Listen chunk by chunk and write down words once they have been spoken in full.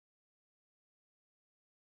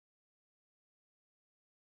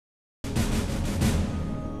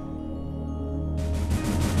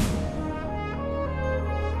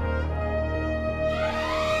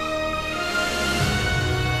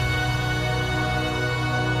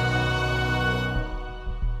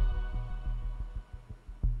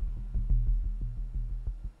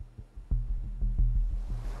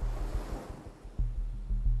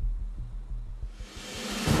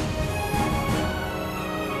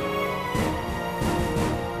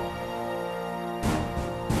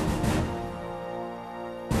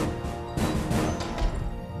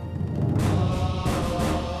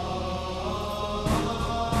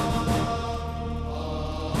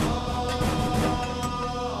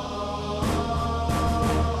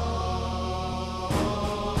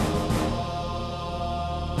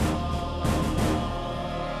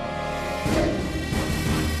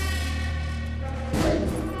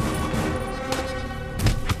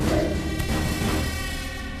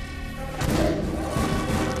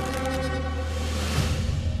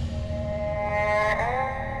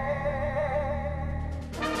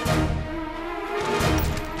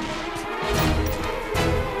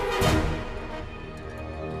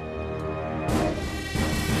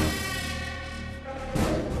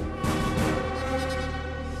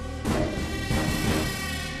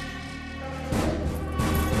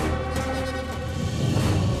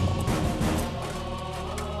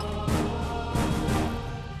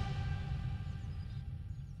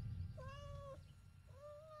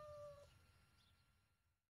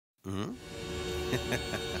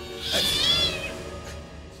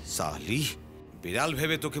সালি, বিড়াল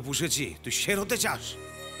ভেবে তোকে পুষেছি, তুই শের হতে চাস?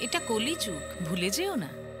 এটা কলিযুগ, ভুলে যেও না।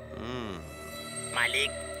 মালিক।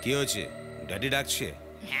 কি হয়েছে? ড্যাডি ডাকছে?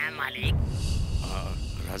 হ্যাঁ মালিক।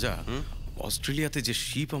 রাজা, অস্ট্রেলিয়াতে যে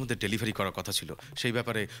শিপ আমাদের ডেলিভারি করার কথা ছিল সেই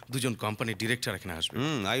ব্যাপারে দুজন কোম্পানির ডিরেক্টর এখানে আসবে।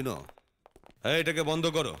 I know. এটাকে বন্ধ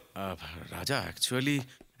করো। রাজা, অ্যাকচুয়ালি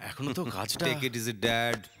এখনো তো কাজটা। Take it easy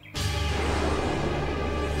dad.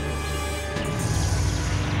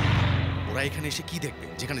 ওরা এখানে এসে কি দেখবে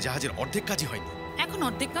যেখানে জাহাজের অর্ধেক কাজই হয়নি? এখন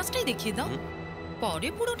অর্ধেক কাজটাই দেখিয়ে দাও, পরে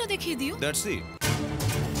পুরোটা দেখিয়ে দিও। That's it.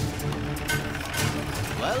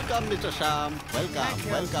 Welcome, Mr. Sham. Welcome,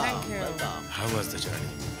 welcome, welcome. How was the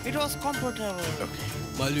journey? It was comfortable. Okay.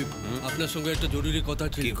 মালিক, আপনার সঙ্গে একটা জরুরি কথা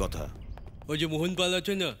ছিল। কি কথা? ওই যে মোহন পাল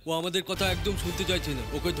আছে না, ও আমাদের কথা একদম শুনতে চাইছে না।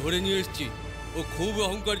 ওকে ধরে নিয়ে এসেছি। ও খুব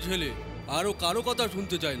অহংকার ছেলে, আর ও কারো কথা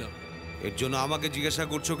শুনতে চায় না। এর জন্য আমাকে জিজ্ঞাসা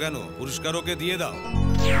করছো কেন? পুরস্কার ওকে দিয়ে দাও।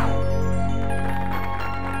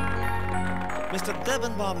 Mr.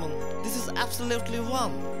 Devan Barman, this is absolutely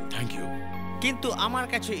wrong. Thank you. কিন্তু আমার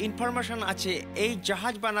কাছে ইনফরমেশন আছে এই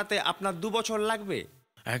জাহাজ বানাতে আপনার 2 বছর লাগবে।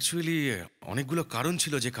 অ্যাকচুয়ালি অনেকগুলো কারণ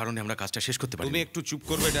ছিল যে কারণে আমরা কাজটা শেষ করতে পারি। তুমি একটু চুপ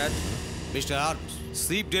করবে dad. Mister art,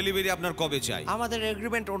 sheep delivery আপনার কবে চাই? আমাদের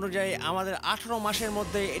এগ্রিমেন্ট অনুযায়ী আমাদের 18 মাসের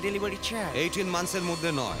মধ্যে ডেলিভারি চাই। 18 মান্থসের মধ্যে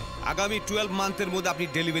নয়, আগামী 12 মান্থের মধ্যে আপনি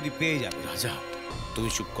ডেলিভারি পেয়ে যাবেন। রাজা, তুমি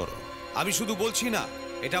চুপ করো। আমি শুধু বলছি না,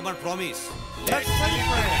 এটা আমার প্রমিস।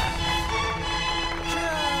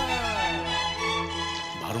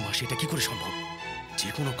 12 মাস এটা কি করে সম্ভব? যে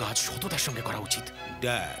কোনো কাজ সততার সঙ্গে করা উচিত।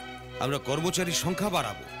 ড্যাড, আমরা কর্মচারীর সংখ্যা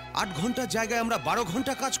বাড়াবো। 8 ঘন্টার জায়গায় আমরা 12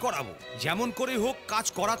 ঘন্টা কাজ করাবো। যেমন করে হোক কাজ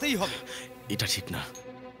করাতেই হবে। এটা ঠিক না।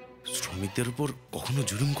 শ্রমিকদের উপর কখনো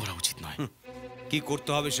জুলুম করা উচিত নয়। কি করতে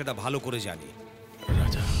হবে সেটা ভালো করে জানি।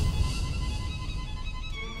 রাজা,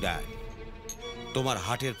 ড্যাড, তোমার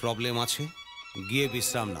হার্টের প্রবলেম আছে, গিয়ে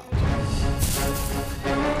বিশ্রাম নাও।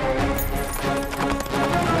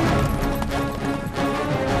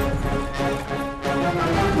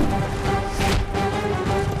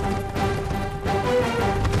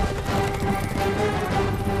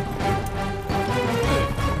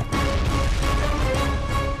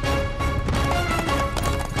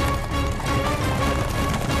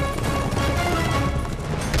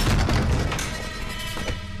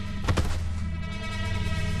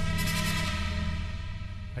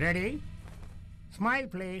 Ready? Smile,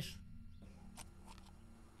 please.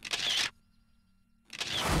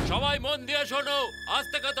 সবাই মন দিয়ে শোনো, আজ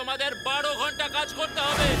থেকে তোমাদের 12 ঘন্টা কাজ করতে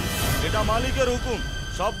হবে। এটা মালিকের হুকুম,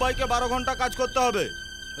 সবাইকে 12 ঘন্টা কাজ করতে হবে।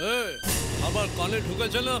 আবার কানে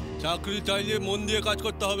ঢুকেছে না? চাকরি চাইলে মন দিয়ে কাজ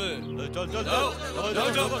করতে হবে। চল চল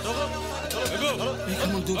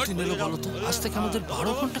কেমন দুর্দিন এলো বলো তো? আজ থেকে আমাদের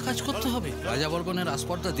 12 ঘন্টা কাজ করতে হবে। রাজা বর্মনের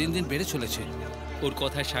আসপর্দা দিন দিন বেড়ে চলেছে। ওর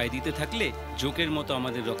কথায় সায় দিতে থাকলে জোকের মতো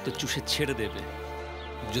আমাদের রক্ত চুষে ছেড়ে দেবে।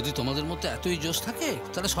 যদি তোমাদের মধ্যে এতই জোশ থাকে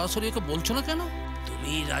তাহলে সরাসরি ওকে বলছো না কেন?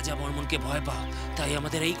 তুমি রাজা বর্মনকে ভয় পাও, তাই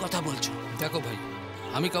আমাদের এই কথা বলছো। দেখো ভাই,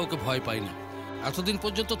 আমি কাউকে ভয় পাই না। এতদিন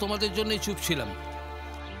পর্যন্ত তোমাদের জন্যই চুপ ছিলাম।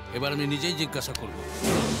 এবার আমি নিজেই জিজ্ঞাসা করব।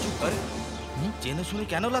 জেনে শুনে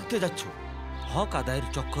কেন লাগতে যাচ্ছ? হক আদায়ের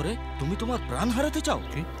চক্করে তুমি তোমার প্রাণ হারাতে চাও?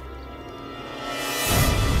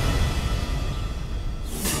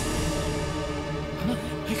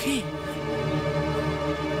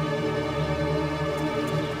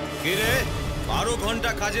 কিরে, 12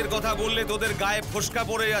 ঘন্টা কাজের কথা বললে তোদের গায়ে ফোসকা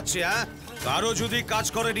পড়ে যাচ্ছে? হ্যাঁ, কারো যদি কাজ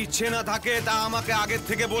করার ইচ্ছে না থাকে তা আমাকে আগের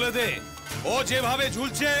থেকে বলে দে। ও যেভাবে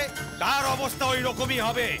ঝুলছে তার অবস্থা ওই রকমই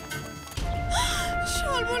হবে।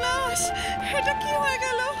 সর্বনাশ, এটা কি হয়ে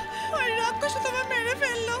গেল? ওই রাক্ষস তোমায় মেরে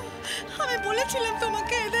ফেললো। আমি বলেছিলাম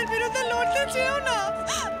তোমাকে এদের বিরুদ্ধে লড়তে চেও না।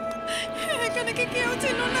 এখানে কি কেউ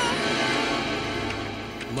ছিল না?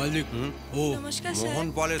 মালিক, ও নমস্কার স্যার। মোহন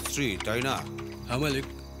পালের স্ত্রী, তাই না? হ্যাঁ মালিক।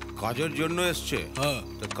 কাজের জন্য এসছে? হ্যাঁ।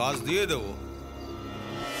 তো কাজ দিয়ে দেবো।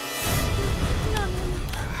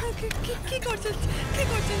 কি করছেন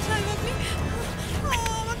সাহেব আপনি?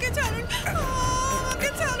 আমাকে ছাড়ুন, আমাকে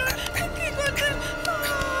ছাড়ুন। কি করছেন?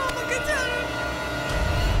 আমাকে ছাড়ুন।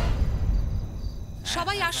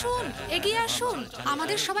 সবাই আসুন, এগিয়ে আসুন।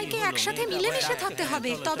 আমাদের সবাইকে একসাথে মিলেমিশে থাকতে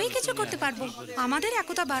হবে, তবেই কিছু করতে পারবো। আমাদের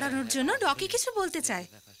একতা বাড়ানোর জন্য রকি কিছু বলতে চায়,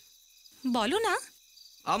 বলো না।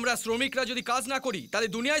 আমরা শ্রমিকরা যদি কাজ না করি তাহলে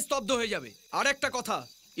দুনিয়ায় স্তব্ধ হয়ে যাবে। আর একটা কথা,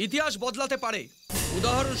 ইতিহাস বদলাতে পারে।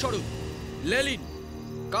 উদাহরণস্বরূপ Lenin,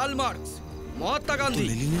 Karl Marx, Mahatma Gandhi.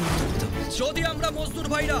 যদি আমরা মজদুর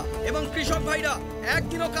ভাইরা এবং কৃষক ভাইরা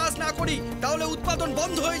একদিনও কাজ না করি তাহলে উৎপাদন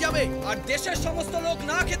বন্ধ হয়ে যাবে আর দেশের সমস্ত লোক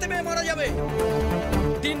না খেতে পেয়ে মারা যাবে।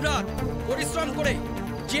 দিনরাত পরিশ্রম করে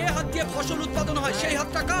যে হাত দিয়ে ফসল উৎপাদন হয় সেই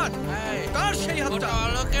হাতটা কার? কার সেই হাতটা?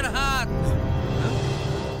 আলোকের হাত।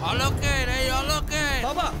 অলোকের এই অলোকের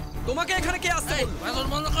বাবা তোমাকে এখানে কে আসতে বলল? ভাষণ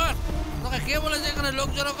বন্ধ কর। তোকে কে বলেছে এখানে লোক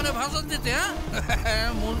জড়ো করে ভাষণ দিতে? হ্যাঁ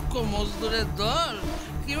মূর্খ মজদুরের দল।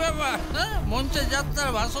 কি ব্যাপার মঞ্চে যাত্রার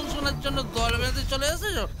ভাষণ শোনার জন্য দল বেঁধে চলে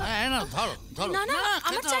এসেছো? হ্যাঁ না ধরো ধরো। না, না,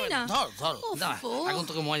 আমার চাই না। ধর ধর এখন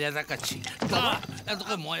তোকে মজা দেখাচ্ছি।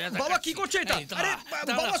 তোকে মজা দেখাচ্ছি। বাবা কি করছে এটা? আরে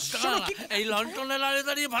বাবা শোনো কি এই লন্ঠনে দাঁড়িয়ে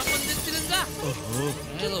দাঁড়িয়ে ভাষণ দিচ্ছিলেন না?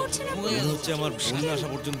 হচ্ছে আমার বন্যা আসা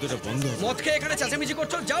পর্যন্ত এটা বন্ধ হবে। মদ খেয়ে এখানে চেঁচামেচি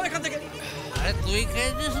করছো, যাও এখান থেকে। আরে তুই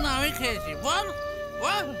খেয়েছিস না আমি খেয়েছি? বল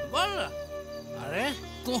বল বল না। আরে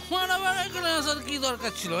তোমার আবার এখানে আসার কি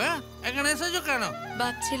দরকার ছিল? হ্যাঁ এখানে এসেছো কেন?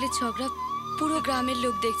 বাপ ছেলে ঝগড়া পুরো গ্রামের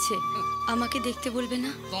লোক দেখছে, আমাকে দেখতে বলবে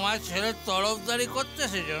না? তোমার ছেলে তরফদারি করতে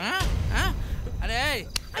এসেছো? হ্যাঁ হ্যাঁ আরে এই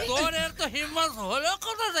তোর এর তো হিম্মত হলো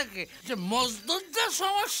কোথা থেকে যে মজদুরদের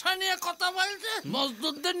সমস্যা নিয়ে কথা বলছে?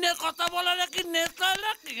 মজদুরদের নিয়ে কথা বলার কি নেতা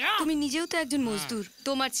নাকি? তুমি নিজেও তো একজন মজদুর,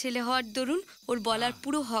 তোমার ছেলে হওয়ার দরুন ওর বলার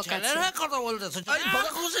পুরো হক আছে। ছেলেরা কথা বলতেছো?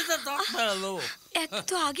 খুশিতে দাঁত ফেলো। এক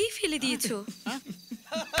তো আগেই ফেলে দিয়েছো।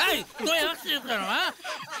 এই তুই হাসছিস কেন? হ্যাঁ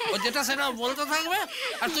ও যেটা সেটা বলতে থাকবে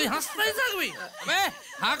আর তুই হাসতেই থাকবি।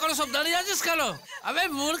 হ্যাঁ করে সব দাঁড়িয়ে আছিস কেন? আবে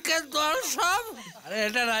মূর্খের দল সব। আরে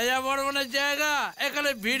এটা রাজা বর্মনের জায়গা, এখানে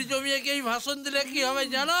ভিড় জমিয়ে কি ভাষণ দিলে কি হবে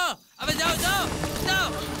জানো? আবে যাও যাও যাও।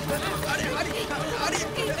 আরে আরে আরে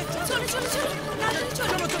চলো চলো চলো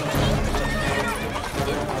চলো চলো।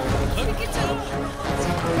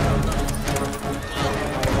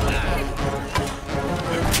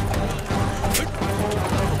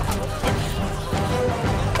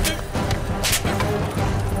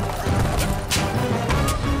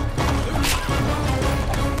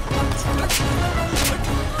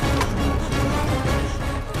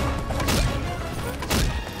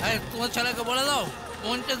 তোমার ছেলেকে বলে দাও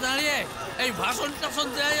মঞ্চে দাঁড়িয়ে এই ভাষণ টাষণ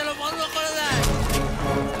দেওয়া যেন বন্ধ করে দেয়।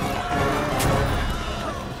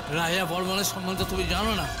 রাজা বর্মনের সম্বন্ধে তুমি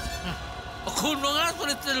জানো না? ও খুব নোংরা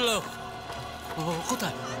চরিত্রের লোক। ও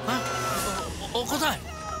কোথায়? হ্যাঁ ও কোথায়?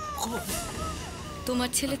 তোমার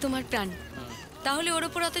ছেলে তোমার প্রাণ, তাহলে ওর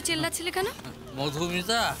ওপর অত চেল্লাচ্ছিলে কেন?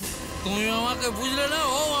 মধুমিতা তুমি আমাকে বুঝলে না,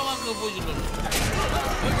 ও আমাকে বুঝলো না।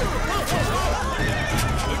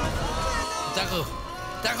 দেখো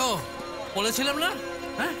দেখো বলেছিলাম না?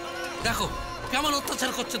 হ্যাঁ দেখো কেমন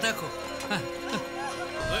অত্যাচার করছে দেখো। হ্যাঁ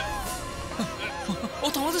ও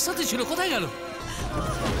তো আমাদের সাথে ছিল, কোথায় গেল?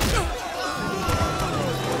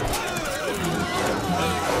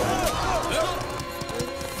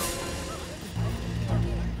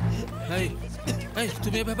 এই এই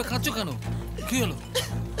তুমি এভাবে কাঁদছো কেন? কি হলো?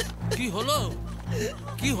 কি হলো?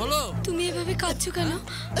 কি হলো? তুমি এভাবে কাঁদছো কেন?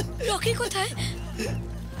 রকি কোথায়?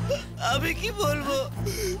 আমি কি বলবো,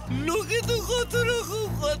 লোকে তো কত রকম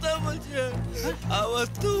কথা বলছে। আমার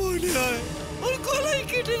তো মনে হয় ওর গলায়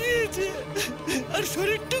কেটে দিয়েছে আর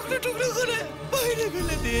শরীর টুকরো টুকরো করে বাইরে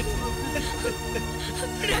ফেলে দিয়েছে।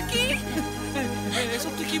 রকি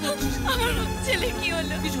এসব তুই কি বলছিস? আমার ছেলে কি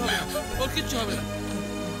হলো? কিছু হবে না, ওর কিচ্ছু হবে না,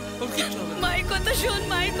 ওর কিচ্ছু হবে না। মায়ের কথা শোন,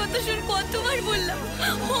 মায়ের কথা শোন, কতবার বললাম,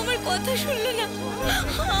 ও আমার কথা শুনলো না।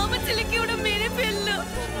 আমার ছেলেকে ওরা মেরে ফেললো।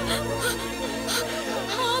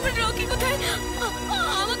 আমার রকি কোথায়?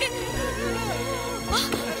 আমাকে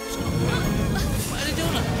বাইরে যাও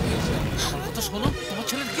না, আমার কথা শোনো, তোমার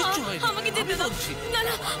ছেলের কিচ্ছু হয়নি। আমাকে যেতে দাও। না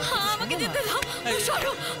না আমাকে যেতে দাও।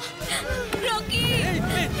 সরো রকি,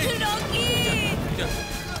 রকি।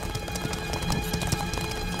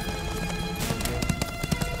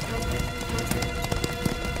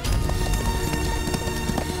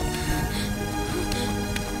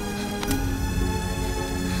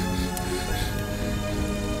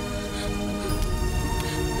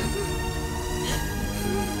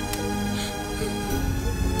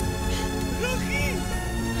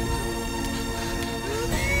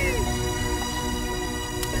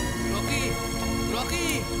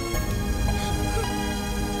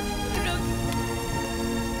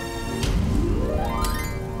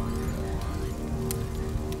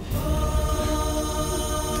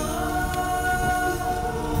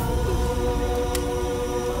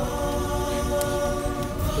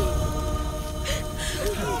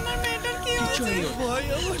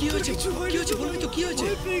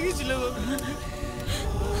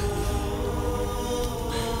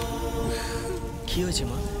 কি হয়েছে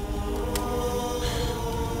মা?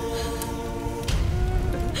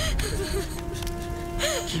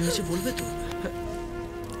 কি হয়েছে বলবে তো?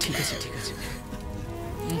 ঠিক আছে ঠিক আছে।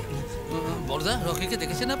 বড়দা রকিকে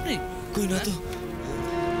দেখেছেন আপনি? কই না তো।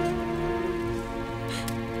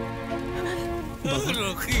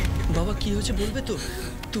 রকি বাবা কি হয়েছে বলবে তো?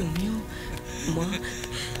 তুমিও মা।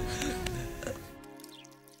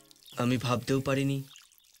 আমি ভাবতেও পারিনি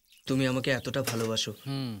তুমি আমাকে এতটা ভালোবাসো।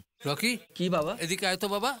 রকি কি বাবা? এদিকে আয় তো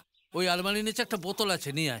বাবা, ওই আলমারির নিচে একটা বোতল আছে,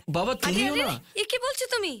 নিয়ে আয়। বাবা তুমিও না? এ কি বলছো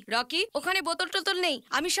তুমি? রকি, ওখানে বোতল টোতল নেই,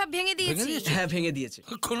 আমি সব ভেঙে দিয়েছি। হ্যাঁ ভেঙে দিয়েছে।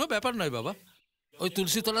 কোনো ব্যাপার নয় বাবা, ওই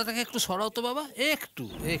তুলসী তলাটাকে একটু সরাও তো বাবা, একটু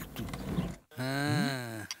একটু।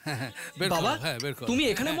 হ্যাঁ বের করো, বাবা হ্যাঁ বের করো। তুমি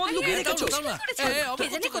এখানে মদ লুকিয়ে রেখেছো? কে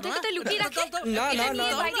জানে কোথায় কোথায় লুকিয়ে রাখে। না না না,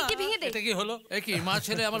 বাইরে গিয়ে ভেঙে দে। এটা কি হলো? এ কি মা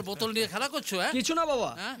ছেলে আমার বোতল নিয়ে খেলা করছো? হ্যাঁ কিছু না বাবা,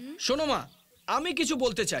 শোনো মা, আমি কিছু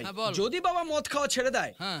বলতে চাই। যদি বাবা মদ খাওয়া ছেড়ে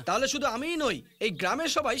দেয় তাহলে শুধু আমিই নই, এই গ্রামের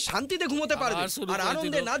সবাই শান্তিতে ঘুমোতে পারবে আর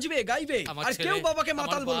আনন্দে নাচবে গাইবে, আর কেউ বাবাকে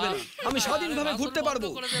মাতাল বলবে না। আমি স্বাধীনভাবে ঘুরতে পারবো,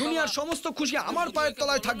 দুনিয়ার সমস্ত খুশি আমার পায়ের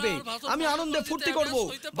তলায় থাকবে, আমি আনন্দে ফুর্তি করব।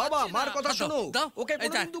 বাবা মার কথা শোনো, ওকে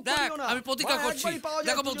কোনোদিন দুঃখ দিও না। আমি প্রতিজ্ঞা করছি,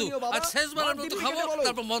 দেখো বন্ধু, আজ শেষবারের মতো খাবো,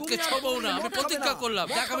 তারপর মদকে ছোবও না। আমি প্রতিজ্ঞা করলাম,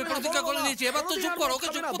 দেখ আমি প্রতিজ্ঞা করে নিয়েছি, এবার তো চুপ করো, ওকে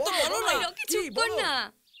চুপ করতে বলো না। চুপ কর না।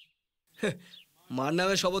 মার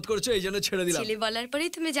নামে শপথ করছো, এই জন্য ছেড়ে দিলাম। ছেলে বলার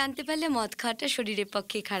পরেই তুমি জানতে পারলে মদ খাওয়াটা শরীরের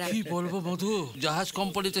পক্ষে খারাপ। কি বলবো মধু, জাহাজ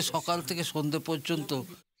কোম্পানিতে সকাল থেকে সন্ধে পর্যন্ত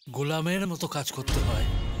গোলামের মতো কাজ করতে হয়।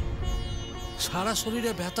 সারা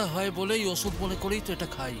শরীরে ব্যথা হয় বলেই ওষুধ মনে করেই তো এটা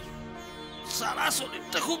খাই। সারা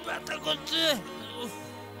শরীরটা খুব ব্যথা করছে।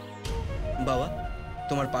 বাবা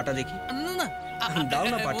তোমার পাটা দেখি। না না দাও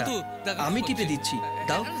না পাটা, আমি টিপে দিচ্ছি,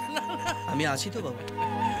 দাও। আমি আছি তো বাবা।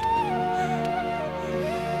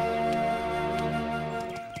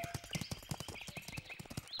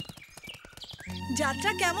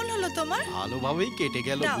 যাত্রা কেমন হলো তোমার? ভালোভাবেই কেটে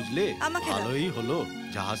গেল দাও, বুঝলে, আমাকে দাও। ভালোই হলো।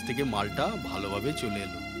 জাহাজ থেকে মালটা ভালোভাবে চলে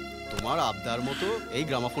এলো। তোমার আবদার মতো এই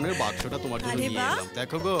গ্রামাফোনের বাক্সটা তোমার জন্য আরে নিয়ে বাহ। এলাম।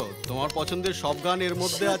 দেখো গো, তোমার পছন্দের সব গান এর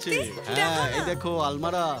মধ্যে আছে। সত্যি? হ্যাঁ দেখো না। এই দেখো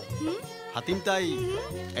আলমারা, হাতিম তাই,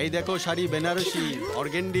 এই দেখো শাড়ি বেনারসি,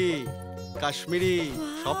 অর্গেন্ডি, কাশ্মীরি,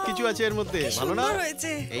 সবকিছু আছে এর মধ্যে। কি ভালো না? সুন্দর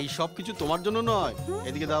হয়েছে। এই সব কিছু তোমার জন্য নয়,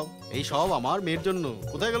 এদিকে দাও। এই সব আমার মেয়ের জন্য।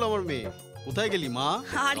 কোথায় গেল আমার মেয়ে? কোথায় গেলি মা?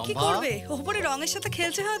 আর কি রম্ভা? করবে, ওপরে রঙের সাথে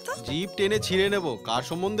খেলছে হয়তো। জিপ টেনে ছিঁড়ে নেব। কার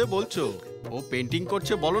সম্বন্ধে বলছো? ও পেন্টিং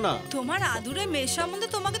করছে, বলো না। তোমার আদুরে মেয়ের সম্বন্ধে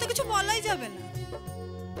তোমাকে তো কিছু বলাই যাবে না।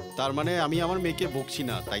 তার মানে আমি আমার মেয়েকে বকছি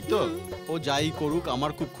না, তাই তো? ও যাই করুক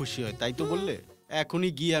আমার খুব খুশি হয়, তাই তো বললে?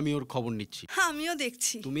 এখনই গিয়ে আমি ওর খবর নিচ্ছি। আমিও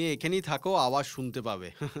দেখছি। তুমি এখানেই থাকো, আওয়াজ শুনতে পাবে।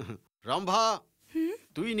 রম্ভা,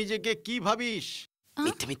 তুই নিজেকে কি ভাবিস?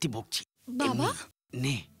 মিথ্যে মিথ্যে বকছি। বাবা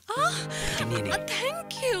নে, এটা নিয়ে নে। Thank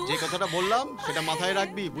you. যে কথাটা বললাম সেটা মাথায়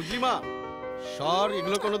রাখবি, বুঝলি মা? সর,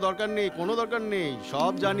 এগুলো কোনো দরকার নেই, কোনো দরকার নেই।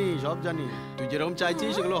 সব জানি, সব জানি। তুই যেরকম চাইছিস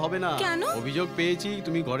সেগুলো হবে না। কেন? অভিযোগ পেয়েছি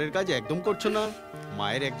তুমি ঘরের কাজ একদম করছো না,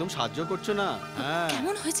 মায়ের একদম সাহায্য করছো না। হ্যাঁ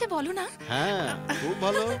কেমন হয়েছে বলো না? হ্যাঁ, খুব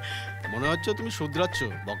ভালো। মনে হচ্ছে তুমি শুধরাচ্ছ,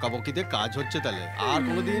 বকাবকিতে কাজ হচ্ছে। তাহলে আর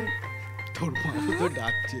কোনোদিন তোর মা তো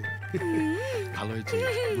ডাকছে। ভালো হয়েছে,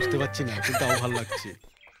 বুঝতে পারছি না কিন্তু তাও ভালো লাগছে।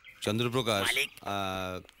 চন্দ্রপ্রকাশ,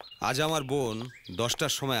 আজ আমার বোন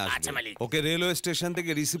 10টার সময় আসবে। আচ্ছা, মালিক। ওকে রেলওয়ে স্টেশন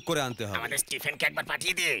থেকে রিসিভ করে আনতে হবে। আমাদের স্টিফেনকে একবার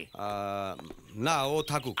পাঠিয়ে দে। না, ও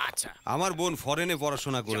থাকুক। আচ্ছা। আমার বোন ফরেনে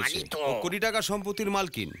পড়াশোনা করেছে, জানি তো। ও কোটি টাকা সম্পত্তির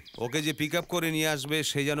মালকিন। ওকে যে পিক আপ করে নিয়ে আসবে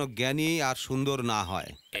সে যেন জ্ঞানী আর সুন্দর না হয়।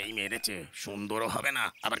 এই মেরেছে, সুন্দরও হবে না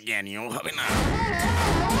আবার জ্ঞানীও হবে না।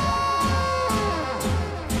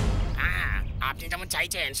 আপনি যেমন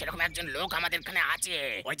চাইছেন সেরকম একজন লোক আমাদের এখানে আছে,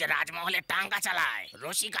 ওই যে রাজমহলের টাঙ্গা চালায়,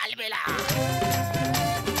 রসিক আলবেলা।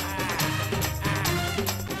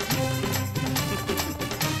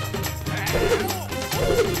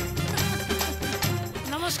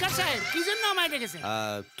 নমস্কার সাহেব, কি জন্য আমায় ডেকেছেন?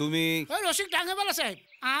 তুমি ওই রসিক টাঙ্গাবেলা সাহেব।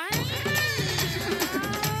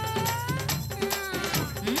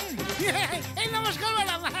 এই নমস্কার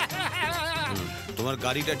ম্যাডাম। তোমার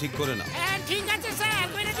গাড়িটা ঠিক করে নাও। ঠিক আছে স্যার,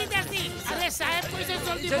 করে দিতে আসছি। আরে সাহেব কইছে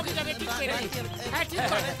জলদি বকি যাবে, ঠিক করে দিই। হ্যাঁ ঠিক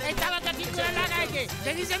করে, এই তালাটা ঠিক করে লাগাই দে,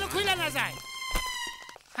 দেখি যেন খুলে না যায়।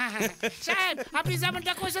 সাহেব আপনি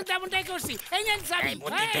যেমনটা কইছেন তেমনটাই করছি। এই নেন এই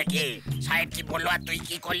বুদ্ধি থেকে সাহেব কি বললো আর তুই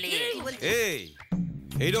কি করলি? এই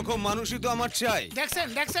এইরকম মানুষই তো আমার চাই। দেখছেন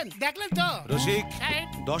দেখছেন, দেখলেন তো রসিক, সাহেব?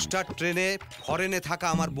 10টার ট্রেনে ফরেনে থাকা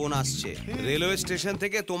আমার বোন আসছে, রেলওয়ে স্টেশন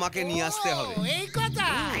থেকে তোমাকে নিয়ে আসতে হবে। এই কথা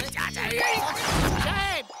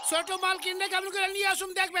সাহেব, ছোট মাল কিনলে কেমন করে নিয়ে আসুন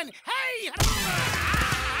দেখবেন। হেই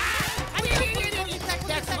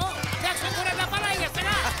দেখো দেখো, করে না পালাই গেছে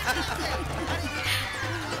না।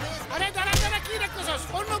 আরে দাঁড়া দাঁড়া, কি দেখতেছস?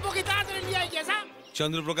 অন্য বগি তাড়াতাড়ি নিয়ে গেছে।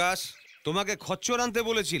 চন্দ্রপ্রকাশ, তোমাকে খচ্চর আনতে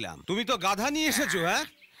বলেছিলাম, তুমি তো গাধা নিয়ে এসেছো। হ্যাঁ,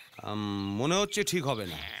 মনে হচ্ছে ঠিক হবে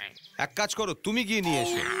না। এক কাজ করো, তুমি গিয়ে নিয়ে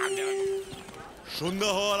এসো। সন্ধ্যা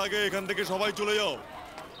হওয়ার আগে এখান থেকে সবাই চলে যাও,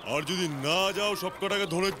 আর যদি না যাও সব কটাকে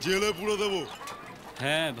ধরে জেলে পুরো দেবো।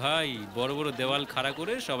 হ্যাঁ ভাই, বড় বড় দেওয়াল খাড়া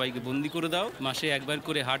করে সবাইকে বন্দি করে দাও। মাসে একবার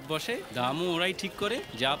করে হাট বসে, দামও ওরাই ঠিক করে,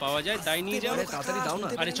 যা পাওয়া যায় তাই নিয়ে যাও।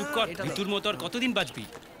 আরে চুপ কর, ভিতুর মতো আর কতদিন বাঁচবি?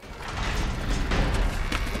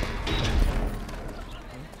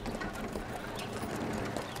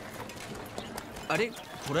 আরে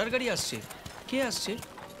ঘোড়ার গাড়ি আসছে, কে আসছে?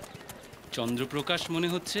 চন্দ্রপ্রকাশ মনে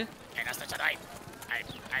হচ্ছে।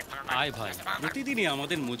 আয় ভাই, প্রতিদিনই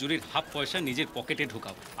আমাদের মজুরির হাফ পয়সা নিজের পকেটে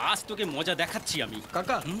ঢোকাও। আজ তোকে মজা দেখাচ্ছি আমি।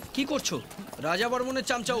 কাকা কি করছো? রাজা বর্মনের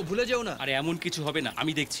চামচাও ভুলে যেও না। আরে এমন কিছু হবে না,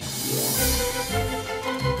 আমি দেখছি।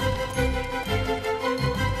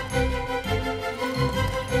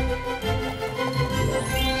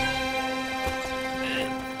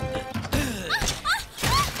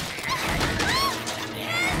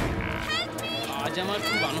 আজ আমার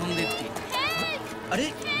খুব আনন্দের দিন। আরে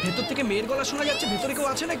ভেতর থেকে মেয়ের গলা শোনা যাচ্ছে, ভেতরে কেউ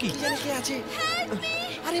আছে নাকি? জানি কে আছে?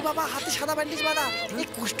 আরে বাবা, হাতে সাদা ব্যান্ডেজ বাঁধা, এই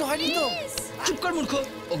কষ্ট হয়নি তো? চুপ কর মূর্খ,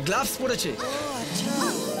 ও গ্লাভস পরেছে।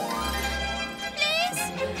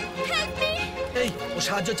 এই ও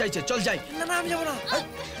সাহায্য চাইছে, চল যাই। না না, আমি যাবো না।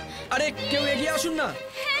 আরে কেউ এগিয়ে আসুন না।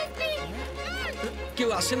 কেউ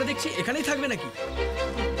আসছে না দেখছি, এখানেই থাকবে নাকি?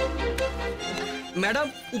 ম্যাডাম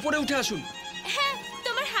উপরে উঠে আসুন।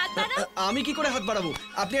 আমি কি করে হাত বাড়াবো?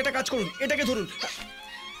 আপনি একটা কাজ করুন, এটাকে ধরুন।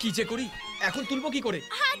 কি যে করি, এখন তুলবো কি করে?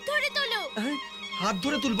 হাত ধরে তোলো। হাত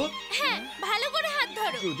ধরে তুলবো? হ্যাঁ, ভালো করে হাত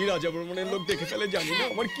ধরো। যদি রাজা বর্মনের লোক দেখে ফেলে, জানি না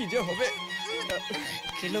আমার কি যে হবে।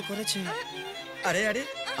 খেলো করেছে। আরে আরে,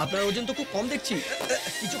 আপনার ওজন তো খুব কম দেখছি,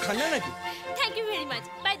 কিছু খান না নাকি? Thank you very much.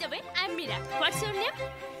 By the way, I am Meera. What's your name?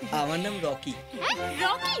 আমার নাম রকি।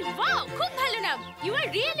 রকি? ওয়াও, খুব ভালো নাম। You are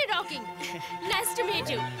really rocking. Nice to meet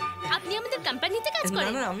you. আপনি আমাদের কোম্পানিতে কাজ না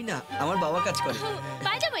করেন? না, আমি না, আমার বাবা কাজ করে।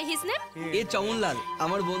 By the way, his name? এ চমনলাল,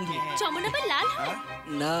 আমার বন্ধু। চমন আবার লাল হয়?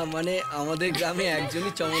 না মানে আমাদের গ্রামে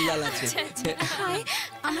একজনই চমনলাল আছে। হাই,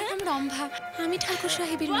 আমার নাম রম্ভা, আমি ঠাকুর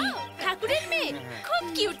সাহেবের মেয়ে। ঠাকুরের মেয়ে? খুব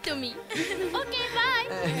কিউট তুমি। Okay bye.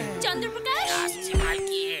 চন্দ্রপ্রকাশ আসছে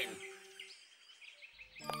মালকিন।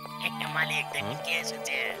 মালিক দেখুন কে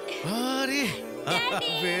এসেছে। আরে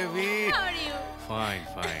baby, how are you? Fine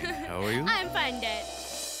fine, how are you? I am fine dad.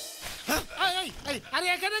 আরে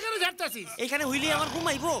এখানে কেন ঝাড়তাছিস? এখানে হইলে আমার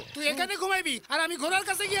ঘুমাইবো। তুই এখানে ঘুমাইবি আর আমি ঘোড়ার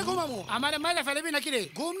কাছে গিয়ে ঘুমাবো? আমারে মাইরা ফেলবি নাকি রে?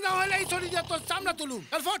 ঘুম না হলে এই শরীর দিয়ে তোর চামড়া তুলুম।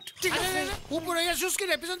 আর ফট, ঠিক আছে। উপরে এসে শুষ্কি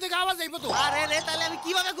রে, পিছন থেকে আওয়াজ আইবো তো। আরে রে, তাহলে আমি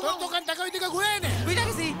কিভাবে ঘুমাবো? দোকান থেকে ওইদিকে ঘুরে এনে বুঝা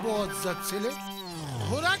গেছি। বজ্জাত ছেলে।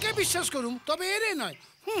 ঘোড়াকে বিশ্বাস করুম, তবে এরে নয়।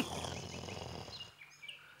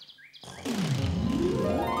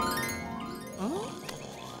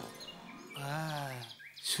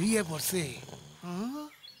 শুয়ে পড়ছে।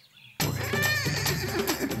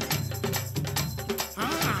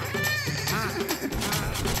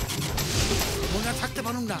 মনে থাকতে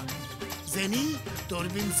পারুম না, জেনি তোর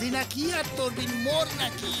বিন জিনা কি আর তোর বিন মোর না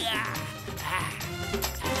কি।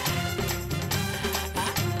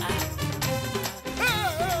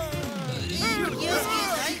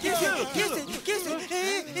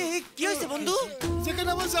 কি হয়েছে বন্ধু? যেখানে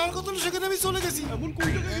আমার যাওয়ার কথা সেখানে আমি চলে গেছি।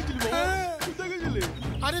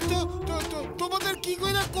 আরে তো তোমাদের কি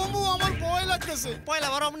কইরা কমু, আমার ভয় লাগতেছে। পয়লা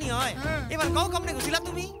বার অমনি হয়। এবার কাউ কামনে গেছিলা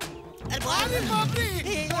তুমি? আরে বাপরে,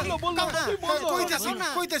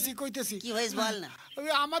 কইতেছি কি হয়েছে বল না।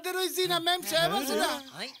 আমাদের ওই জিনা ম্যাম সাহেব আছে না,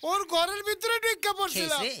 ওর ঘরের ভিতরে ঢুকে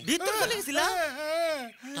পড়ছিলাম। ভিতরে চলে গেছিলা?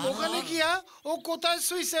 ওখানে গিয়া ও কোথায়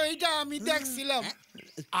শুইছে এইটা আমি দেখছিলাম।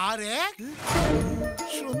 আর এক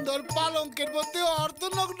সুন্দর পালঙ্কের মধ্যে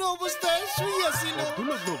অর্ধনগ্ন অবস্থায় শুইয়াছিল।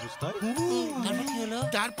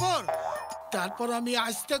 তারপর আমি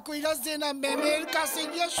আস্তে কইরা জেনা ম্যামের কাছে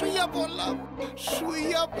গিয়া শুইয়া পড়লাম।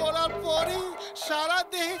 শুইয়া পড়ার পরে সারা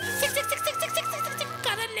দেহে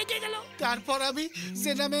কারেন্ট লেগে গেল। তারপর আমি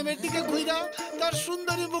জেনা ম্যামের দিকে ঘুইরা তার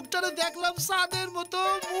সুন্দরী মুখটারে দেখলাম, সাদের মতো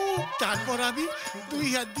মুখ। তারপর আমি দুই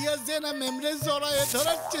হাত দিয়া জেনা ম্যামরে জড়ায়ে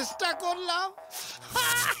ধরার চেষ্টা করলাম।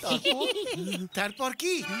 তারপর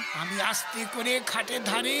কি, আমি আস্তে করে খাটের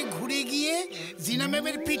ধারে ঘুরে গিয়ে জিনা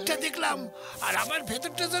ম্যামের পিঠটা দেখলাম, আর আমার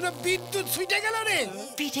ভেতরটা যেন বিদ্যুৎ ছুটে গেল রে।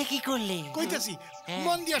 পিঠে কি করলে? কইতাছি,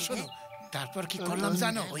 মন দিয়া শোনো। তারপর কি করলাম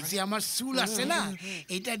জানো? ওই যে আমার চুল আছে না,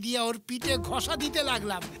 এটা দিয়ে ওর পিঠে ঘষা দিতে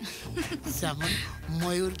লাগলাম, যেমন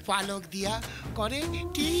ময়ূর পালক দিয়া করে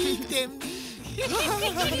ঠিক তেমনি।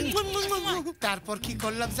 তারপর কি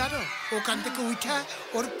করলাম জানো? ওখান থেকে উঠা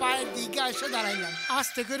ওর পায়ের দিকে এসে দাঁড়াইলাম।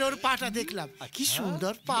 আস্তে করে ওর পাটা দেখলাম, কি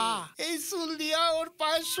সুন্দর পা। এই চুল দিয়া ওর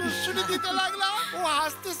পায়ে সুরসুরি দিতে লাগলাম। ও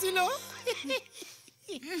হাসতেছিল।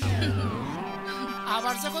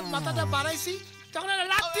 আবার যখন মাথাটা বাড়াইছি তখন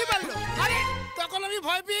লাথি মারলো। আরে তখন আমি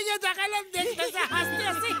ভয় পেয়ে গিয়ে দেখাইলাম, দেখতেছে হাসতে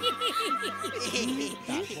আছে।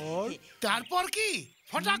 তারপর কি,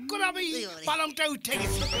 ফটাক করে আমি পালংটা উঠে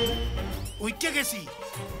গেছি।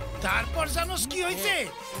 তারপর জানোস কি হয়েছে?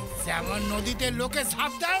 যেমন নদীতে লোকে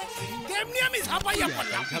ঝাঁপ দেয় তেমনি আমি ঝাঁপাইয়া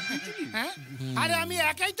পড়লাম। হ্যাঁ, আরে আমি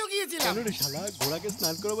একাই তো গিয়েছিলাম। কেন রে শালা, ঘোড়াকে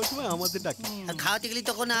স্নান করাবার সময় আমাদের ডাকি। আর খাওয়াতে গেলি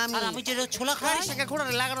তখন আমি। আর আমি যে ছোলা খাই সেটা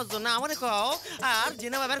ঘোড়ারে লাগানোর জন্য আমারে কও। আর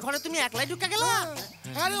জেনা বাবার ঘরে তুমি একলাই ঢুকে গেলা?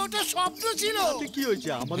 আরে ওটা স্বপ্ন ছিল। কি হয়েছে,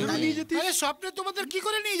 আমাদেরও নিয়ে যেতে? আরে স্বপ্নে তোমাদের কি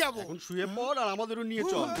করে নিয়ে যাব? এখন শুয়ে পড় আর আমাদেরও নিয়ে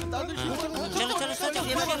চল। তাড়াতাড়ি শুয়ে পড়। চলো চলো চলো।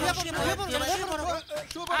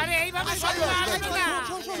 আরে এইভাবে স্বপ্ন আসবে না।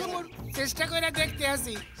 চেষ্টা করে দেখতে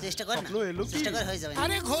আসি। চেষ্টা কর না, চেষ্টা করে হয়ে যাবে।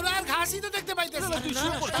 আরে ঘোড়ার ঘাসই তো দেখতে পাইতেছি না।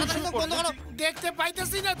 বন্ধ করো, দেখতে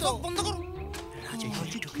পাইতেছি না তো। বন্ধ করো। রাজা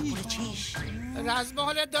জলদি ঢুকে পড়েছিস।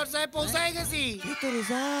 রাজমহলের দরজায় পৌঁছায় গেছি। তো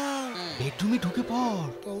রেজাল্ট। বেডরুমে ঢুকে পড়।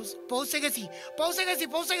 পৌঁছে গেছি।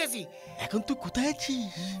 এখন তুই কোথায়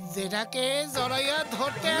আছিস? যেটাকে জড়াইয়া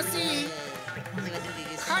ধরতে আসি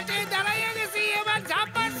খাটে দাঁড়াইয়া গেছি, এবার ঝাঁপ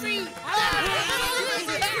মারছি।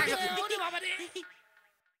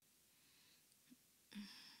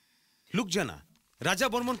 লুকজানা, রাজা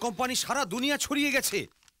বর্মন কোম্পানি সারা দুনিয়া ছড়িয়ে গেছে।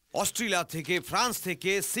 অস্ট্রেলিয়া থেকে, ফ্রান্স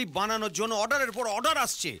থেকে শিপ বানানোর জন্য অর্ডারের পর অর্ডার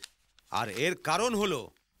আসছে। আর এর কারণ হলো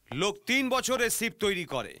লোক 3 বছরে শিপ তৈরি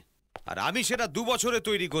করে, আর আমি সেটা 2 বছরে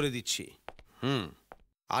তৈরি করে দিচ্ছি।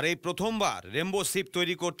 আর এই প্রথমবার রেমবো শিপ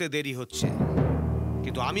তৈরি করতে দেরি হচ্ছে,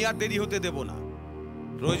 কিন্তু আমি আর দেরি হতে দেব না।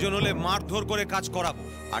 প্রয়োজন হলে মারধর করে কাজ করাবো,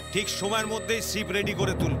 আর ঠিক সময়ের মধ্যেই শিপ রেডি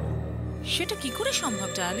করে তুলবো। সেটা কি করে সম্ভব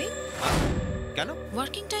ডার্লিং? কেন?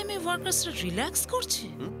 ওয়ার্কিং টাইমে ওয়ার্কার্সরা রিল্যাক্স করছে।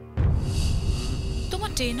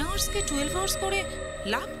 তোমার 10 আওয়ার্স কে 12 আওয়ার্স করে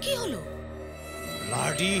লাভ কি হলো?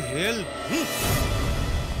 ব্লাডি হেল!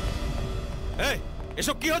 এই,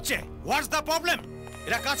 এসব কি হচ্ছে? What's the problem?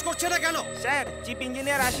 এরা কাজ করছে না কেন? স্যার, চিফ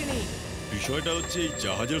ইঞ্জিনিয়ার আসেনি। বিষয়টা হচ্ছে এই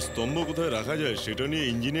জাহাজের স্তম্ভ কোথায় রাখা যায় সেটা নিয়ে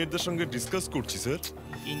ইঞ্জিনিয়ারদের সঙ্গে ডিসকাস করছি স্যার।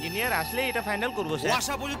 ইঞ্জিনিয়ার আসলে এটা ফাইনাল করব স্যার।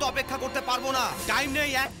 আশা পর্যন্ত অপেক্ষা করতে পারবো না। টাইম নেই,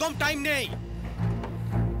 একদম টাইম নেই।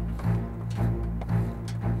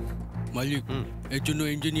 মালিক, এর জন্য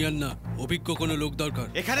ইঞ্জিনিয়ার না, অভিজ্ঞ কোনো লোক দরকার।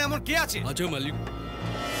 এখানে আমার কে আছে? আচ্ছা মালিক।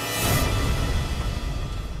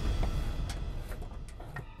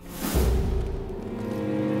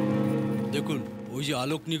 দেখুন, ওই যে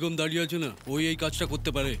আলোক নিগম দাঁড়িয়ে আছে না, ওই এই কাজটা করতে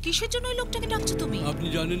পারে। কিসের জন্য ওই লোকটাকে ডাকছো তুমি? আপনি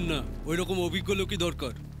জানেন না, ওই রকম অভিজ্ঞ লোকই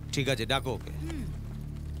দরকার। ঠিক আছে, ডাকো ওকে।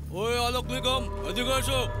 ওই আলোক নিগম, এদিকে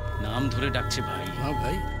আসো। নাম ধরে ডাকছে ভাই। হ্যাঁ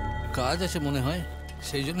ভাই, কাজ আছে মনে হয়,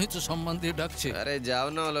 সেই জন্যই তো সম্মান দিয়ে ডাকছে। আরে যাও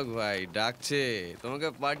না অলোক ভাই, ডাকছে তোমাকে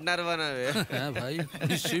পার্টনার বানাবে। হ্যাঁ ভাই,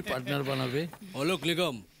 নিশ্চয়ই পার্টনার বানাবে। অলোক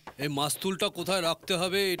নিগম, এই মাস্তুলটা কোথায় রাখতে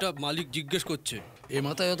হবে এটা মালিক জিজ্ঞেস করছে। এ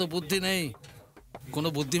মাথায় অত বুদ্ধি নেই, কোনো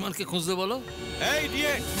বুদ্ধিমানকে খুঁজতে বলো। এই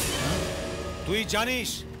ডিয়ে, তুই জানিস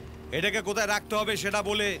এটাকে কোথায় রাখতে হবে সেটা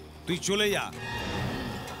বলে তুই চলে যা।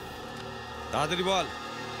 তাড়াতাড়ি বল।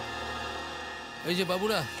 এই যে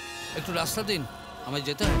বাবুরা, একটু রাস্তা দিন, আমায়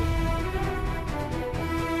যেতে হবে।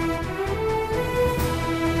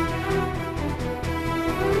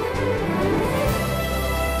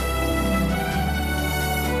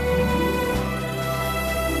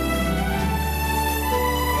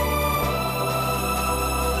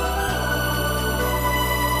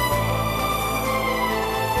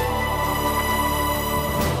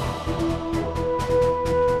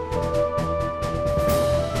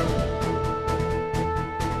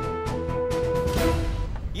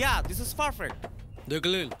 Yeah, this is perfect.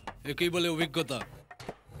 দেখলেন, একেই বলে অভিজ্ঞতা।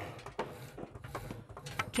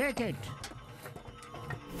 Take it.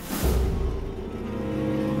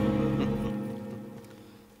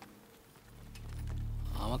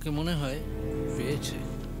 আমাকে মনে হয় পেয়েছে।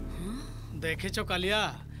 দেখেছো কালিয়া,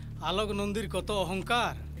 আলোক নন্দীর কত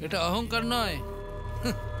অহংকার। এটা অহংকার নয়,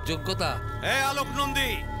 যোগ্যতা। এই আলোক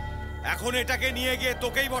নন্দী, এখন এটাকে নিয়ে গিয়ে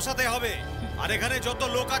তোকেই বসাতে হবে। আর এখানে যত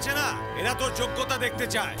লোক আছে না, এরা তোর যোগ্যতা দেখতে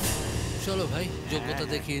চায়। চলো ভাই, যোগ্যতা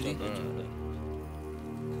দেখিয়ে দিই।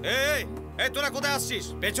 এই এই, তোরা কোথায় আসছিস?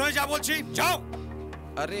 পেছনে যা বলছি, যাও।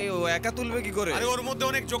 আরে ও একা তুলবে কি করে? আরে ওর মধ্যে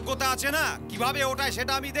অনেক যোগ্যতা আছে না, কিভাবে ওঠায়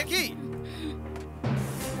সেটা আমি দেখি।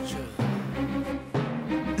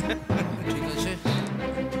 ঠিক আছে।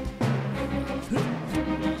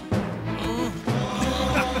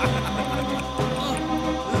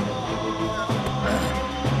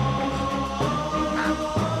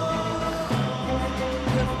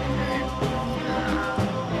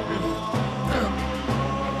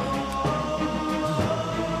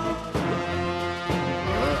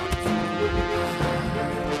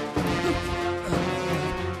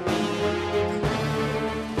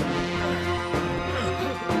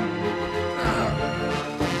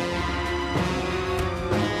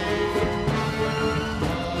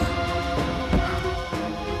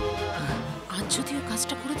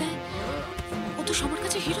 সবার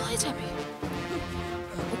কাছে হিরো হয়ে যাবে।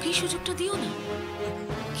 ওকে এই সুযোগটা দিও না।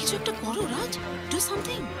 কিছু একটা করো রাজ, ডু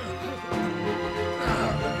সামথিং।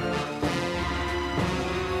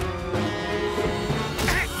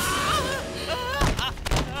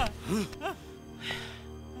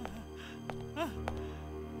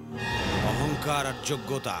 অহংকার আর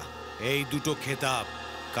যোগ্যতা এই দুটো খেতাব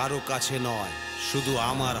কারো কাছে নয়, শুধু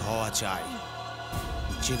আমার হওয়া চাই।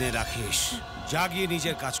 জেনে রাখিস, জাগিয়ে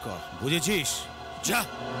নিজের কাজ কর, বুঝেছিস? যা।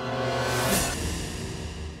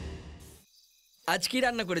 আজ কি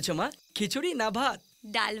রান্না করেছো মা? খিচুড়ি না ভাত?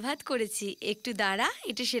 ডাল ভাত করেছি, একটু দাঁড়া,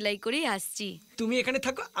 এটা সেলাই করেই আসছি। তুমি এখানে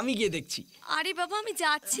থাকো, আমি গিয়ে দেখছি। আরে বাবা আমি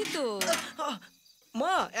যাচ্ছি তো।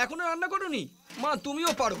 মা এখনো রান্না করোনি? মা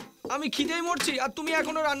তুমিও পারো, আমি খিদেই মরছি আর তুমি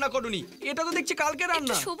এখনো রান্না করোনি। এটা তো দেখছি কালকে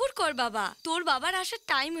রান্না। সবুর কর বাবা, তোর বাবার আসার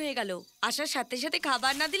টাইম হয়ে গেল, আসার সাথে সাথে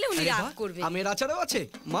খাবার না দিলে উনি রাগ করবে। আমের আচারও আছে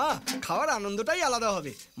মা, খাওয়ার আনন্দটাই আলাদা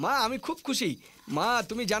হবে। মা আমি খুব খুশি। মা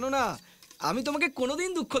তুমি জানো না, আমি তোমাকে কোনোদিন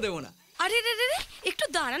দুঃখ দেব না। আরে রে রে, একটু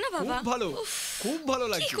দাঁড়া না বাবা। খুব ভালো, খুব ভালো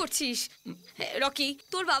লাগছে। কি করছিস রকি?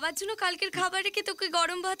 তোর বাবার জন্য কালকের খাবার রেখে তোকে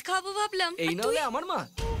গরম ভাত খাবো ভাবলাম। এই না হলে আমার মা,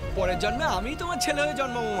 পরের জন্মে আমি তোমার ছেলে হয়ে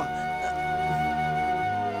জন্মাবো মা।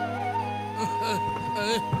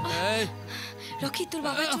 রকি তোর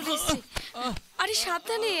বাবা চলে এসেছে। আরে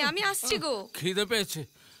সাবধানে, আমি আসছি গো। খিদে পেয়েছে,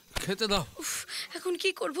 খেতে দাও। এখন কি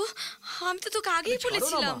করব? আমি তো তোকে আগেই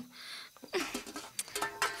বলেছিলাম।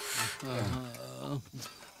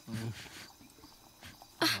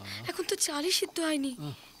 এখন তো চালই সিদ্ধ হয়নি।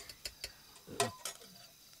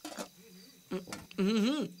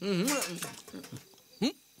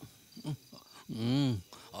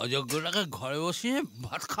 অযোগ্যটাকে ঘরে বসিয়ে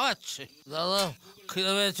ভাত খাওয়াচ্ছে। দাদা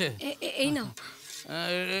খিদে পেয়েছে। এই নাও।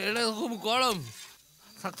 এটা খুব গরম।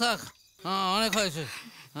 থাক থাক, অনেক হয়েছে।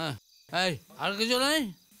 হ্যাঁ এই আর কিছু নেই?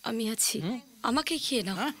 আমি আছি, আমাকে খেয়ে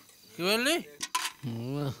নাও। কি বললি?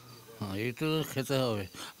 এইটু খেতে হবে।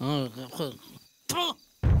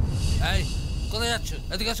 এই কোথায় যাচ্ছ?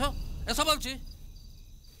 এদিকে আসো, এসো বলছি।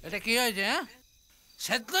 এটা কি হয়েছে? হ্যাঁ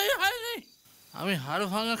সেদ্ধই হয়নি। আমি হাড়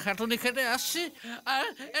ভাঙা খাটুনি খেটে আসছি আর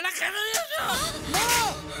এটা কেন নিয়েছো?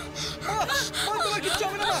 তোমার কিচ্ছু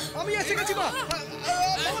হবে না মা, আমি এসে গেছি মা।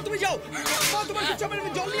 তুমি যাও মা, তোমার কিচ্ছু হবে না,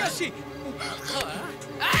 আমি জল নিয়ে আসছি।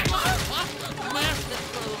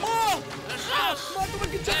 তোমার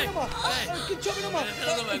কিচ্ছু হবে না মা, কিচ্ছু হবে না মা।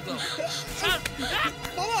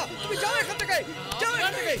 বাবা তুমি যাও এখান থেকে, যাও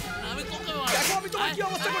এখান থেকে। দেখো আমি তোমার কি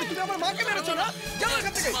অবস্থা করি, তুমি আমার মাকে মেরেছো না? যাও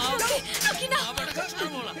এখান থেকে, যাও।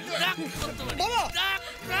 বাবা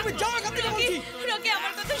তুমি যাও এখান থেকে বলছি। রকি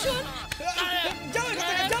আমার কথা শোন। যাও এখান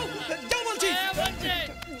থেকে, যাও, যাও বলছি।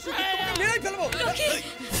 তোমাকে মেরেই ফেলবো। রকি,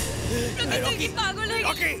 রকি তুই পাগল হয়ে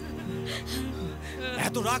গেছিস।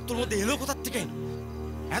 এত রাগ তোর মধ্যে এলো কোথা থেকে?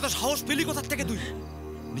 এত সাহস পেলি কোথা থেকে তুই?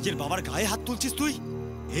 নিজের বাবার গায়ে হাত তুলছিস তুই?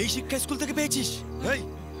 এই শিক্ষা স্কুল থেকে পেয়েছিস? এই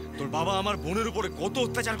তোর বাবা আমার বোনের উপরে কত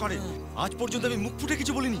অত্যাচার করে, আজ পর্যন্ত আমি মুখ ফুটে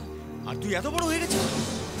কিছু বলিনি, আর তুই এত বড় হয়ে গেছিস।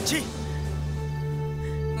 ছি!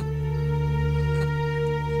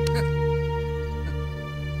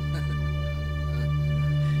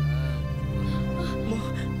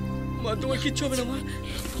 মা তোমার কিচ্ছু হবে না মা।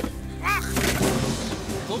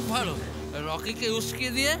 খুব ভালো, রকিকে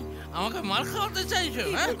উস্কিয়ে দিয়ে আমাকে মার খাওয়াতে চাইছো?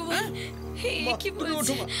 কি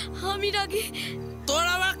বলছিস? আমি রাগে। তোর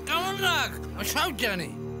আবার কেমন রাগ আমি সব জানি।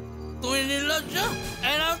 তুমি নির্লজ্জ,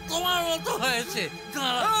 এরা তোমার মতো হয়েছে।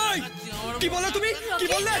 কি বলো তুমি? কি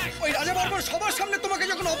বললে? ওই রাজা বারবার সবার সামনে তোমাকে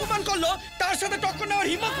যখন অপমান করলো, তার সাথে টক্কর নেওয়ার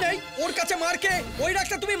হিম্মত নেই? ওর কাছে মার খেয়ে ওই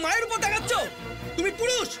রাগটা তুমি মায়ের উপর দেখাচ্ছ? তুমি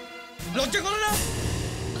পুরুষ, লজ্জা করো না?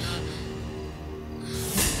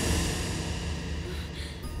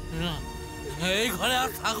 এই ঘরে আর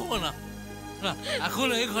থাকবো না, এখন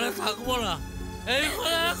এই ঘরে থাকবো না, এই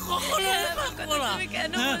ঘরে আর কখনো থাকবো না।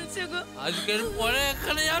 কেন বলছো গো? আজকের পরে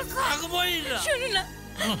এখানে আর থাকবোই না। শোনো না,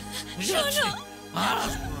 শোনো।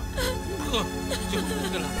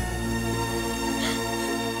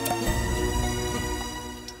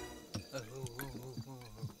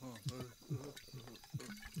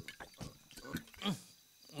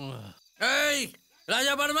 এই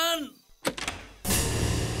রাজা বর্মন,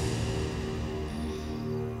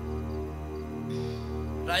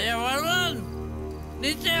 রাজা বর্মন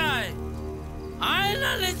নিচে আয়, আয়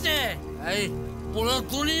না নিচে। এই পুরো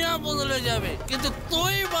দুনিয়া বদলে যাবে কিন্তু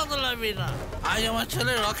তুই বদলাবি না। আজ আমার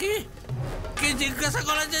ছেলে রকি কি জিজ্ঞাসা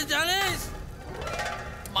করেছে জানিস?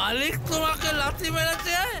 মালিক তোমাকে লাথি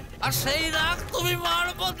মেরেছে আর সেই রাগ তুমি মার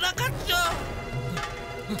উপর দেখাচ্ছ।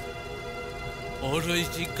 ওর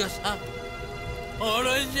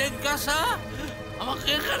ওই জিজ্ঞাসা আমাকে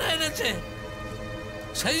এখানে এনেছে,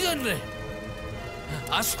 সেই জন্যে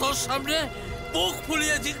আজ তোর সামনে বুক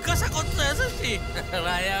ফুলিয়ে জিজ্ঞাসা করতে এসেছি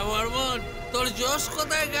রায়া বর্মন তোর জোশ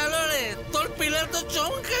কোথায় গেল রে? তোর পিলার তো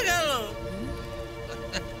চমকে গেল।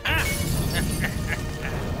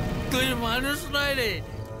 তুই মানুষ নয় রে,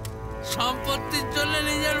 সম্পত্তির জন্য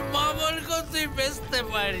নিজের মামলকে তুই বেচতে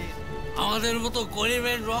পারিস। আমাদের মতো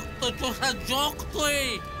গরিবের রক্ত চোষা জক তুই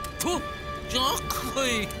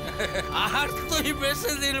আর তুই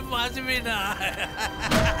বেশি দিন বাঁচবি না।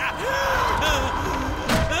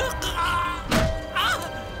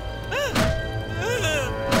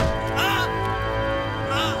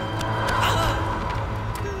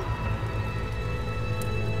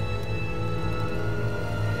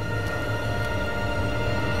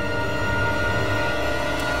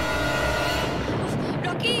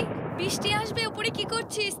 বৃষ্টি আসবে, উপরে কি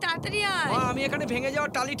করছিস? তাড়াতাড়ি আয়। মা, আমি এখানে ভেঙে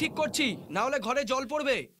যাওয়ার টালি ঠিক করছি, না হলে ঘরে জল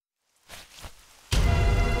পড়বে।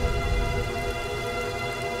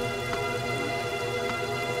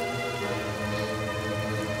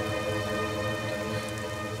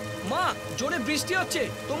 মা, জোরে বৃষ্টি হচ্ছে,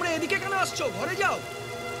 তোমরা এদিকে কেন আসছো? ঘরে যাও।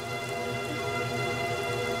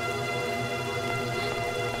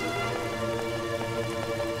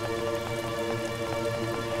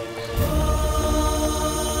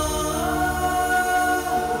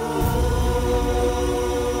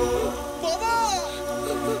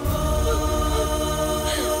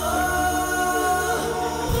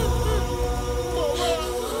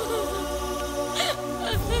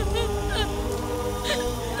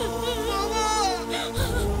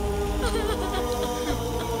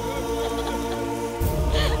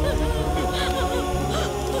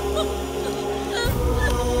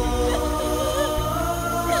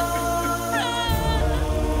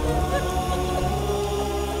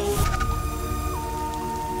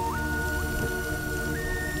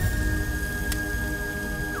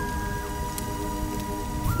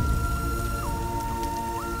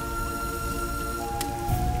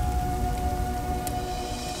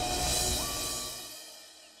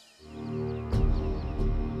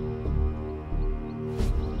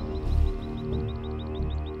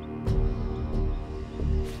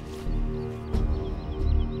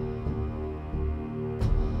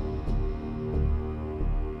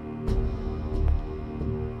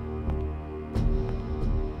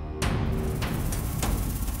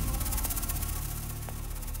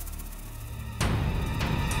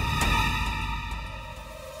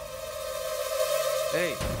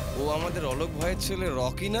 এই, ও আমাদের অলোক ভাইয়ের ছেলে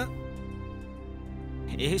রকি না?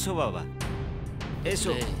 এসো বাবা,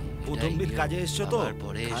 এসো। প্রথম দিন কাজে এসছো তো?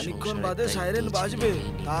 খানিকক্ষণ বাদে সাইরেন বাজবে,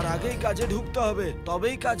 তার আগেই কাজে ঢুকতে হবে,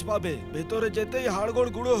 তবেই কাজ পাবে। ভেতরে যেতেই হাড়গোড়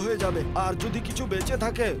গুঁড়ো হয়ে যাবে, আর যদি কিছু বেঁচে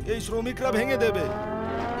থাকে এই শ্রমিকরা ভেঙে দেবে।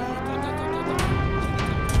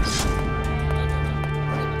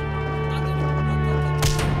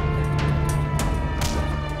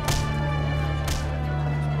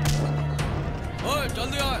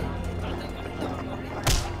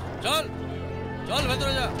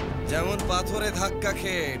 যেমন পাথরে ধাক্কা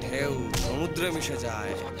খেয়ে ঢেউ সমুদ্রে মিশে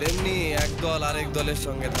যায়, তেমনি একদল আরেক দলের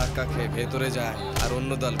সঙ্গে ধাক্কা খেয়ে ভেতরে যায় আর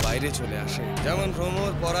অন্য দল বাইরে চলে আসে। যেমন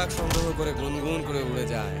ভ্রমর পরাগ সংগ্রহ করে গুনগুন করে উড়ে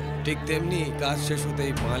যায়, ঠিক তেমনি কাজ শেষ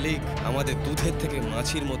হতেই মালিক আমাদের দুধের থেকে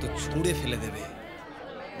মাছির মতো ছুঁড়ে ফেলে দেবে।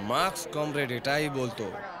 মার্কস কমরেড এটাই বলতো।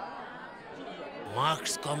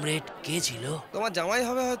 মার্কস কমরেড কে ছিল? তোমার জামাই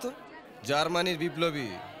হবে হয়তো, জার্মানির বিপ্লবী।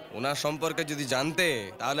 ওনার সম্পর্কে যদি জানতে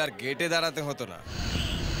তাহলে আর গেটে দাঁড়াতে হতো না।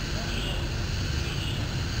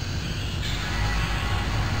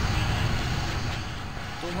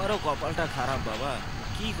 তোমারও কপালটা খারাপ বাবা,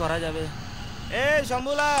 কি করা যাবে? এই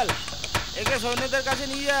শম্ভুলাল, একে সৈন্যদের কাছে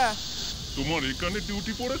নিয়ে যা। তোমার এখানে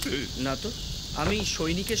ডিউটি পড়েছে? না তো, আমি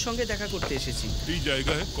সৈনিকের সঙ্গে দেখা করতে এসেছি। এই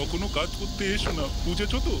জায়গায় কখনো কাজ করতে এসো না,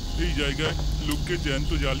 বুঝেছো তো? এই জায়গায় লোককে জ্যান্ত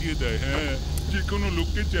জ্বালিয়ে দেয়। হ্যাঁ, যে কোনো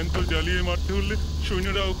লোককে জ্যান্ত জ্বালিয়ে মারতে হলে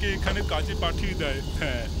সৈন্যরা ওকে এখানে কাজে পাঠিয়ে দেয়।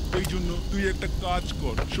 হ্যাঁ, এই জন্য তুই একটা কাজ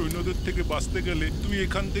কর, সৈন্যদের থেকে বাঁচতে গেলে তুই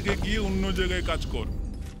এখান থেকে গিয়ে অন্য জায়গায় কাজ কর।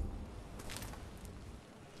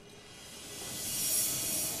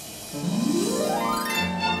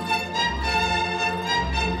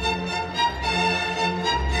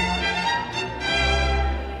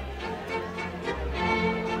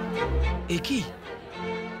 কি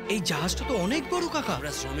এই জাহাজটা তো অনেক বড় কাকা।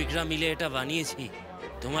 আমরা শ্রমিকরা মিলে এটা বানিয়েছি।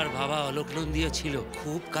 তোমার বাবা অলোক নন্দীও ছিল,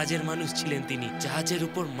 খুব কাজের মানুষ ছিলেন তিনি। জাহাজের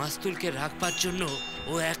উপর মাস্তুলকে রাখবার জন্য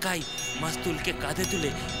ও একাই মাস্তুলকে কাঁধে তুলে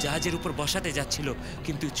জাহাজের উপর বসাতে যাচ্ছিল,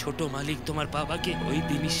 কিন্তু ছোট মালিক তোমার বাবাকে ওই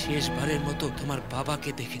দিনই শেষবারের মতো তোমার বাবাকে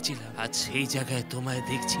দেখেছিলাম। আজ সেই জায়গায় তোমায়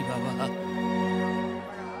দেখছি বাবা।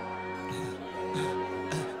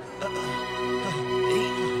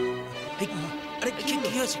 আরে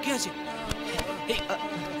কি আছে?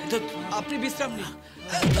 আপনি বিশ্রাম নিন।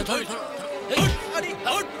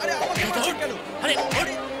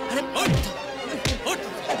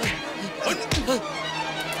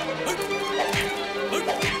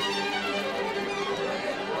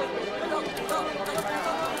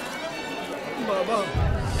 বাবা,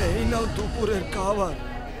 এই নাও দুপুরের খাবার।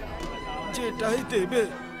 যেটাই দেবে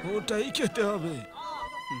ওটাই খেতে হবে।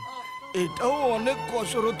 এটাও অনেক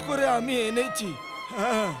কসরত করে আমি এনেছি।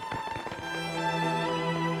 হ্যাঁ,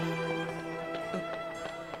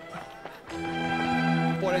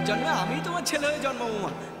 পরের জন্মে আমি তোমার ছেলে হয়ে জন্মাবো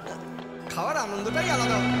মা। খাওয়ার আনন্দটাই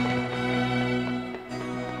আলাদা।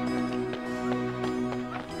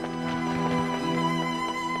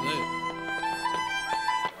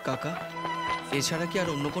 কাকা, এছাড়া কি আর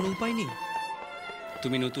অন্য কোনো উপায় নেই?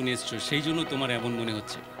 তুমি নতুন এসছো, সেই জন্য তোমার এমন মনে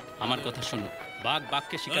হচ্ছে। আমার কথা শোনো, বাঘ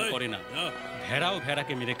বাঘকে শিকার করে না, ভেড়াও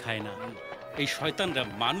ভেড়াকে মেরে খায় না। এই শয়তানরা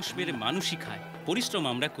মানুষ মেরে মানুষই খায়। পরিশ্রম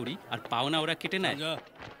আমরা করি আর পাওনা ওরা কেটে নেয়।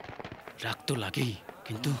 রাগ তো লাগেই,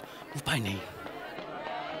 কিন্তু উপায় নেই।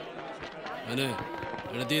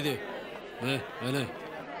 দিয়ে দে।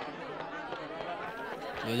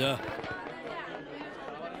 যা।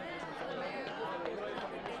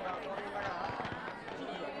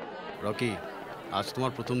 রকি, আজ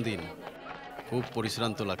তোমার প্রথম দিন। খুব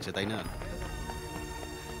পরিশ্রান্ত লাগছে, তাই না?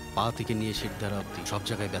 পা থেকে নিয়ে শিরদাঁড়া অবধি সব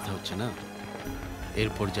জায়গায় ব্যথা হচ্ছে না?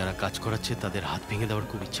 এরপর যারা কাজ করাচ্ছে তাদের হাত ভেঙে দেওয়ার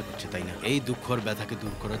খুব ইচ্ছে করছে, তাই না? এই দুঃখ আর ব্যথাকে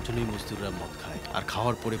দূর করার জন্যই মজদুররা মদ খায়, আর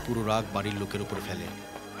খাওয়ার পরে পুরো রাগ বাড়ির লোকের উপর ফেলে।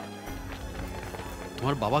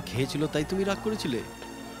 তোমার বাবা খেয়েছিল তাই তুমি রাগ করেছিলে?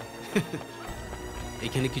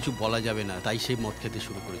 এখানে কিছু বলা যাবে না, তাই সেই মদ খেতে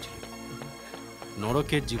শুরু করেছিল।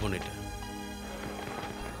 নরকের জীবন এটা,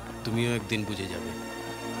 তুমিও একদিন বুঝে যাবে।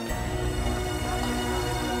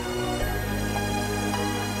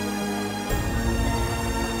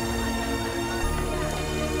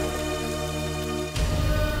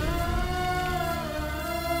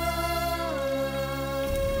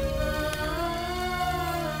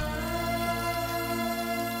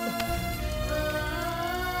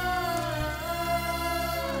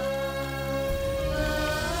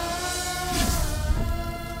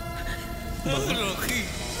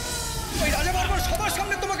 ওই রাজা বারবার সবার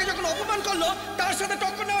সামনে তোমাকে যখন অপমান করলো, তার সাথে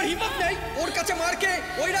টক্কর নেওয়ার হিম্মত নেই। ওর কাছে মারকে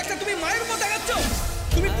ওই রাস্তা তুমি মায়ের মতো দেখাচ্ছ।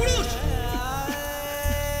 তুমি পুরুষ।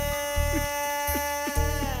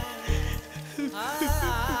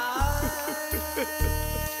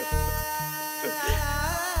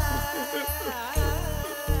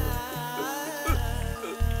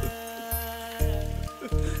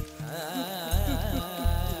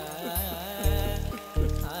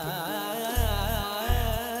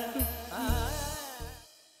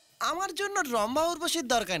 আমার জন্য রম্ভা উর্বশীর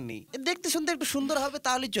দরকার নেই। দেখতে শুনতে একটু সুন্দর হবে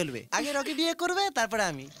তাহলেই চলবে। আগে রকি বিয়ে করবে, তারপরে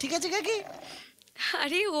আমি। ঠিক আছে কাকি?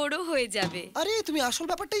 আরে ওরও হয়ে যাবে। আরে তুমি আসল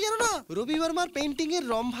ব্যাপারটাই জানো না? রবি বর্মার পেইন্টিং এর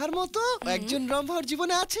রম্ভার মতো একজন রম্ভার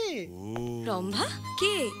জীবনে আছে। রম্ভা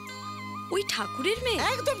কে? ওই ঠাকুরের মেয়ে?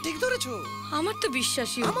 একদম ঠিক ধরেছো। আমার তো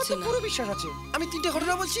বিশ্বাসই আমার হচ্ছে তো না। পুরো বিশ্বাস আছে। আমি তিনটে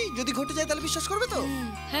ঘটনা বলছি, যদি ঘটে যায় তাহলে বিশ্বাস করবে তো?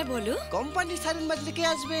 হ্যাঁ বলো। কোম্পানির সাইরেন বাজলে কে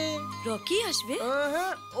আসবে? রকি আসবে।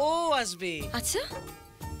 হ্যাঁ, ও আসবে। আচ্ছা,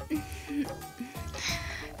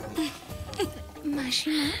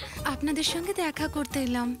 মাসিমা, আপনাদের সঙ্গে দেখা করতে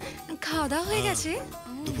এলাম। খাওয়া দাওয়া হয়ে গেছে?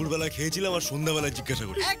 দুপুরবেলা খেয়েছিলাম আর সন্ধ্যাবেলায় জিজ্ঞাসা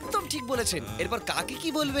করি। একদম ঠিক বলেছেন। এরপর কাকে কি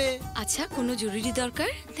বলবে? আচ্ছা, কোনো জরুরি দরকার?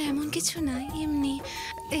 তেমন কিছু না, এমনি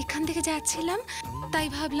এখান থেকে যাচ্ছিলাম, তাই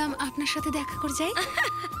ভাবলাম আপনার সাথে দেখা করে যাই।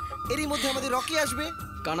 এরই মধ্যে আমাদের রকি আসবে।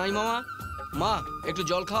 কানাই মামা, মা একটু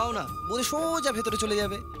জল খাওয়াও না। বলে সোজা ভেতরে চলে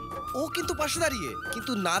যাবে। ও কিন্তু পাশে দাঁড়িয়ে,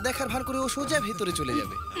 কিন্তু না দেখার ভান করে ও সোজা ভেতরে চলে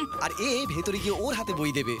যাবে। আর এ ভেতরে গিয়ে ওর হাতে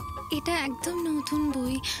বই দেবে। এটা একদম নতুন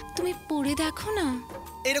বই, তুমি পড়ে দেখো না।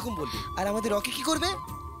 এরকম বলবি। আর আমাদের রকি কি করবে?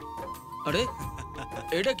 আরে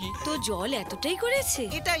এটা কি? তো জল এতটাই করেছে?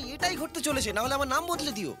 এটাই ঘটতে চলেছে, না হলে আমার নাম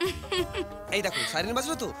বদলে দিও। এই দেখো সাইরেন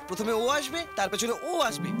বাজলো তো, প্রথমে ও আসবে, তার পেছনে ও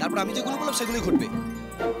আসবে, তারপর আমি যেগুলো বললাম সেগুলোই ঘটবে।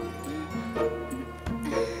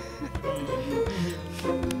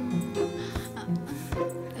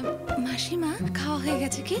 মাসিমা, খাওয়া হয়ে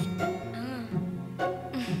গেছে কি?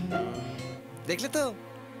 দেখলে তো,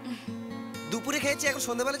 দুপুরে খেয়েছি, এখন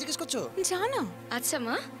সন্ধ্যাবেলা জিজ্ঞেস করছো? জানো। আচ্ছা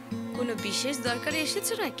মা, কোনো বিশেষ দরকারে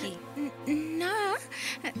এসেছো নাকি? না,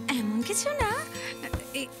 এমন কিছু না।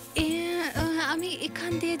 আমি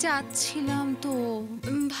এখান দিয়ে যাচ্ছিলাম তো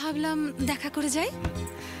ভাবলাম দেখা করে যাই।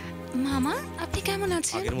 মামা, আপনি কেমন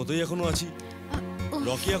আছেন? আগের মতোই এখনো আছি।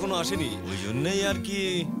 রকি এখনো আসেনি, ওই জন্যই আর কি।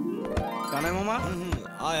 কানাই মামা,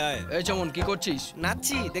 আয় আয়। এই চমন, কি করছিস?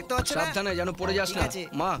 নাচছি, দেখতে পাচ্ছ না? সাবধানে যেন পড়ে যাস না।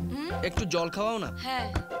 মা একটু জল খাওয়াও না। হ্যাঁ।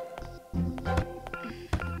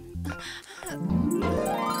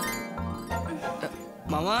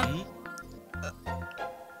 মামা,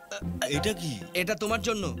 এটা কি? এটা তোমার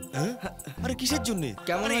জন্য। আরে কিসের জন্য?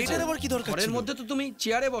 কেমন আরে হয়েছে? এটার আবার কি দরকার ঘরের ছিল? মধ্যে তো তুমি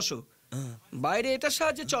চেয়ারে বসো, বাইরে এটার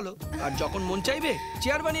সাহায্যে চলো, আর যখন মন চাইবে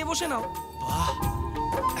চেয়ার বানিয়ে বসে নাও।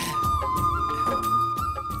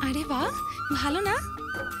 আরে বাহ, ভালো না?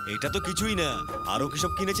 এটা তো কিছুই না, আরো কি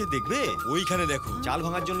সব কিনেছে দেখবে? ওইখানে দেখো, চাল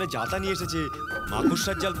ভাঙার জন্য জাতা নিয়ে এসেছে,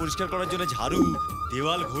 মাকড়সার জাল পরিষ্কার করার জন্য ঝাড়ু,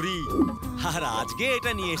 দেওয়াল ঘড়ি, আর আজকে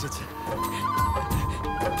এটা নিয়ে এসেছে।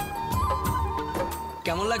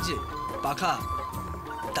 কেমন লাগছে পাখা?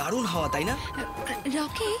 দারুণ হাওয়া, তাই না?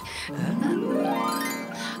 রকি,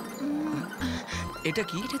 এটা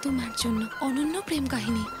কি? এটা তোমার জন্য অনন্য প্রেম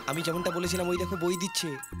কাহিনী। আমি যেমনটা বলেছিলাম, ওই দেখো বই দিচ্ছে,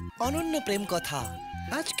 অনন্য প্রেম কথা।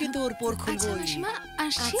 আজকে তো ওর পর খুলবো।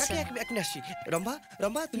 আসছি। আসছি। রম্ভা,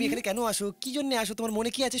 রম্ভা, তুমি এখানে কেন আসো, কি জন্য আসো, তোমার মনে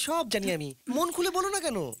কি আছে সব জানি আমি। মন খুলে বলো না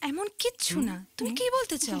কেন? এমন কিচ্ছু না, তুমি কি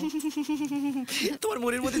বলতে চাও? তোমার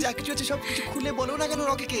মনের মধ্যে যা কিছু আছে সব কিছু খুলে বলো না কেন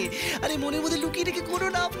রকিকে? আরে মনের মধ্যে লুকিয়ে রেখে করো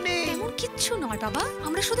না আপনি। এমন কিচ্ছু নয় বাবা,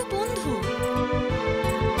 আমরা শুধু বন্ধু।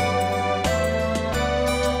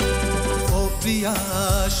 ও প্রিয়া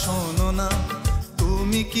শোনো না,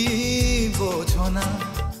 তুমি কি বোঝো না,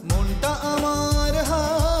 মনটা আমার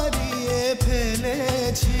হারিয়ে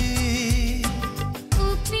ফেলেছি। ও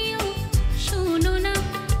প্রিয় শোনো না,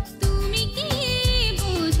 তুমি কি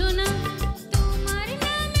বোঝো না, তোমার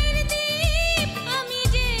নামের দীপ আমি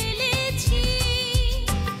জ্বেলেছি।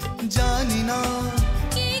 জানি না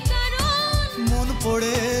কি কারণ মন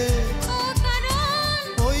পড়ে ও কারণ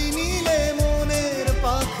ওই নীলে মনের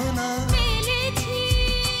পাখনা ফেলেছি।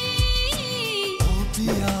 ও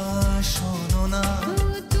প্রিয়া শোনো না,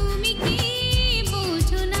 তুমি কি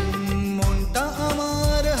বোঝো না, মনটা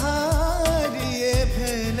আমার হারিয়ে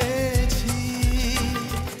ফেলেছি।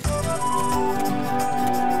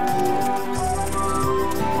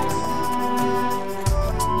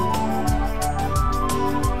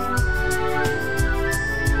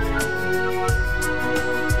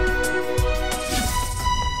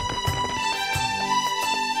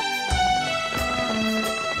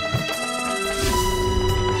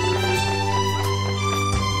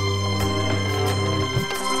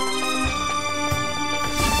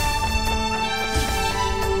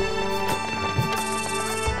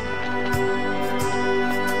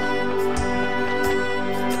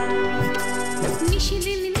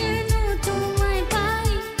 নিশিদিন যেন তোমায় পাই,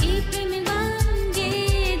 এই প্রেমের গান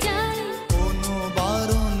গেয়ে যায়। কোনো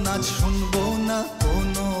বারণ আজ শুনবো না,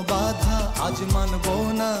 কোনো বাধা আজ মানবো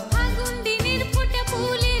না। আগুন দিনের ফোঁটা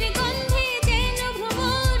ফুলের গন্ধে যেন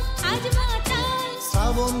ভ্রমর আজ মাতাল।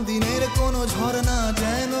 শ্রাবণ দিনের কোনো ঝর্ণা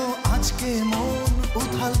যেন আজকে মন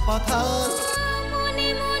উথাল পাথাল। মনে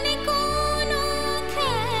মনে কোনো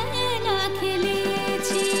খেলা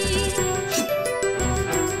খেলেছি।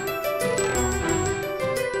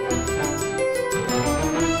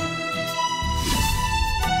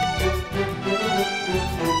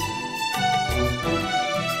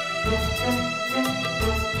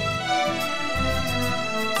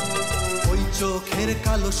 ওই চোখের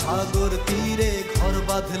কালো সাগর তীরে ঘর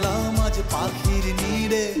বাঁধলাম আজ পাখির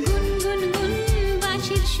নীড়ে। গুনগুন গুন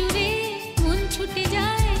বাঁশির সুরে মন ছুটে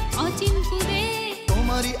যায় অচিনপুরে।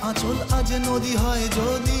 তোমারই আঁচল আজ নদী হয়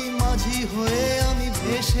যদি, মাঝি হয়ে আমি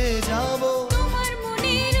ভেসে যাব। তোমার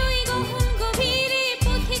মনের ওই গহন গভীরে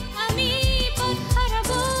পথিক আমি পথ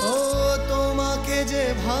হারাবো। ও তোমাকে যে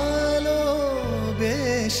ভালোবেসে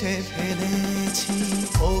ফেলেছি।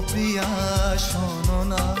 ও প্রিয়া শোনো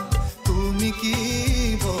না, তুমি কি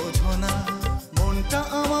বোঝো না, মনটা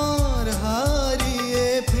আমার হারিয়ে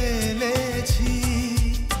ফেলেছি।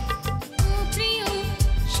 ও প্রিয়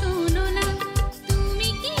শোনো না, তুমি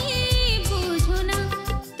কি বোঝো না,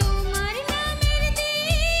 তোমার নামের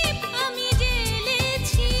দীপ আমি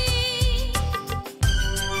জ্বেলেছি।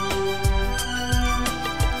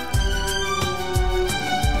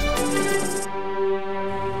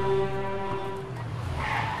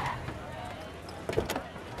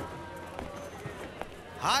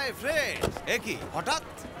 হাই ফ্রেন্ড, একই হঠাৎ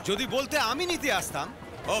যদি বলতে আমি নিতে আসতাম।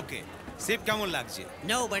 ওকে, সিপ কেমন লাগছে?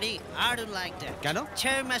 নো বাড়ি, আই ডোন্ট লাইক দ্যাট। কেন?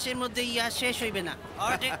 6 মাসের মধ্যে ইয়া শেষ হইবে না,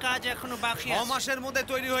 অর্ধেক কাজ এখনো বাকি 6 আছে। মাসের মধ্যে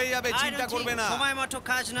তৈরি হয়ে যাবে, I চিন্তা don't করবে think না। সময় মতো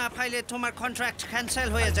কাজ না পাইলে তোমার কন্ট্রাক্ট ক্যান্সেল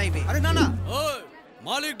হয়ে যাইবে। আরে না না, ওই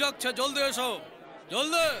মালিক ডাকছে, জলদি এসো,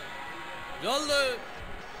 জলদি জলদি।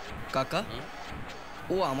 কাকা,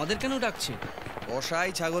 ও আমাদের কেন ডাকছে? কসাই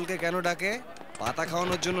ছাগলকে কেন ডাকে? পাতা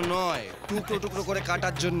খাওয়ানোর জন্য নয়, টুকরো টুকরো করে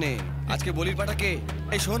কাটার জন্য। আজকে বলির পাটাকে।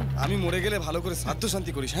 এই শোন, আমি মরে গেলে ভালো করে শ্রাদ্ধ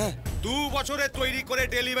শান্তি করিস। হ্যাঁ, 2 বছরে তৈরি করে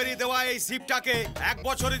ডেলিভারি দেওয়া এই সিপটাকে 1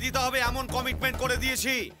 বছরে দিতে হবে এমন কমিটমেন্ট করে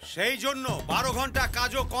দিয়েছি। সেই জন্য 12 ঘন্টা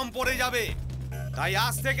কাজও কম পড়ে যাবে। তাই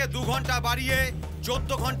আজ থেকে 2 ঘন্টা বাড়িয়ে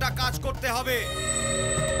 14 ঘন্টা কাজ করতে হবে।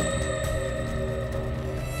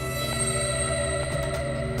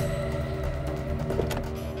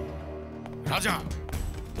 রাজা,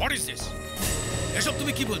 হোয়াট ইজ দিস? এসব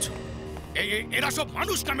তুমি কি বলছো? এরা সব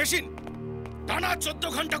মানুষ না মেশিন? টানা 14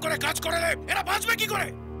 ঘন্টা করে কাজ করে এরা বাঁচবে কি করে?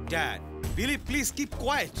 ড্যাড, বিলি প্লিজ কিপ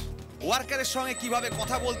কোয়েট। ওয়ার্কারের সঙ্গে কিভাবে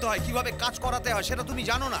কথা বলতে হয়, কিভাবে কাজ করাতে হয় সেটা তুমি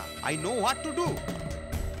জানো না? I know what to do.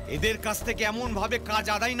 এদের কাছ থেকে এমন ভাবে কাজ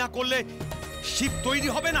আদায় না করলে শিপ তৈরি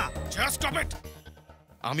হবে না। Just stop it.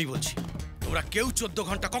 আমি বলছি তোমরা কেউ 14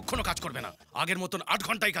 ঘন্টা কখনো কাজ করবে না, আগের মতন 8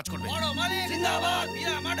 ঘন্টাই কাজ করবে। বড় মালিক জিন্দাবাদ,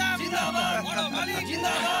 মীরা ম্যাডাম জিন্দাবাদ, বড় মালিক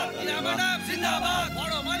জিন্দাবাদ, মীরা ম্যাডাম জিন্দাবাদ,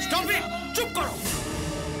 বড় মালিক। স্টপ ইট, চুপ করো।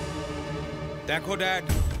 দেখো ড্যাড,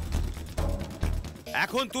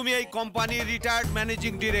 এখন তুমি এই কোম্পানির রিটায়ার্ড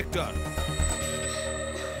ম্যানেজিং ডিরেক্টর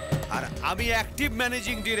আর আমি অ্যাক্টিভ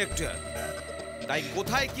ম্যানেজিং ডিরেক্টর। তাই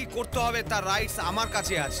কোথায় কি করতে হবে তার রাইটস আমার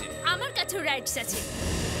কাছে আছে। আমার কাছেও রাইটস আছে।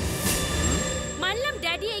 মানলাম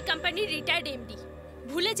ড্যাডি এই কোম্পানির রিটায়ার্ড এমডি,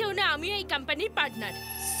 ভুলে যেও না আমিও এই কোম্পানির partner.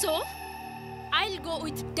 So I will go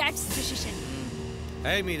with dads decision.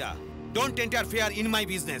 এই Meera, don't interfere in my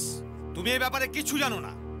business. তুমি এই ব্যাপারে কিছু জানো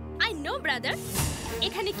না। আই নো ব্রাদার,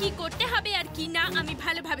 এখানে কি করতে হবে আর কি না আমি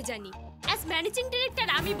ভালোভাবে জানি। অ্যাজ ম্যানেজিং ডিরেক্টর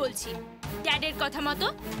আমি বলছি, ড্যাডের কথা মতো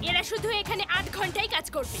এরা শুধু এখানে 8 ঘন্টাই কাজ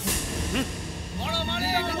করবে। বড়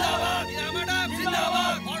মালিক জিন্দাবাদ, মীরা ম্যাডাম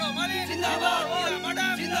জিন্দাবাদ, বড় মালিক জিন্দাবাদ, মীরা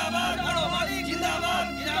ম্যাডাম জিন্দাবাদ, বড় মালিক জিন্দাবাদ,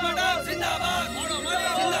 মীরা ম্যাডাম জিন্দাবাদ, বড়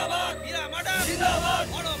মালিক জিন্দাবাদ, মীরা ম্যাডাম জিন্দাবাদ,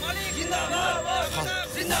 বড় মালিক জিন্দাবাদ,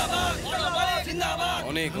 জিন্দাবাদ, বড় মালিক জিন্দাবাদ।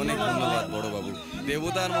 অনেক অনেক ধন্যবাদ বড় বাবু।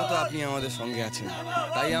 দেবতার মতো আপনি আমাদের সঙ্গে আছেন,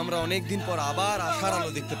 তাই আমরা অনেক দিন পর আবার আশার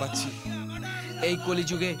আলো দেখতে পাচ্ছি। এই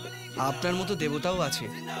কলিযুগে আপনার মতো দেবতাও আছে।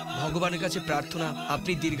 ভগবানের কাছে প্রার্থনা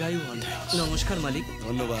আপনি দীর্ঘায়ু হন। নমস্কার মালিক।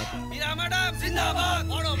 ধন্যবাদ। মীরা ম্যাডাম জিন্দাবাদ,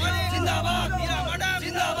 বড় মালিক জিন্দাবাদ, মীরা ম্যাডাম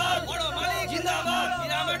জিন্দাবাদ, বড় মালিক জিন্দাবাদ,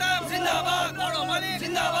 মীরা ম্যাডাম জিন্দাবাদ, বড় মালিক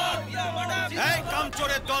জিন্দাবাদ, মীরা ম্যাডাম। এই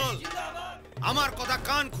কামচোরের দল, আমার কথা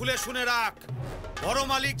কান খুলে শুনে রাখ। বড়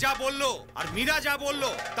মালিক যা বললো আর মীরা যা বললো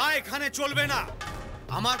তা এখানে চলবে না।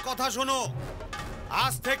 আমার কথা শোনো,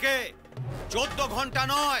 আজ থেকে 14 ঘন্টা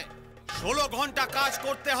নয় 16 ঘন্টা কাজ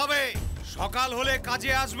করতে হবে। সকাল হলে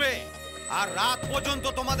কাজে আসবে আর রাত পর্যন্ত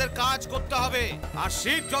তোমাদের কাজ করতে হবে। আর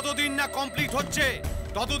শিফট যতদিন না কমপ্লিট হচ্ছে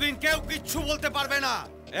ততদিন কেউ কিচ্ছু বলতে পারবে না।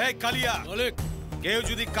 এই কালিয়া, কেউ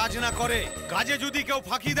যদি কাজ না করে, কাজে যদি কেউ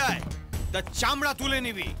ফাঁকি দেয় তা চামড়া তুলে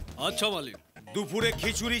নিবি। আচ্ছা মালিক। দুপুরে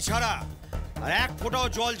খিচুড়ি ছাড়া আর এক ফোঁটাও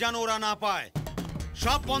জল যেন ওরা না পায়,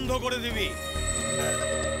 সব বন্ধ করে দিবি।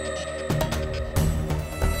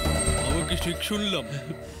 আমি কি ঠিক শুনলাম?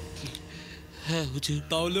 হ্যাঁ হুজুর।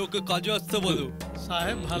 তাহলে ওকে কাজে আসতে বলো।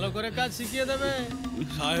 সাহেব ভালো করে কাজ শিখিয়ে দেবে।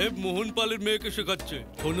 সাহেব মোহন পালের মেয়েকে শেখাচ্ছে।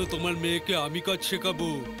 শোনো, তোমার মেয়েকে আমি কাজ শেখাবো।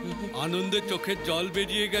 আনন্দে চোখের জল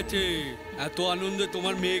বেরিয়ে গেছে। এত আনন্দে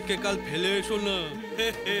তোমার মেয়েকে কাল ফেলে এসো না।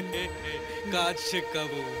 কাজ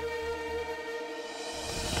শেখাবো।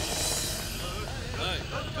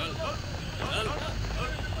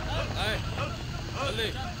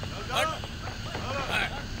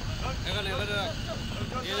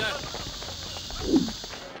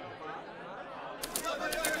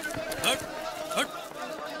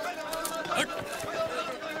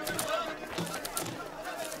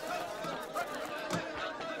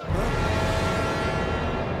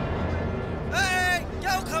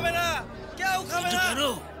 কেউ খাবে না, কেউ খাবে না।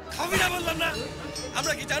 খাবি না বললাম না?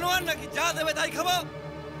 আমরা কি জানোয়ার নাকি যা দেবে তাই খাবো?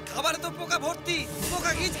 খাবারে তো পোকা ভর্তি,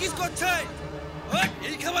 পোকা কিচকিচ করছে।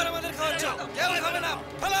 এই খাবার আমাদের খাওয়াচ্ছ, কেউ খাবে না।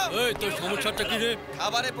 ফেলো। এই তোর সমস্যাটা কি রে?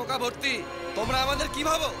 খাবারে পোকা ভর্তি, তোমরা আমাদের কি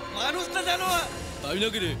ভাবো? মানুষ না জানোয়ার। তাই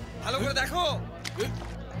নাকি রে? ভালো করে দেখো।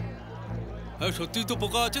 হ্যাঁ সত্যিই তো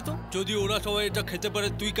পোকা আছে তো। যদি ওরা সবাই এটা খেতে পারে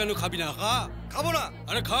তুই কেন খাবি না? খা। খাবো না।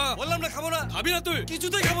 আরে খা। বললাম না খাবো না। খাবি না তুই?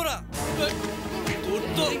 কিছুতেই খাবো না। তোর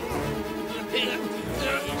তো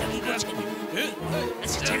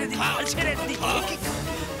ছেড়ে দি, ছেড়ে দি।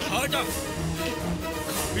 খাটা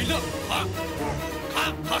খাবি না? খা খা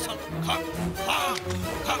খা সব খা খা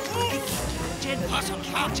খা খা সব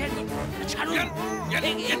খা। ছাড়ুন।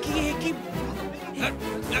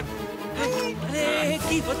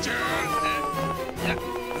 কি হচ্ছে?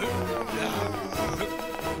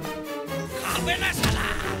 খাবে না শালা।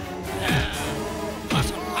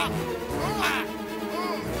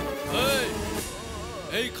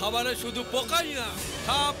 এই খাবারে শুধু পোকাই না,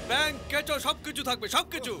 সাপ ব্যাং কেঁচো সবকিছু থাকবে,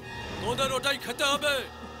 সবকিছু। তোদের ওটাই খেতে হবে।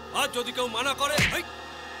 আর যদি কেউ মানা করে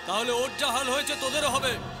তাহলে ওর যা হাল হয়েছে তোদেরও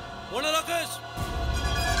হবে, মনে রাখিস।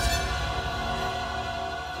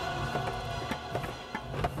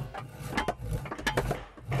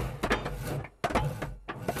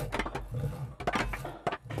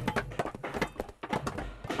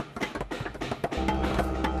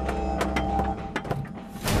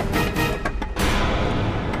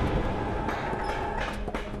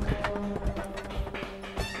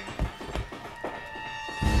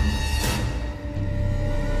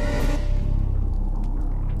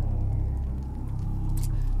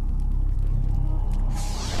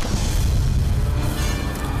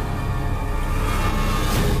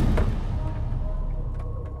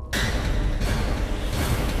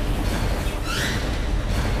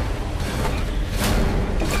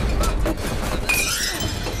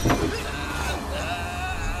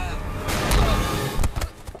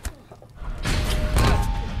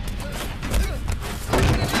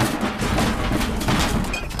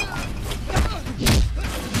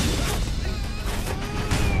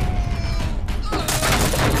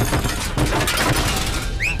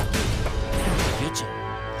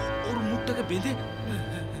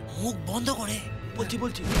 মুখ বন্ধ করে।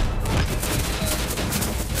 বলছি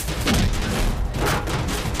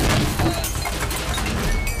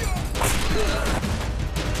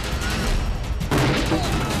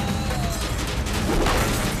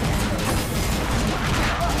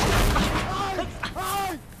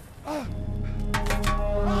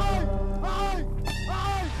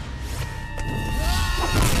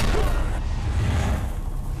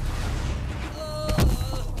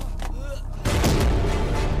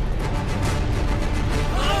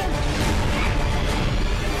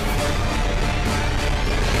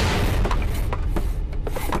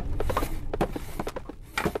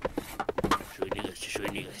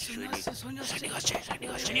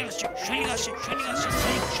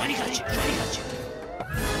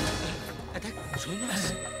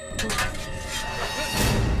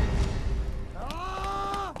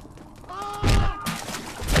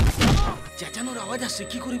চেঁচানোর আওয়াজ আসছে,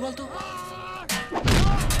 কি করি বলতো?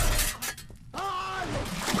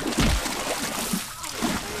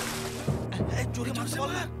 জোরে মারছে বল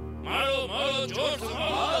না। মারো মারো জোর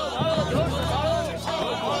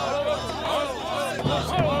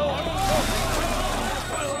से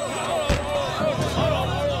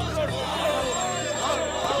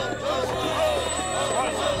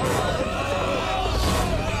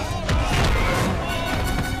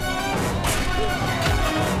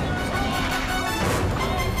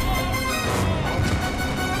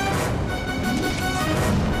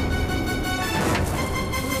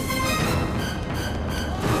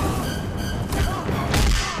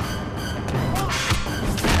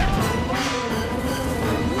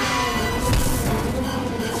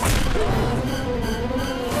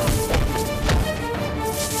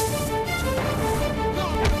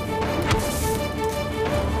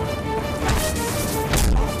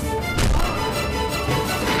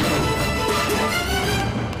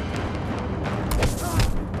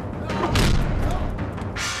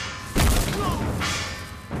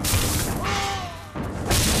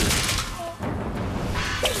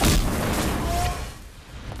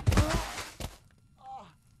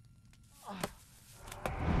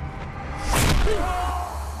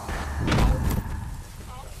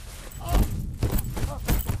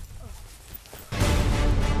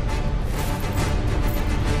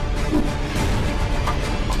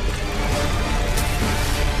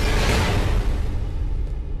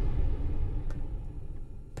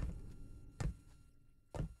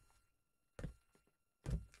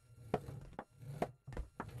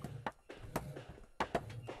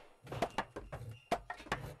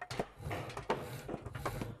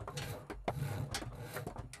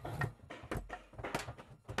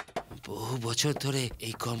বহু বছর ধরে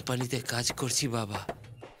এই কোম্পানিতে কাজ করছি বাবা,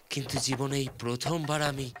 কিন্তু জীবনে এই প্রথমবার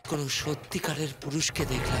আমি কোনো সত্যিকারের পুরুষকে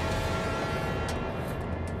দেখলাম।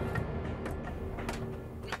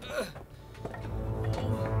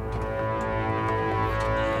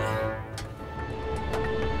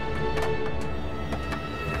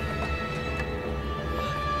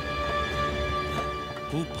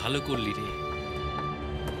 খুব ভালো করলি রে।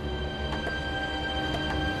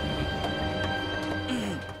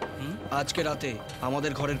 আজকে রাতে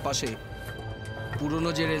আমাদের ঘরের পাশে পুরনো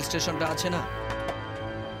যে রেল স্টেশনটা আছে না,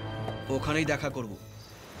 ওখানেই দেখা করব।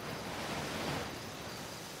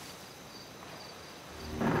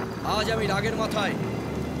 আজ আমি রাগের মাথায়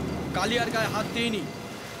কালিয়ার গায়ে হাত দিইনি।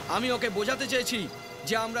 আমি ওকে বোঝাতে চেয়েছি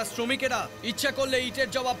যে আমরা শ্রমিকেরা ইচ্ছা করলে ইটের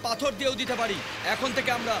জবাব পাথর দিয়েও দিতে পারি। এখন থেকে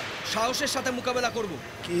আমরা সাহসের সাথে মোকাবেলা করব।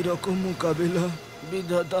 কি রকম মোকাবেলা?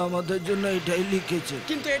 বিধাতা আমাদের জন্য এটাই লিখেছে।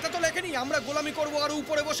 কিন্তু এটা তো লেখেনি আমরা গোলামি করব আর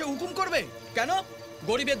উপরে বসে হুকুম করবে। কেন?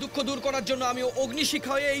 গরিবের দুঃখ দূর করার জন্য আমি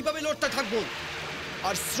অগ্নিশিখা হয়ে এইভাবে লড়তে থাকবো।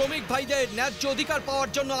 আর শ্রমিক ভাইদের ন্যায্য অধিকার পাওয়ার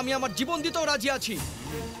জন্য আমি আমার জীবন দিতেও রাজি আছি।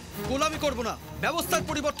 গোলামি করব না, ব্যবস্থার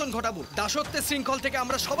পরিবর্তন ঘটাবো। দাসত্বের শৃঙ্খল থেকে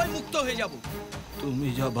আমরা সবাই মুক্ত হয়ে যাব। তুমি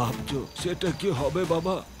যা ভাবছো সেটা কি হবে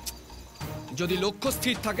বাবা? যদি লক্ষ্য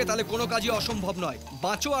স্থির থাকে তাহলে কোনো কাজই অসম্ভব নয়।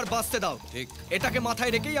 বাঁচো আর বাঁচতে দাও। ঠিক, এটাকে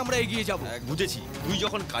মাথায় রেখেই আমরা এগিয়ে যাব। বুঝেছি, তুই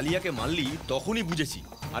যখন কালিয়াকে মারলি তখনই বুঝেছি।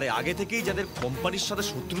 আরে আগে থেকেই যাদের কোম্পানির সাথে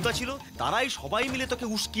শত্রুতা ছিল তারাই সবাই মিলে তোকে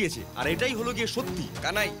উস্কিয়েছে। আর এটাই হলো গিয়ে সত্যি।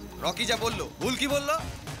 কানাই, রকি যা বললো ভুল কি বললো?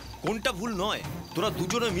 কোনটা ভুল নয়, তোরা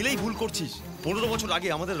দুজনে মিলেই ভুল করছিস। 15 বছর আগে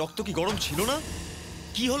আমাদের রক্ত কি গরম ছিল না?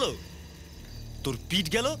 কি হলো? তোর পিঠ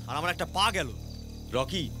গেল আর আমার একটা পা গেল।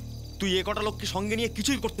 রকি, তুই এ কটা লোককে সঙ্গে নিয়ে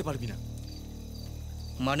কিছুই করতে পারবি না।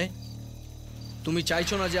 মানে তুমি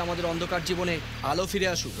চাইছো না যে আমাদের অন্ধকার জীবনে আলো ফিরে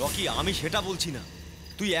আসুক? রকি, আমি সেটা বলছি না।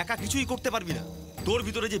 তুই একা কিছুই করতে পারবি না। তোর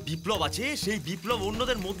ভিতরে যে বিপ্লব আছে সেই বিপ্লব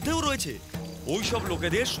অন্যদের মধ্যেও রয়েছে। ওই সব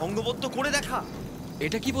লোকেদের সঙ্গবদ্ধ করে দেখা।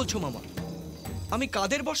 এটা কি বলছো মামা? আমি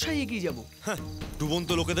কাদের বর্ষায় এগিয়ে যাব? ডুবন্ত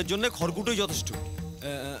লোকেদের জন্য খড়কুটোই যথেষ্ট।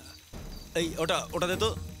 এই ওটা দে তো।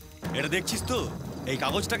 এটা দেখছিস তো, এই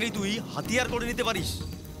কাগজটাকেই তুই হাতিয়ার করে নিতে পারিস।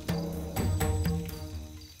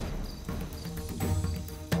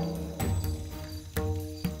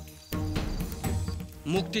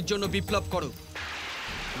 মুক্তির জন্য বিপ্লব করো,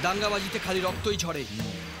 দাঙ্গাবাজিতে খালি রক্তই ঝরে,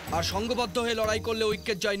 আর সংঘবদ্ধ হয়ে লড়াই করলে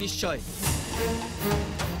ঐক্যের জয় নিশ্চয়।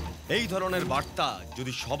 এই ধরনের বার্তা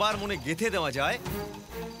যদি সবার মনে গেঁথে দেওয়া যায়,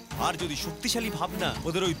 আর যদি শক্তিশালী ভাবনা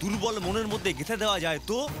ওদের ওই দুর্বল মনের মধ্যে গেঁথে দেওয়া যায়,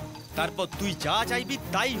 তো তারপর তুই যা চাইবি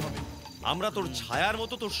তাই হবে। আমরা তোর ছায়ার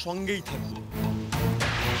মতো তোর সঙ্গেই থাকবো।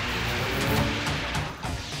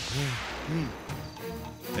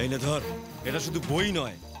 এই নে ধর, এটা শুধু বই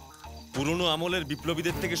নয়, পুরনো আমলের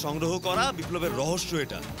বিপ্লবীদের থেকে সংগ্রহ করা বিপ্লবের রহস্য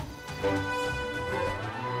এটা।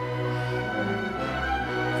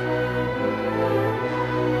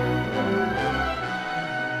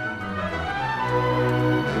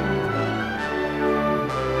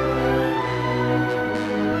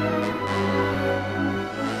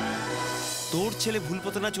 তোর ছেলে ভুল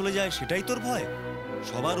পথে না চলে যায় সেটাই তোর ভয়?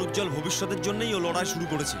 সবার উজ্জ্বল ভবিষ্যতের জন্যই ও লড়াই শুরু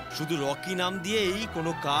করেছে। শুধু রকি নাম দিয়েই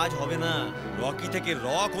কোনো কাজ হবে না, রকি থেকে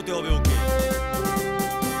রক হতে হবে ওকে।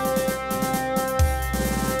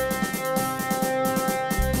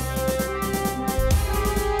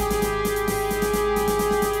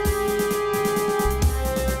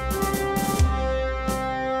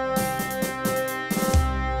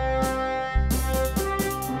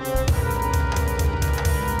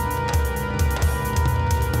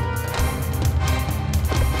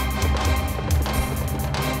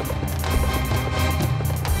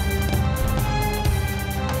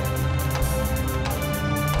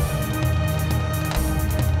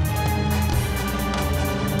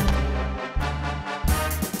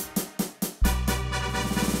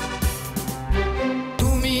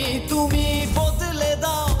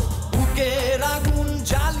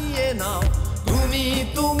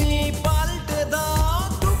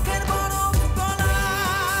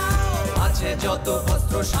 যত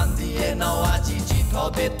অস্ত্র শান দিয়ে নাও, আজি জিত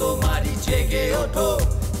হবে তোমারই, জেগে ওঠো,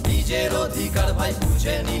 নিজের অধিকার ভাই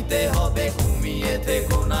বুঝে নিতে হবে, ঘুমিয়ে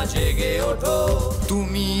থেকো না, জেগে ওঠো।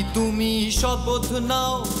 তুমি তুমি শপথ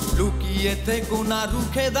নাও, লুকিয়ে থেকো না,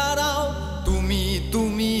 রুখে দাঁড়াও, তুমি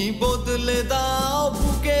তুমি বদলে দাও,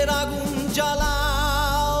 বুকের আগুন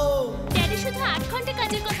জ্বালাও। ড্যাডি শুধু 8 ঘন্টা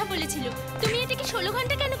কাজের কথা বলেছিল, তুমি এটাকে 16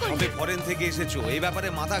 ঘন্টা কেন করলে? তবে ফরেন থেকে এসেছো, এই ব্যাপারে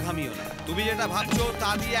মাথা ঘামিও না। তুমি যেটা ভাবছো তা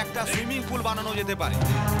দিয়ে একটা সুইমিং পুল বানানো যেতে পারে।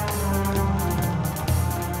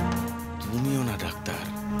 তুমিও না ডাক্তার,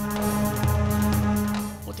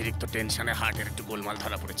 অতিরিক্ত টেনশনে হার্টের একটু গোলমাল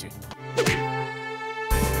ধরা পড়েছে।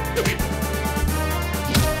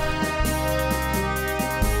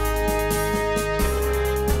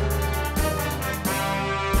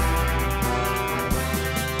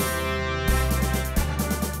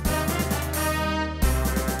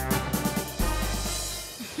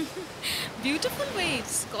 বিউটিফুল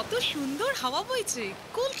ওয়েভস, কত সুন্দর হাওয়া বইছে,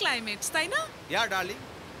 কুল ক্লাইমেটস, তাই না? ইয়া ডার্লিং,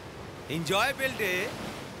 এনজয় বেলডে।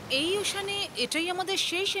 এই ওশানে এটাই আমাদের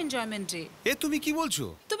শেষ এনজয়মেন্ট ডে। এ তুমি কি বলছো?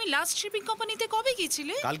 তুমি লাস্ট শিপিং কোম্পানিতে কবে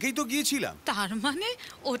গিয়েছিলে? কালকেই তো গিয়েছিলাম। তার মানে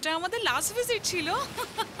ওটা আমাদের লাস্ট ভিজিট ছিল।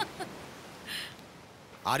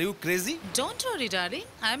 Are you crazy? Don't worry darling,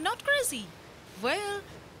 I am not crazy. Well,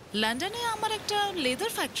 লন্ডনে আমার একটা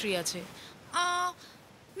লেদার ফ্যাক্টরি আছে,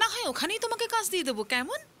 না হয় ওখানেই তোমাকে কাজ দিয়ে দেবো,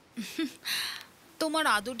 কেমন? তোমার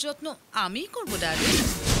আদর যত্ন আমিই করবো ডার্লিং।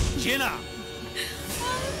 জেনা,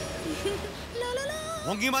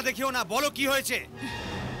 ভঙ্গিমা দেখিও না, বলো কি হয়েছে?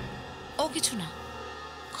 ও কিছু না,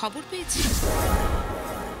 খবর পেয়েছি।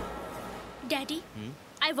 Daddy,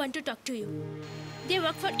 I want to talk to you. They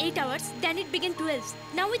work for 8 hours, then it began 12.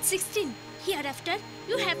 Now it's 16. Hereafter,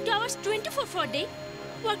 you have 2 hours 24 for day.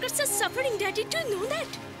 Workers are suffering, Daddy. Do you know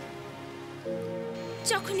that?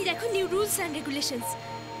 যখনই দেখো new rules and regulations,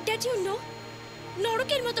 Dad, you know,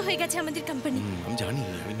 নরকের মতো হয়ে গেছে আমাদের company. আমি জানি,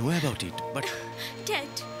 I know about it, but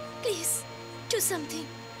Dad, please do something.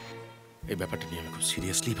 এই ব্যাপারটা নিয়ে আমি খুব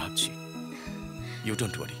সিরিয়াসলি ভাবছি। You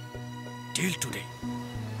don't worry, till today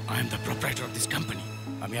I am the proprietor of this company.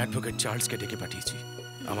 আমি অ্যাডভোকেট চার্লসকে ডেকে পাঠিয়েছি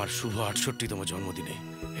আমার শুভ 68তম জন্মদিনে।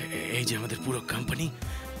 এই যে আমাদের পুরো কোম্পানি,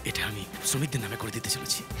 এটা আমি শ্রমিকদের নামে করে দিতে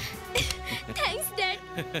চলেছি। Thanks, Dad.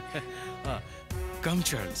 Come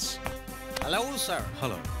Charles. Hello, sir.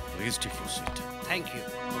 Hello. Please take your seat. Thank you.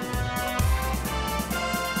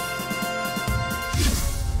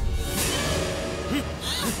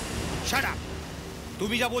 Shut up!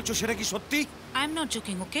 তুমি যা বলছো সেটা কি সত্যি? I am not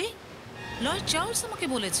joking, okay? Lord Charles আমাকে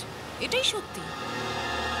বলেছে, এটাই সত্যি।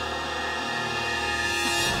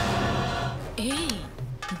 এই,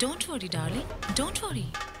 don't worry darling, don't worry.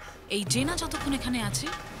 এই জেনা যতক্ষণ এখানে আছে,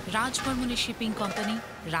 রাজবর্মনের শিপিং কোম্পানি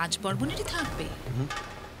রাজবর্মনেরই থাকবে।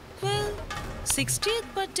 ওয়েল, 60th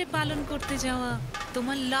বার্থডে পালন করতে যাওয়া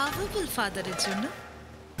তোমার লাভেবল ফাদারের জন্য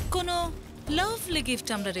কোনো লাভলি গিফট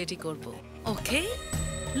আমরা রেডি করব। ওকে,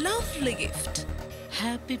 lovely gift.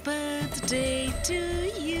 Happy birthday to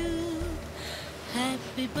you,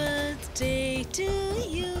 happy birthday to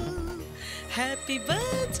you, happy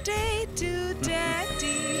birthday to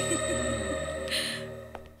daddy.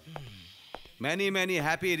 Many, many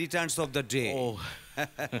happy returns of the day. Oh,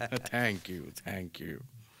 thank you, thank you.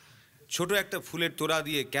 ছোট একটা ফুলের তোড়া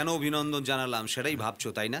দিয়ে কেন অভিনন্দন জানালাম সেটাই ভাবছো,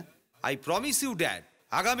 তাই না? I promise you, Dad,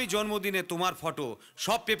 আগামী জন্মদিনে তোমার ফটো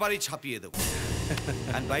সব পেপারেই ছাপিয়ে দেবো।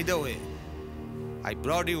 And by the way, I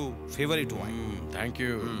brought you favorite wine. Thank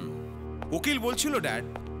you. উকিল বলছিল, ড্যাড,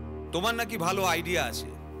 তোমার নাকি ভালো আইডিয়া আছে।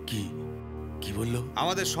 কি বললো?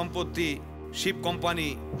 আমাদের সম্পত্তি, শিপ কোম্পানি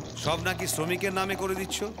সব নাকি শ্রমিকের নামে করে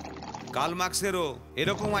দিচ্ছ। কার্ল মার্কসেরও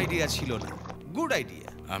এরকম আইডিয়া ছিল না। Good idea.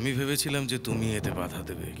 আমি ভেবেছিলাম যে তুমি এতে বাধা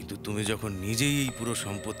দেবে, কিন্তু তুমি যখন নিজেই এই পুরো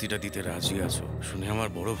সম্পত্তিটা দিতে রাজি আছো শুনে আমার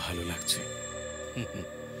বড় ভালো লাগছে।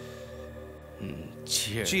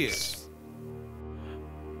 Cheers.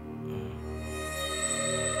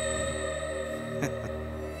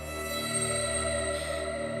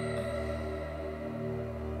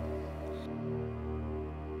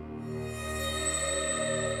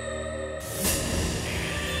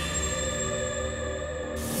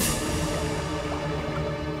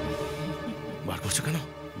 কেন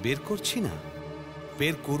বের করছি না,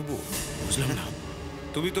 বের করব। বুঝলাম না।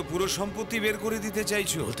 তুমি তো পুরো সম্পত্তি বের করে দিতে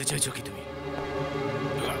চাইছো। বলতে চাইছো কি তুমি?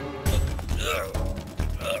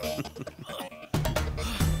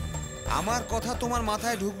 আমার কথা তোমার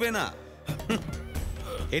মাথায় ঢুকবে না।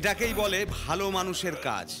 এটাকেই বলে ভালো মানুষের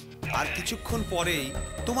কাজ। আর কিছুক্ষণ পরেই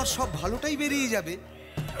তোমার সব ভালোটাই বেরিয়ে যাবে।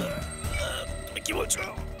 কি বলছো?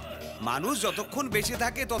 মানুষ যতক্ষণ বেঁচে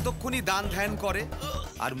থাকে ততক্ষণই দান ধ্যান করে,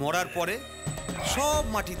 আর মরার পরে সব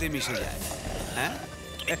মাটিতে মিশে যায়। হ্যাঁ,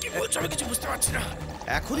 কি বলছো? আমি কিছু বুঝতে পারছি না।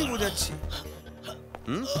 এখনই বোঝাচ্ছি,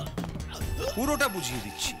 পুরোটা বুঝিয়ে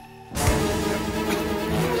দিচ্ছি।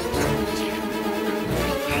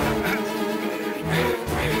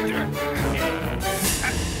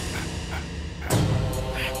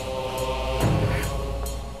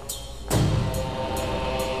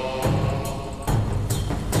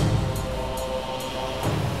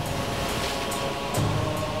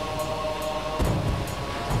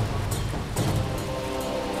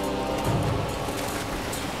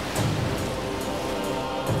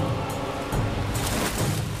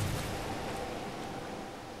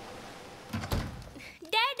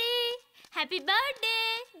 Happy birthday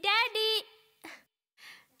daddy.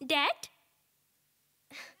 Dad,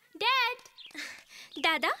 dad,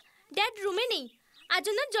 দাদা, ড্যাড রুমে নেই। আজ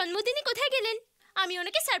ওনার জন্মদিনে কোথায় গেলেন? আমি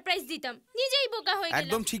ওনাকে সারপ্রাইজ দিতাম, নিজেই বোকা হয়ে গেলাম।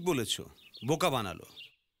 একদম ঠিক বলেছো, বোকা বানালো।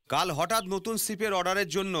 কাল হঠাৎ নতুন শিপের অর্ডারের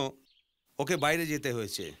জন্য ওকে বাইরে যেতে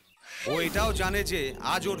হয়েছে। ও এটাও জানে যে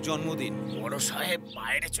আজ ওর জন্মদিন। বড় সাহেব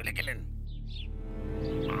বাইরে চলে গেলেন,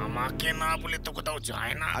 আমাকে না বলে তো কোথাও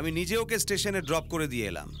যায় না। আমি নিজে ওকে স্টেশনে ড্রপ করে দিয়ে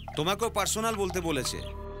এলাম। তোমাকেও পার্সোনাল বলতে বলেছে।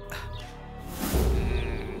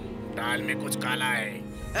 ডাল মে কুছ কালা है।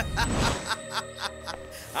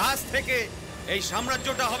 আজ থেকে এই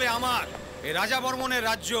সাম্রাজ্যটা হবে আমার, এই রাজা বর্মনের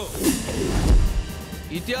রাজ্য।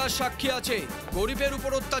 ইতিহাস সাক্ষী আছে, গরিবের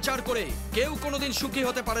উপর অত্যাচার করে কেউ কোনোদিন সুখী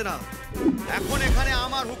হতে পারে না। এখন এখানে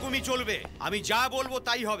আমার হুকুমই চলবে। আমি যা বলবো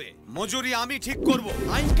তাই হবে। মজুরি আমি ঠিক করব।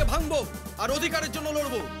 আইনকে ভাঙবো আর অধিকারের জন্য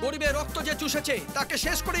লড়বো। গরিবের রক্ত যে চুষেছে তাকে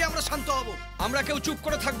শেষ করেই আমরা শান্ত হব। আমরা কেউ চুপ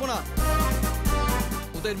করে থাকবো না,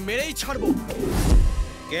 ওদের মেরেই ছাড়বো।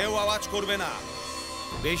 কেউ আওয়াজ করবে না।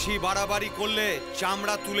 বেশি বাড়াবাড়ি করলে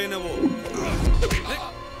চামড়া তুলে নেব।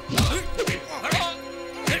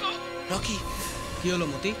 রকি, কি হলো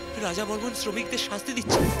মতি? রাজা বর্মন শ্রমিকদের শাস্তি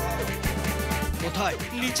দিচ্ছে। কোথায়?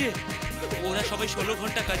 নিচে। ওরা সবাই 16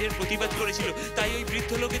 ঘন্টা কাজের প্রতিবাদ করেছিল, তাই ওই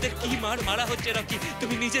বৃদ্ধ লোকেদের কি মারা হচ্ছে রকি,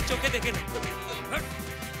 তুমি নিজের চোখে দেখে না।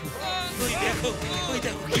 ওই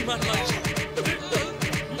দেখো কি মারছে।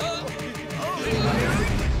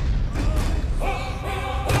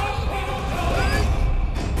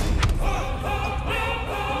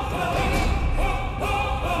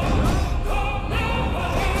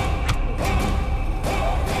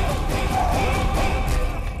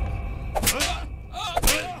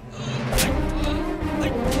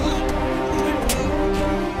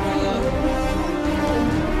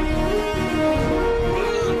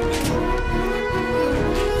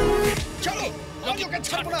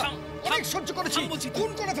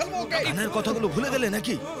 কানের কথাগুলো ভুলে গেলে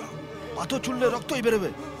নাকি? পাথর চুললে রক্তই বেরোবে,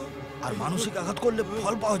 আর মানসিক আঘাত করলে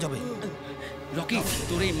ফল পাওয়া যাবে। রকি,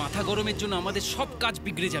 তোর এই মাথা গরমের জন্য আমাদের সব কাজ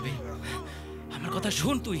বিগড়ে যাবে। আমার কথা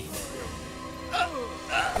শোন তুই।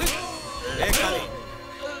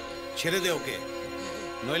 ছেড়ে দে ওকে,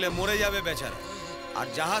 নইলে মরে যাবে বেচারা, আর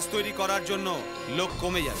জাহাজ তৈরি করার জন্য লোক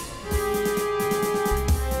কমে যাবে।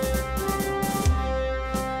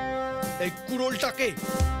 এই কুড়োলটাকে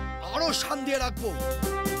আরো শান দিয়ে রাখবো।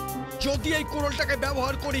 যদি এই কুড়োলটাকে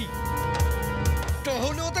ব্যবহার করি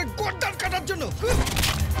তাহলে ওদের গর্দান কাটার জন্য।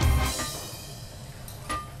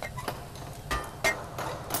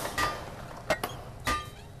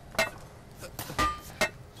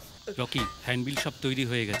 রকি, হ্যান্ডবিল সব তৈরি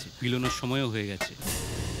হয়ে গেছে, পিলোনোর সময়ও হয়ে গেছে।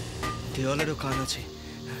 দেওয়ালেরও কান আছে,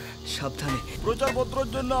 সাবধানে। প্রচারপত্রের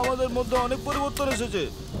জন্য আমাদের মধ্যে অনেক পরিবর্তন এসেছে।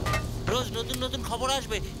 রোজ নতুন নতুন খবর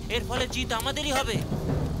আসবে, এর ফলে জিত আমাদেরই হবে।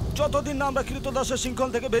 যতদিন না আমরা কৃতদাসের শৃঙ্খল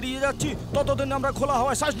থেকে বেরিয়ে যাচ্ছি ততদিন আমরা খোলা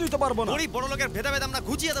হাওয়ায় শ্বাস নিতে পারবো না। গরিব বড় লোকের ভেদাভেদ আমরা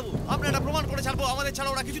ঘুচিয়ে দেবো। আমরা এটা প্রমাণ করে ছাড়বো আমাদের ছাড়া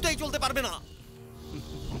ওরা কিছুতেই চলতে পারবে না।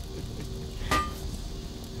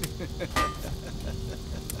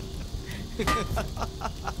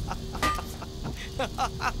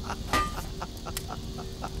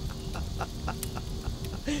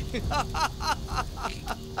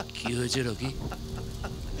 কি হয়েছে রকি?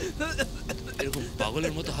 এরকম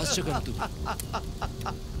পাগলের মতো হাসছো কেন তুমি?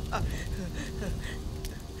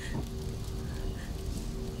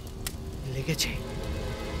 লেগেছে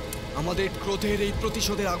আমাদের ক্রোধের এই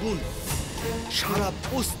প্রতিশোধের আগুন সারা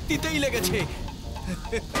বস্তিতেই লেগেছে।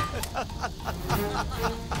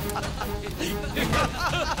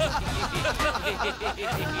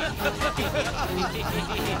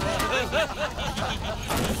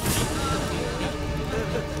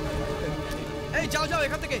 এই যাও যাও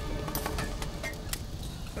এখান থেকে।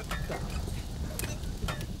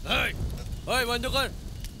 ওই বন্ধ কর।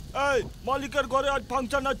 এই মালিকের ঘরে আজ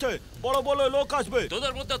ফাংশন আছে, বড় বড় লোক আসবে।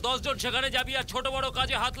 তোদের মধ্যে 10 জন সেখানে যাবি আর ছোট বড়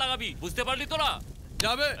কাজে হাত লাগাবি, বুঝতে পারলি তোরা?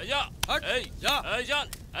 যাবে যা, এই যা, এই চল,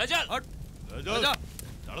 এই চল, হট, যা,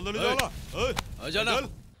 তাড়াতাড়ি যা না। এই যা না।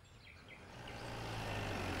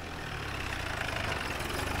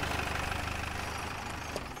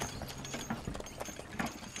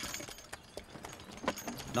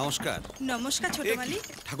 নমস্কার। নমস্কার ছোট মালিক।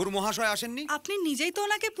 ঠাকুর মহাশয় আসেননি? আপনি নিজেই তো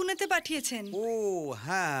ওনাকে পুনেতে পাঠিয়েছেন। ও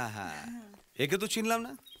হ্যাঁ হ্যাঁ, একে তো চিনলাম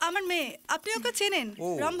না। আমার মেয়ে, আপনি ওকে চেনেন? ও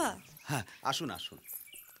রম্ভা। হ্যাঁ, আসুন আসুন।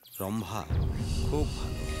 রম্ভা খুব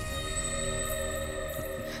ভালো।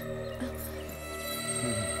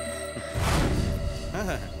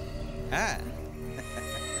 হ্যাঁ হ্যাঁ।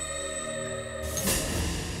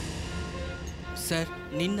 স্যার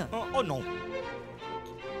নিন না। ও no.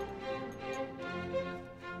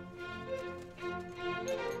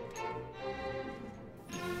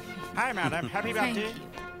 High madam, happy birthday.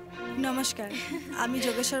 নমস্কার, আমি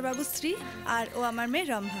যোগেশ্বর বাবুর স্ত্রী আর ও আমার মেয়ে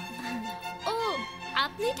রম্ভা। ও,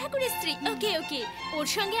 আপনি ঠাকুরের স্ত্রী? ওকে ওকে, ওর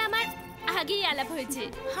সঙ্গে আমার আগেই আলাপ হয়েছে।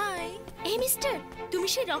 হাই। এই মিস্টার, তুমি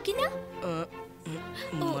সেই রকি না?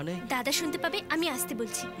 ও মানে দাদা শুনতে পাবে, আমি আসতে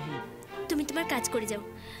বলছি। তুমি তোমার কাজ করে যাও।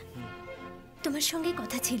 তোমার সঙ্গে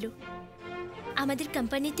কথা ছিল। আমাদের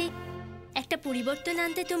কোম্পানিতে একটা পরিবর্তন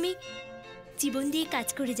আনতে তুমি জীবন দিয়ে কাজ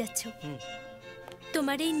করে যাচ্ছ।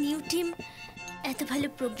 তোমার এই নিউ টিম এত ভালো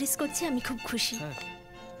প্রোগ্রেস করছে, আমি খুব খুশি।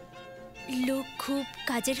 লোক খুব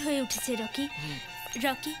কাজের হয়ে উঠেছে রকি।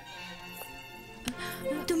 রকি,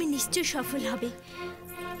 তুমি নিশ্চয়ই সফল হবে।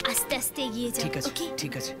 আস্তে আস্তে এগিয়ে যাও। ঠিক আছে, ওকে,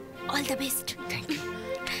 ঠিক আছে। All the best. Thank you.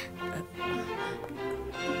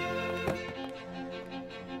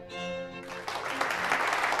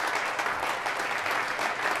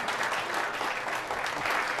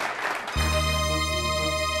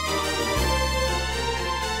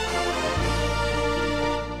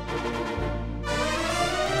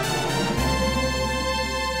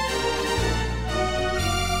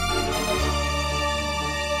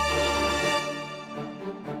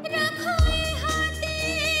 রাখো হাতে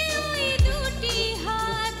ওই দুটি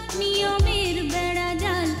হাত, নিয়মের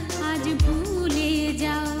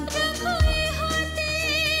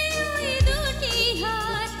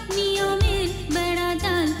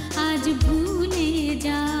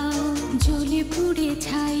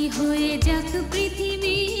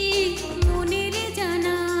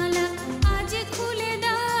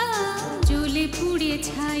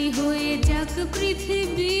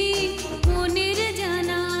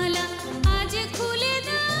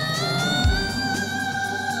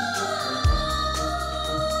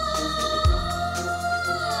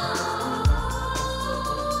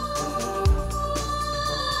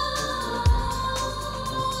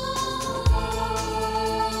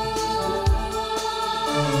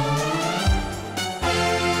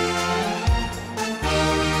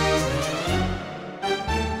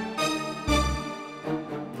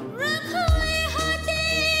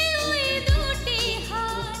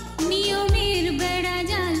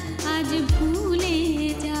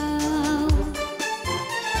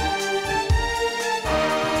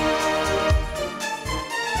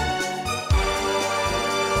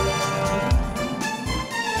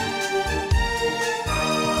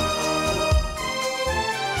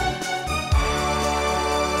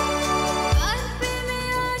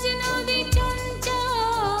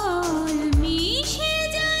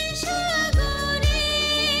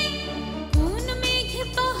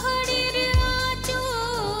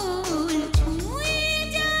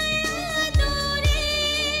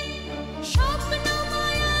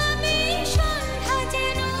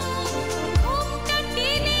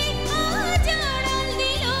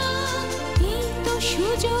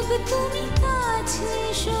সুযোগ তুমি কাছে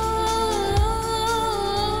এসো।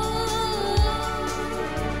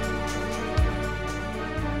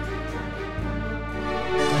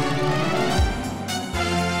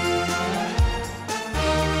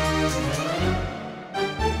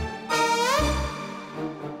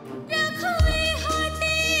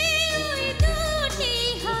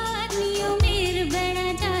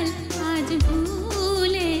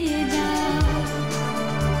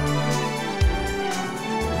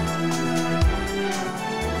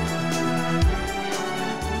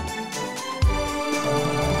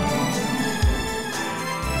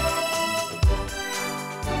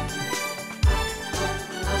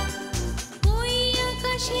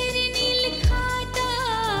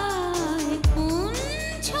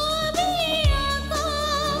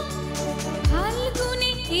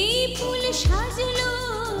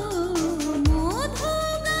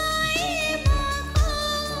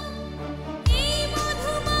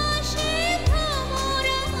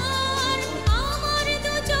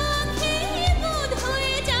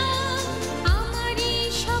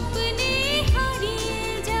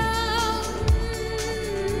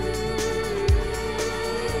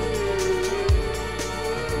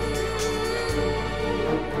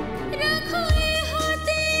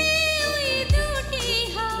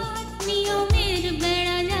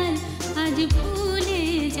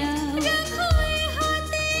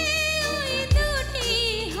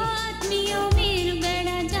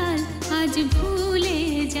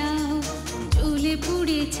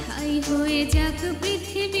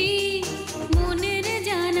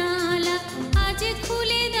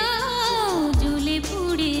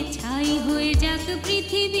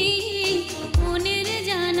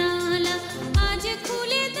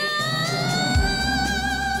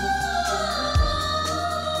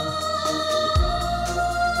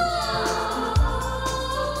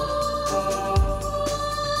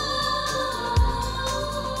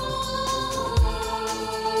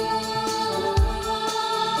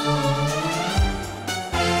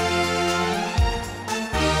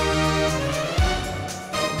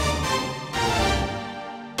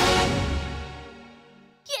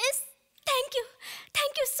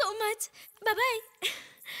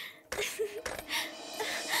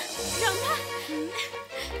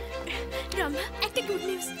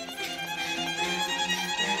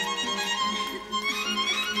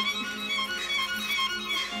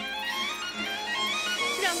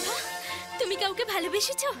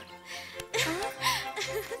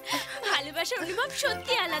 ভালোবাসার অনুভব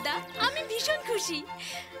সত্যি আলাদা। আমি ভীষণ খুশি।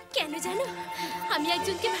 কেন জানো, আমি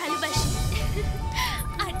একজনকে ভালোবাসি,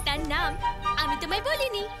 আর তার নাম আমি তোমায়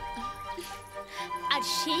বলিনি, আর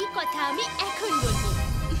সেই কথা আমি এখন বলবো।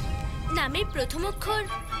 নামের প্রথম অক্ষর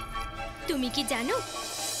তুমি কি জানো?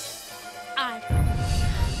 আর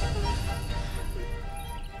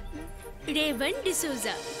রেভান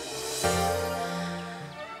ডিসোজা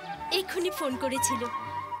এক্ষুনি ফোন করেছিল।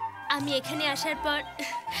 আমি এখানে আসার পর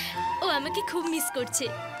ও আমাকে খুব মিস করছে।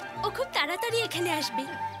 ও খুব তাড়াতাড়ি এখানে আসবে।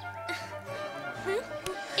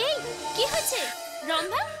 এই কি হয়েছে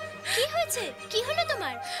রম্ভা? কি হয়েছে? কি হলো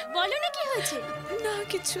তোমার? বলো না কি হয়েছে। না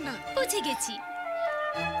কিছু না। বুঝে গেছি,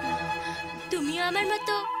 তুমিও আমার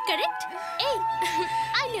মতো কারেক্ট। এই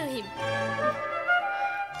আই নো হিম।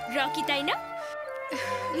 রকি, তাই না?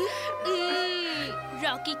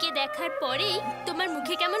 রকিকে দেখার পরেই তোমার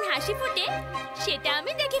মুখে কেমন হাসি ফোটে সেটা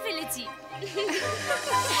আমি দেখে ফেলেছি।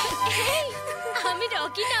 আমি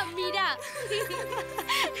রকি না, মীরা।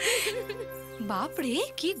 বাপরে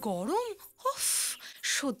কি গরম! উফ,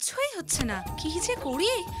 সহ্যই হচ্ছে না। কি যে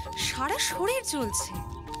করি, সারা শরীর জ্বলছে।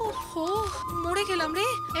 ওহো, মরে গেলাম রে।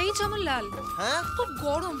 এই জমনলাল, খুব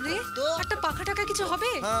গরম রে। একটা পাখা টাকা কিছু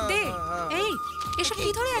হবে? দে। এই এসব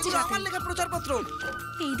কি ধরে আছিস? আমার লেখা প্রচারপত্র।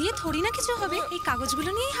 এই দিয়ে থরি না কিছু হবে। এই কাগজগুলো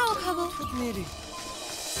নিয়েই হাওয়া খাবো।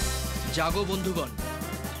 জাগো বন্ধুগণ,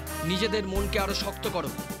 নিজেদের মনকে আরো শক্ত করো।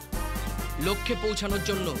 লক্ষ্যে পৌঁছানোর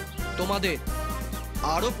জন্য তোমাদের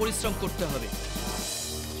আরো পরিশ্রম করতে হবে।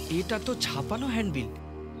 এটা তো ছাপানো হ্যান্ডবিল,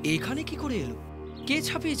 এখানে কি করে এলো? কে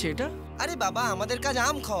ছাপিয়েছে এটা? আরে বাবা, আমাদের কাজ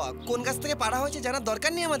আম খাওয়া। কোন গাছ থেকে পাড়া হয়েছে জানার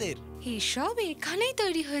দরকার নেই আমাদের। এসব এখানেই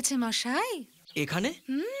তৈরি হয়েছে মশাই। এখানে?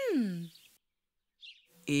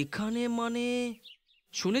 এখানে মানে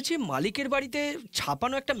শুনেছি মালিকের বাড়িতে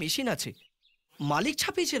ছাপানো একটা মেশিন আছে। মালিক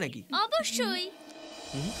ছাপিয়েছে নাকি? অবশ্যই।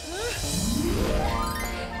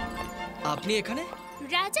 আপনি এখানে?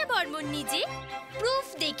 রাজা বর্মন নিজে প্রুফ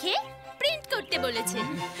দেখে প্রিন্ট করতে বলেছে।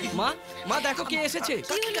 মা, মা দেখো কে এসেছে।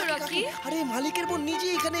 কি হলো রকি? আরে মালিকের বোন নিজে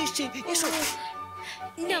এখানে এসেছে। এসো।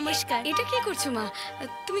 নমস্কার। এটা কি করছো মা?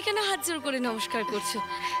 তুমি কেন হাত জোর করে নমস্কার করছো?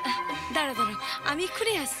 দাঁড়া দাঁড়া, আমি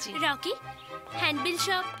এক্ষুনি আসছি। রকি, হ্যান্ডবিল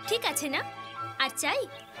সব ঠিক আছে না? আর চাই?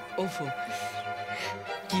 ওফো,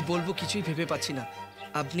 কি বলবো কিছুই ভেবে পাচ্ছি না।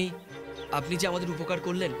 আপনি আপনি যে আমাদের উপকার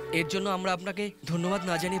করলেন এর জন্য আমরা আপনাকে ধন্যবাদ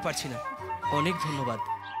না জানিয়ে পারছি না। অনেক ধন্যবাদ।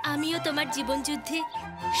 আমিও তোমার জীবন যুদ্ধে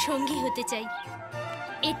সঙ্গী হতে চাই,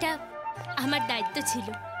 এটা আমার দায়িত্ব ছিল।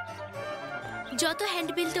 যত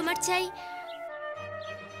হ্যান্ডবিল তোমার চাই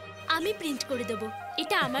আমি প্রিন্ট করে দেব,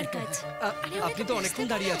 এটা আমার কাজ। আপনি তো অনেকক্ষণ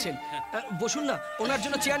দাঁড়িয়ে আছেন, বসুন না। ওনার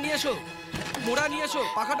জন্য চেয়ার নিয়ে এসো, মোড়া নিয়ে এসো,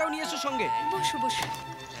 পাখাটাও নিয়ে এসো সঙ্গে। বসো বসো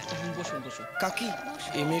বসুন বসুন। কাকি,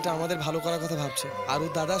 এই মেয়েটা আমাদের ভালো করার কথা ভাবছে, আর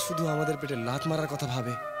ওর দাদা শুধু আমাদের পেটে লাথ মারার কথা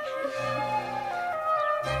ভাবে।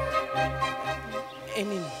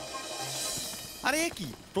 আরে কি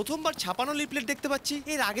প্রথমবার ছাপানো লিফলেট দেখতে পাচ্ছি,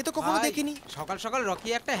 এর আগে তো কখনো দেখিনি। সকাল সকাল রকি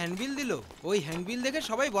একটা হ্যান্ডবিল দিল, ওই হ্যান্ডবিল দেখে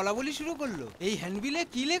সবাই বলা বলি শুরু করলো। এই হ্যান্ডবিলে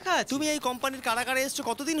কি লেখা আছে? তুমি এই কোম্পানির কারাগারে এসছো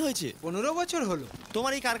কতদিন হয়েছে? 15 বছর হলো।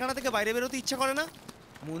 তোমার এই কারখানা থেকে বাইরে বেরোতে ইচ্ছা করে না?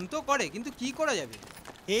 মন তো করে, কিন্তু কি করা যাবে।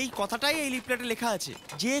 এই কথাটাই এই লিফলেটে লেখা আছে,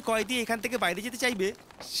 যে কয়েদি এখান থেকে বাইরে যেতে চাইবে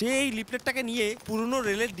সে এই লিফলেটটাকে নিয়ে পুরনো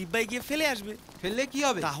রেলের ডিব্বায় গিয়ে ফেলে আসবে। ফেললে কি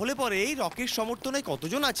হবে? তাহলে পরে এই রকের সমর্থনে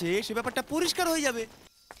কতজন আছে সে ব্যাপারটা পরিষ্কার হয়ে যাবে।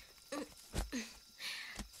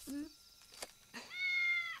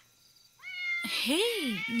 Hey,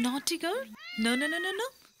 naughty girl. No, no, no, no, no.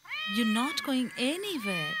 You're not going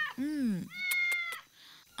anywhere.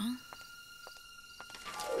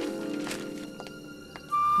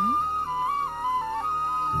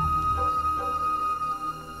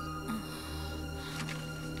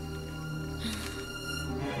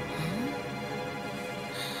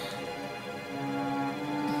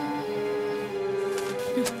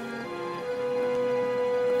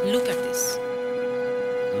 Look at this.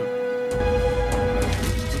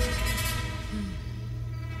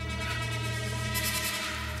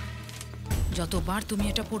 যতবার তুমি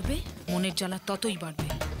এটা পড়বে মনের জ্বালা ততই বাড়বে।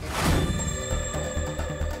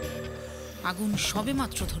 আগুন সবে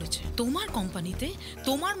মাত্র ধরেছে তোমার কোম্পানিতে,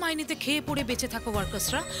 তোমার মাইনেতে খেয়ে পড়ে বেঁচে থাকা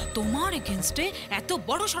ওয়ার্কার্সরা তোমার এগেইনস্টে এত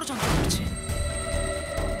বড় ষড়যন্ত্র করছে।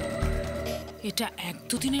 এটা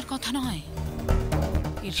 1-2 দিনের কথা নয়,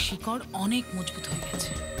 এর শিকড় অনেক মজবুত হয়ে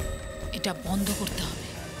গেছে। এটা বন্ধ করতে হবে,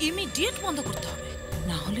 ইমিডিয়েট বন্ধ করতে হবে,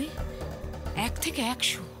 না হলে 1 থেকে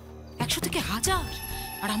 100, 100 থেকে 1000,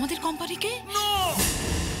 আর আমাদের কোম্পানিকে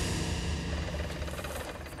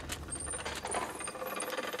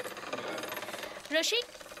রসিক,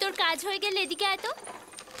 তোর কাজ হয়ে গেলে এদিকে আয় তো।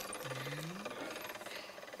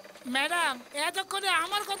 ম্যাডাম, এতক্ষণে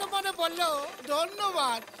আমার কথা মনে পড়লো,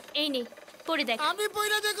 ধন্যবাদ। এই নে, পড়ে দেখ। আমি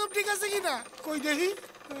পড়ে দেখব ঠিক আছে কিনা। কই দেখি।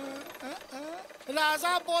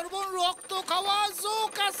 রাজা বর্মন রক্ত খাওয়া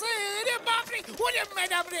জোক আছে রে বাপরে। ওরে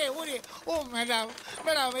ম্যাডাম রে, ওরে ও ম্যাডাম,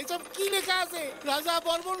 ম্যাডাম এইসব কি লেখা আছে? রাজা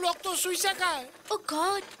বর্মন রক্ত সুইসা খায়। ও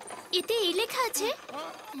গড, এতে এই লেখা আছে?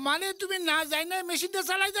 মানে তুমি না যাই না মেশিনটা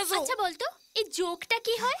চালাইতেছো? আচ্ছা বলতো এই জোকটা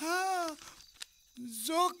কি হয়?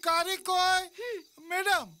 জোক কারে কয়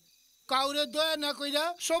ম্যাডাম? কাউরে দয়া না কইরা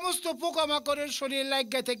সমস্ত পোকামাকড়ের শরীর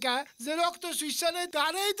লাগা থেকে যে রক্ত সুইসা নেয়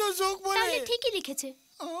তারাই তো জোক বলে। তাহলে ঠিকই লিখেছে।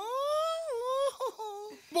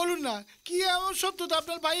 বলুন না, কি এমন শত্রুতা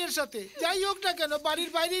আপনার ভাইয়ের সাথে? যাই হোক না কেন,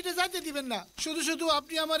 বাড়ির বাইরে এটা যেতে দিবেন না। শুধু শুধু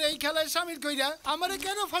আপনি আমার এই খেলায় সামিল কইরা আমারে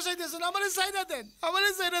কেন ফাঁসাইতেছেন? আমারে সাইরা দেন, আমারে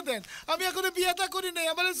সাইরা দেন। আমি এখনো বিয়েটা করি নাই,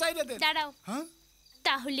 আমারে সাইরা দেন। দাঁড়াও।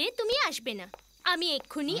 তাহলে তুমি আসবে না? আমি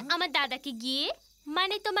এক্ষুনি আমার দাদাকে গিয়ে,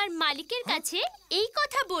 মানে তোমার মালিকের কাছে এই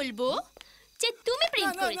কথা বলবো যে তুমি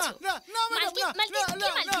প্রিন্ট করেছো।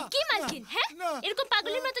 কি মালকিন? হ্যাঁ, এরকম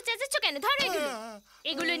পাগলের মতো চেঁচাচ্ছ কেন? ধরো এগুলো,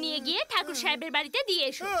 এগুলো নিয়ে গিয়ে ঠাকুর সাহেবের বাড়িতে দিয়ে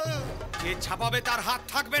এসো। যে ছাপাবে তার হাত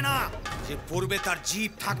থাকবে না, যে পড়বে তার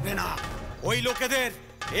জিভ থাকবে না। ওই লোকেদের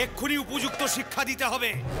এক্ষুনি উপযুক্ত শিক্ষা দিতে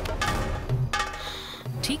হবে।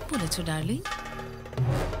 ঠিক বলেছো ডার্লিং।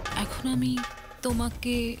 এখন আমি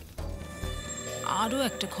তোমাকে আরো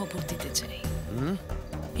একটা খবর দিতে চাই।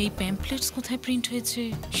 এই প্যাম্পলেটস কোথায় প্রিন্ট হয়েছে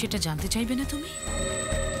সেটা জানতে চাইবে না তুমি?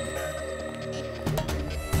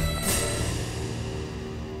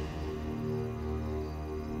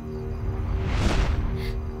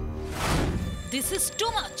 This is too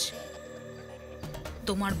much.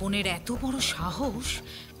 তোমার বোনের এত বড় সাহস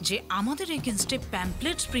যে আমাদের এগেইনস্টে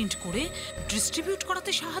প্যাম্পলেটস প্রিন্ট করে ডিস্ট্রিবিউট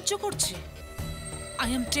করাতে সাহায্য করছে। আই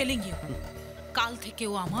এম টেলিং ইউ, কাল থেকে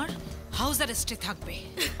ও আমার হাউস অ্যারেস্টে থাকবে।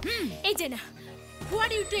 এই যে না,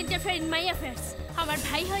 what you two interfere in my affairs. আমার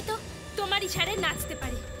ভাই হয়তো তোমার ইশারায় নাচতে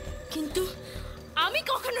পারে, কিন্তু আমি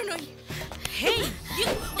কখনো নই। হেই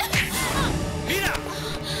মীরা,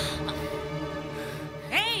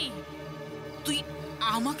 এই তুই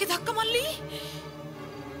আমাকে ধাক্কা মারলি?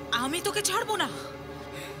 আমি তোকে ছাড়বো না।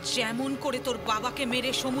 যেমন করে তোর বাবাকে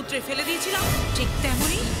মেরে সমুদ্রে ফেলে দিয়েছিলাম, ঠিক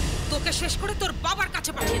তেমনই তোকে শেষ করে তোর বাবার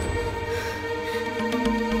কাছে পাঠিয়ে দেবো।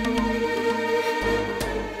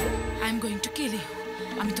 I am going to kill হিম।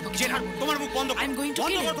 আমি তোমাকে জেনা, তোমার মুখ বন্ধ করো।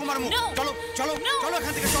 বন্ধ করো তোমার মুখ। চলো চলো চলো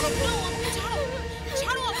এখান থেকে চলো।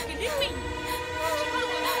 ছাড়ো আমাকে, leave me.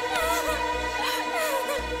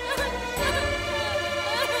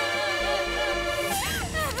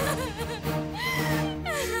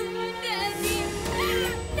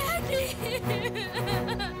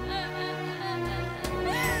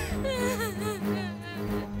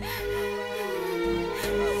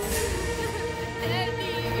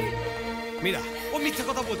 মীরা, ও মিথ্যা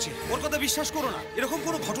কথা বলছে, ওর কথা বিশ্বাস করো না, এরকম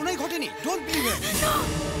কোনো ঘটনাই ঘটেনি। Don't believe him.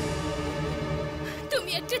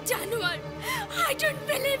 তুমি একটা জানোয়ার। I don't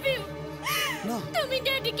believe you. তুমি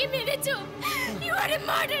ড্যাডিকে মেরেছো। You R A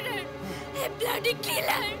murderer, A bloody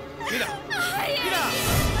killer. Meera, Meera,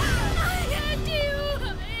 I hate you.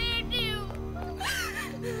 I hate you.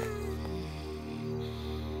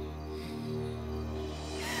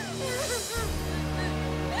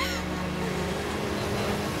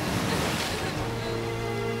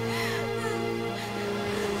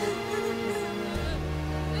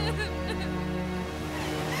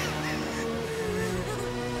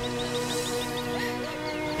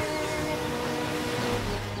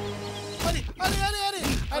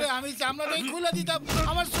 আরে আমি চামড়াটাই খুলে দিতাম,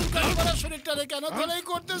 আমার চুলকানি করা শরীরটারে কেন ধরেই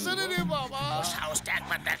করতেছে রে বাবা। সাহসটা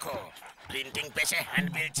একবার দেখো, প্রিন্টিং পেজে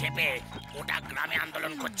হ্যান্ডবিল চেপে গোটা গ্রামে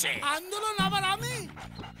আন্দোলন করছে। আন্দোলন আবার আমি?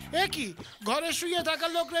 এ কি ঘরে শুয়ে থাকা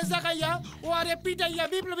লোক রে জাগাইয়া ও আরে পিটাইয়া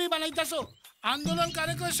বিপ্লবী বানাইতাছো? আন্দোলন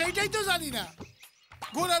কারে কয় সেইটাই তো জানি না।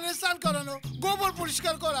 গোড়ারে স্নান করানো, গোবর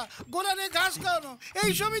পরিষ্কার করা, গোড়ারে ঘাস খাওয়ানো,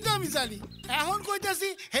 এই সবই তো আমি জানি। এখন কইতাছি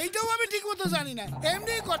এইটাও আমি ঠিক মতো জানি না,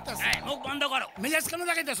 এমনি করতেছি। মুখ বন্ধ করো। মেজাজ কেন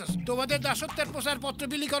লাগাইতেছস? তোমাদের দাসত্বের প্রচার পত্র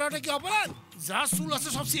বিলি করাটা কি অপরাধ? যা চুল আছে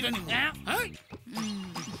সব ছিঁড়ে নিব। হ্যাঁ,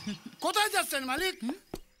 কোথায় যাচ্ছেন মালিক?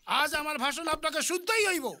 আজ আমার ভাষণ আপনাকে শুনতেই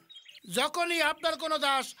হইব। যখনই আপনার কোনো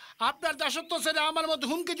দাস আপনার দাসত্ব ছেড়ে আমার মধ্যে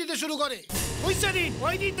হুমকি দিতে শুরু করে,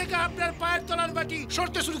 ওই দিন থেকে আপনার পায়ের তলার বাটি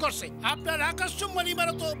সরতে শুরু করছে, আপনার আকাশচুম্বন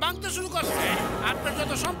ইমারত ভাঙতে শুরু করছে। আপনার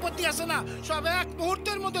যত সম্পত্তি আছে না, সব এক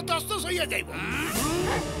মুহূর্তের মধ্যে তছনছ হইয়া যাইব।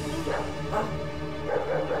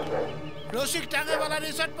 রসিক টাঙ্গাইওয়ালা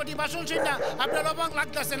রিসর্টপটি বাসন না আপনার অবাক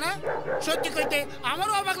লাগতেছে না? সত্যি কইতে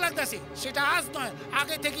আমারও অবাক লাগতেছে। সেটা আজ নয়,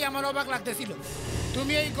 আগে থেকে আমার অবাক লাগতেছিল।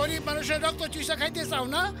 তুমি এই গরিব মানুষের রক্ত চুষা খাইতে চাও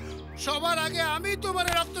না? সবার আগে আমি তোমার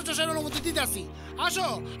রক্ত চুষার অনুমতি দিতেছি। আসো,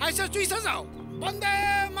 আইসা চুষা যাও। বন্দে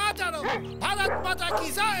মাতরম, ভারত মাতা কি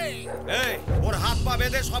জয়। এই ওর হাত পা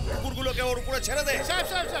বেঁধে সব কুকুরগুলোকে ওর উপরে ছেড়ে দে। সাহেব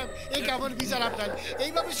সাহেব সাহেব, এই কামড় বিচার আপনার।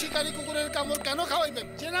 এইভাবে শিকারী কুকুরের কামড় কেন খাওয়াইবেন?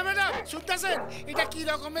 চেনা ম্যাডাম, শুনতেছেন? এটা কি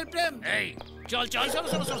রকমের প্রেম? এই চল চল চল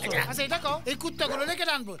চল চল। আচ্ছা এটা কও, এই কুত্তাগুলো রেখে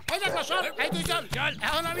টানবো। এই দেখো সব, এই তুই চল।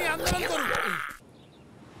 এখন আমি আন্দোলন করব।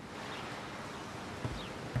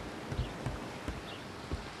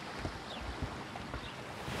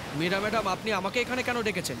 মীরা ম্যাডাম, আপনি আমাকে এখানে কেন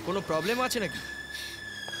ডেকেছেন? কোনো প্রবলেম আছে নাকি?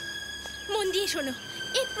 মন দিয়ে শোনো,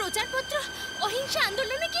 এই প্রচারপত্র অহিংসা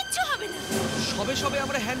আন্দোলনে কিচ্ছু হবে না। সবে সবে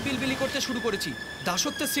আমরা হ্যান্ডবিল বিলি করতে শুরু করেছি।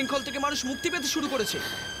 দাসত্বের শৃঙ্খল থেকে মানুষ মুক্তি পেতে শুরু করেছে।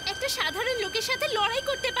 একটা সাধারণ লোকের সাথে লড়াই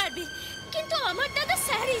করতে পারবে, কিন্তু আমার দাদা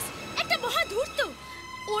স্যারিস একটা মহা ধূর্ত।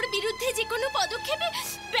 ওর বিরুদ্ধে যে কোনো পদক্ষেপে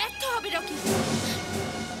ব্যর্থ হবে রকি।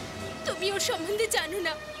 তুমি ওর সম্বন্ধে জানো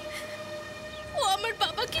না, ও আমার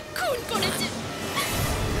বাবাকে খুন করেছে।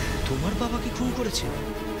 তোমার বাবাকে খুন করেছে?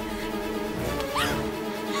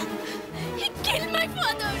 He killed my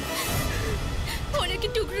father. ওনাকে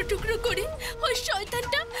টুকরো টুকরো করে ওই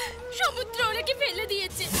শয়তানটা সমুদ্র ওনাকে ফেলে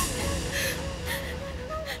দিয়েছে।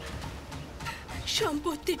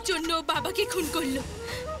 সম্পত্তির জন্য বাবাকে খুন করলো।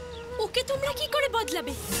 ওকে তোমরা কি করে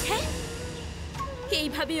বদলাবে? হ্যাঁ,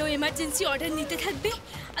 এইভাবে ও এমার্জেন্সি অর্ডার নিতে থাকবে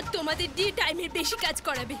আর তোমাদের দিয়ে টাইমের বেশি কাজ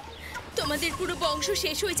করাবে। তোমাদের পুরো বংশ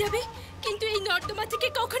শেষ হয়ে যাবে, কিন্তু এই নর্দমা থেকে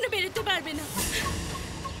কখনো বেরোতে পারবে না।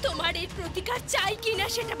 তোমার এর প্রতিকার চাই কিনা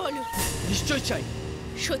সেটা বলো। নিশ্চয় চাই।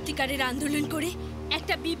 সত্যিকারের আন্দোলন করে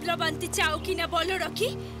একটা বিপ্লব আনতে চাও কিনা বলো রকি,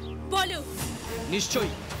 বলো।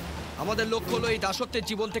 নিশ্চয়ই। আমাদের লক্ষ্য হলো এই দাসত্বের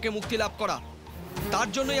জীবন থেকে মুক্তি লাভ করা। তার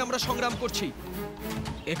জন্যই আমরা সংগ্রাম করছি।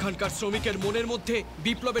 এখানকার শ্রমিকের মনের মধ্যে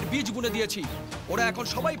বিপ্লবের বীজ বুনে দিয়েছি। ওরা এখন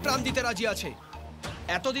সবাই প্রাণ দিতে রাজি আছে।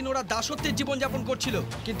 এতদিন ওরা দাসত্বের জীবন যাপন করছিল,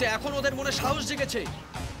 কিন্তু এখন ওদের মনে সাহস জেগেছে।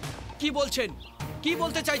 কি বলছেন? কি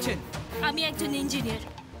বলতে চাইছেন? আমি একজন ইঞ্জিনিয়ার,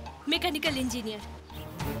 মেকানিক্যাল ইঞ্জিনিয়ার।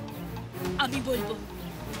 আমি বলবো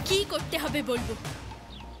কি করতে হবে বলবো।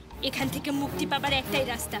 এখান থেকে মুক্তি পাবার একটাই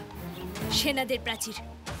রাস্তা, সেনাদের প্রাচীর।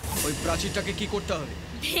 ওই প্রাচীরটাকে কি করতে হবে?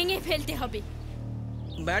 ভেঙে ফেলতে হবে।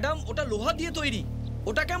 ম্যাডাম, ওটা লোহা দিয়ে তৈরি,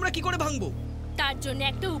 ওটাকে আমরা কি করে ভাঙবো? তার জন্য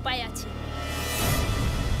একটা উপায় আছে,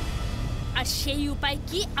 আর সেই উপায়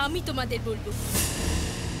কি আমি তোমাদের বলবো।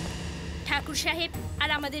 ঠাকুর সাহেব আর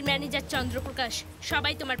আমাদের ম্যানেজার চন্দ্রপ্রকাশ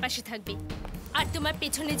সবাই তোমার পাশে থাকবে। আর তোমার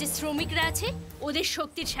পেছনে যে শ্রমিকরা আছে ওদের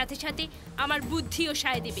শক্তির সাথে সাথে আমার বুদ্ধিও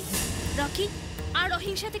সায় দেবে। রকি, আর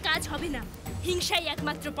অহিংসাতে কাজ হবে না, হিংসাই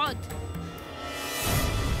একমাত্র পথ।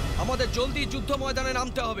 আমাদের জলদি যুদ্ধ ময়দানে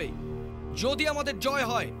নামতে হবে। যদি আমাদের জয়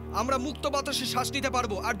হয় আমরা মুক্ত বাতাসে শ্বাস নিতে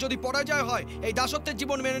পারবো, আর যদি পরাজয় হয় এই দাসত্বের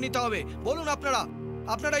জীবন মেনে নিতে হবে। বলুন আপনারা,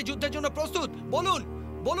 আপনারা এই যুদ্ধের জন্য প্রস্তুত? বলুন,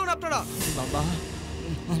 বলুন আপনারা। বাবা,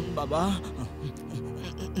 বাবা,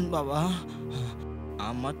 বাবা,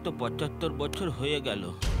 আমার তো ৭৫ বছর হয়ে গেল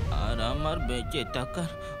আর আমার বেঁচে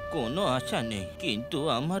থাকার কোনো আশা নেই, কিন্তু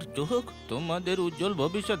আমার চোখ তোমাদের উজ্জ্বল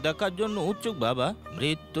ভবিষ্যৎ দেখার জন্য উৎসুক বাবা।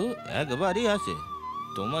 মৃত্যু একবারই আসে,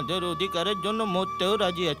 তোমাদের অধিকারের জন্য মরতেও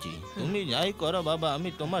রাজি আছি। তুমি যাই করো বাবা, আমি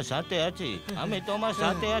তোমার সাথে আছি, আমি তোমার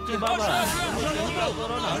সাথে আছি বাবা। তুমি চিন্তা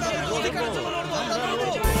করো না, আমরা লড়বো, আমরা লড়বো।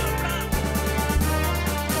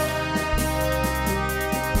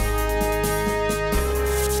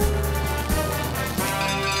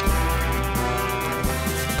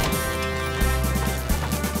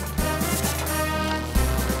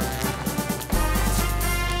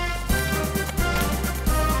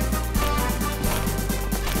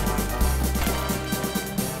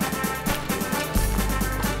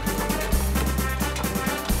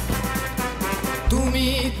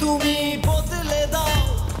 তুমি বদলে দাও,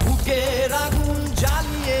 বুকের আগুন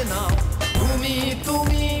জ্বালিয়ে নাও।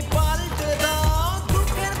 তুমি পাল্টে দাও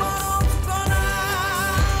দুঃখের বরফ কণা।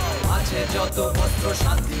 আছে যত বস্ত্র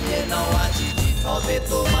শান্তিয়ে নাও, আজি জিত হবে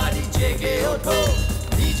তোমারই। জেগে ওঠো,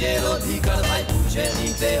 নিজের অধিকার ভাই বুঝে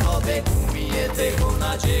নিতে হবে, ঘুমিয়ে থেকো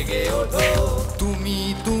না, জেগে ওঠো।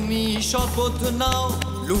 তুমি শপথ নাও,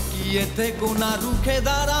 লুকিয়ে থেকো না, রুখে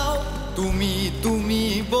দাঁড়াও। তুমি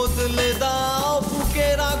বদলে দাও,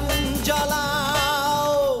 বুকের আগুন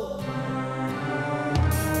জ্বালাও।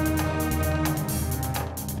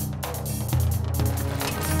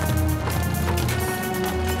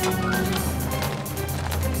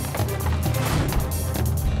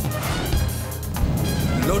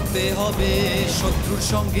 লড়তে হবে শত্রুর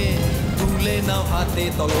সঙ্গে, তুলে নাও হাতে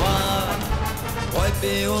তলোয়ার। ভয়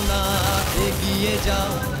পেও না, এগিয়ে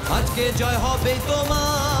যাও, আজকে জয় হবে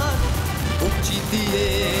তোমার। উচ্চি দিয়ে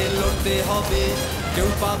লড়তে হবে, কেউ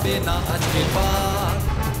পাবে না আজকে পার।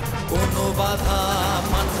 কোনো বাধা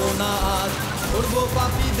মানবো না আজ, করবো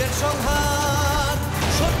পাপীদের সংহার।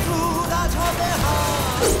 শত্রুর আজ হবে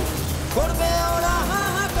হার, করবে ওরা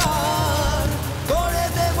হাহাকার, করে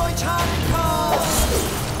দেবই ছাড়খার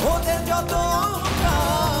ওদের যত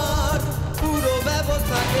অহংকার। পুরো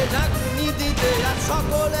ব্যবস্থাকে ঝাঁকুনি দিতে আর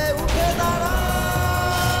সকলে উঠে দাঁড়া।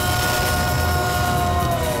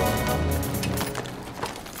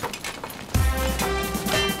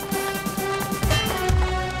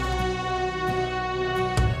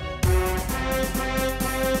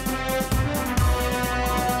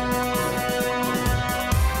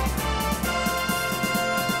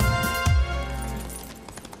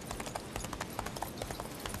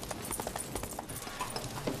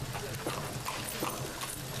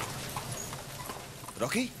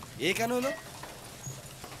 রকি, এ কেন হলো?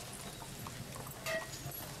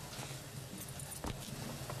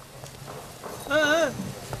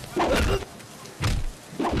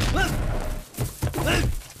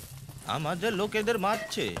 আমাদের লোকেদের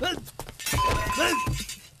মারছে।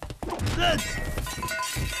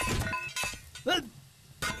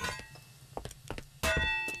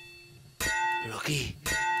 রকি,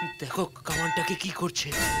 দেখো কামানটাকে কি করছে।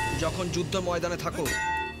 যখন যুদ্ধ ময়দানে থাকো,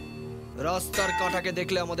 রাস্তার কাঁটাকে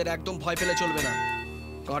দেখলে আমাদের একদম ভয় পেলে চলবে না।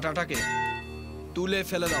 কাঁটাটাকে তুলে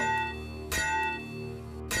ফেলে দাও।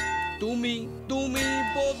 তুমি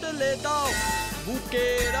বদলে দাও,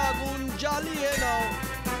 বুকের আগুন জ্বালিয়ে নাও।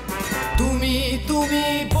 তুমি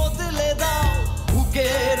বদলে দাও,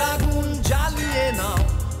 বুকের আগুন জ্বালিয়ে নাও।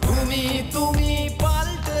 তুমি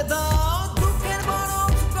পাল্টে দাও দুঃখের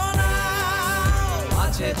বরফ কণা।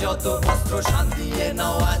 আছে যত বস্ত্র শান্তিয়ে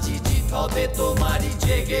নাও, আজি জিত হবে তোমারই।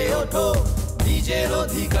 জেগে ওঠো, নিজের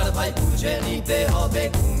অধিকার ভাই বুঝে নিতে হবে,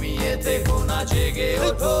 ঘুমিয়ে থেকো না, জেগে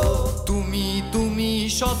ওঠো। তুমি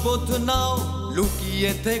শপথ নাও,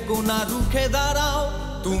 লুকিয়ে থেকো না, রুখে দাঁড়াও।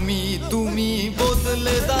 তুমি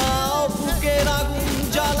বদলে দাও, বুকের আগুন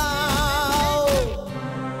জ্বালাও।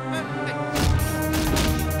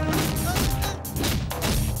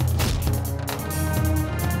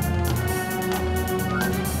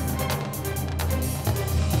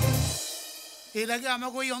 এর আগে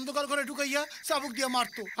আমাকে ওই অন্ধকার ঘরে ঢুকাইয়া চাবুক দিয়ে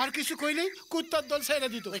মারতো, আর কিছু কইলেই কুত্তার দল ছেড়ে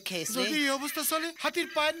দিত। যদি এই অবস্থা চলে, হাতির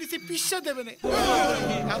পায়ের নিচে পিষা দেবে না।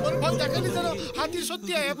 এমন ভয় দেখানি যেন হাতির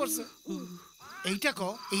সত্যি আয়া পড়ছে। এইটা ক,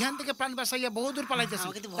 এখান থেকে প্রাণ বাঁচাইয়া বহুদূর পালাইতেছে।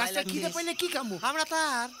 রাস্তা খিদে পাইলে কি কামু আমরা?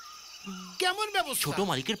 তার কেমন ব্যবস্থা? ছোট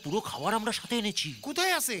মালিকের পুরো খাবার আমরা সাথে এনেছি।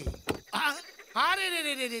 কোথায় আছে? আরে রে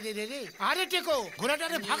রে রে রে রে রে আরে টেকো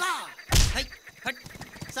ঘোড়াটারে ভাগা।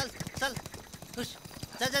 চল চল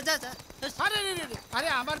যা যা যা যা। আরে রে রে আরে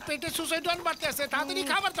আমার পেটে সুসাইডন বাড়তে আছে, তাড়াতাড়ি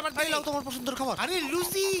খাবার দাবার আরে লাও তোমার পছন্দের খাবার। আরে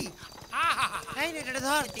লুচি, এই নে এটা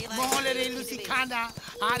ধর। মহলের এই লুচি খানা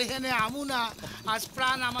আর এখানে আমুনা, আজ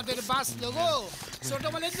প্রাণ আমাদের বাঁচলো গো। ছোট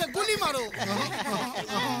মানে গুলি মারো।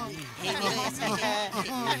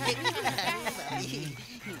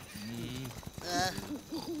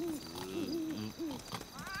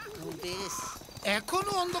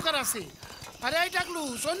 এখনো অন্ধকার আছে। আরে এই টাকলু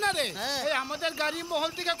শোন না রে, এই আমাদের গাড়ি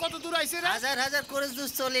মহল থেকে কত দূর আইছে রে? হাজার হাজার করে দূর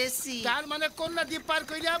চলে এসেছি। তার মানে কন্যা দ্বীপ পার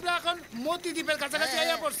কইরে আমরা এখন মতি দ্বীপের কাছাকাছি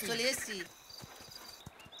আইয়া পড়ছি। চলে এসেছি।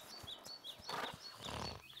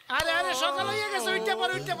 আরে আরে সকাল হয়ে গেছে, উঠতে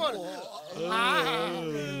পড় উঠতে পড়।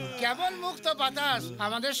 কেমন মুক্ত বাতাস,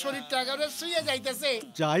 আমাদের শরীরটা একেবারে শুয়ে যাইতেছে।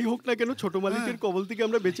 যাই হোক না কেন ছোট মালিকের কবল থেকে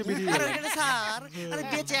আমরা বেঁচে বেরিয়ে আরে এলাম। ওইখানে স্যার, আরে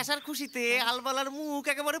বেঁচে আসার খুশিতে আলবালার মুখ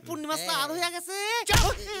একেবারে পূর্ণিমা স্নান হয়ে গেছে।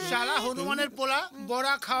 শালা হনুমানের পোলা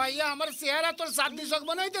বড়া খাওয়াইয়া আমার চেহারা তোর চাঁদনি চক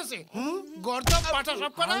বানাইতেছে। গর্দব পাঠা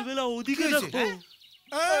সব করা ওদিকে দেখো।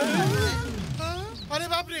 আরে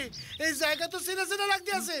বাপরে, এই জায়গা তো চেনা চেনা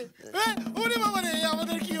লাগতে আছে। ওরে বাবা রে,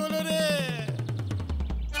 আমাদের কি হলো রে?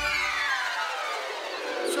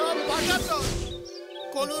 সব বাঁচাতো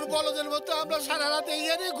কলুর বলদের মতো আমরা সারা রাত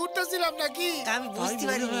এইখানে ঘুরতেছিলাম নাকি? আমি বুঝতে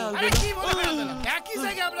পারিনি। আরে কি মনে হয় না, একই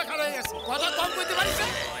জায়গায় আমরা খাড়া হয়ে গেছি। কথা কম কইতে পারিস না?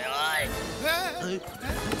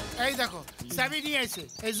 এই দেখো চাবি নিয়ে আইছে।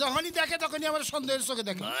 এই যখনই দেখে তখনই আমার সন্দেহের চোখে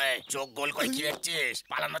দেখে। চোখ গোল করে কি দেখছিস?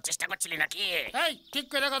 পালানোর চেষ্টা করছিলি নাকি? এই ঠিক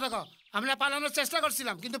করে কথা কও। আমরা পালানোর চেষ্টা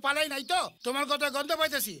করছিলাম কিন্তু পালাই নাই তো। তোমার কথা গন্ধ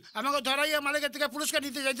পাইতেছি। আমাকে ধরাইয়া মালিকের থেকে পুরস্কার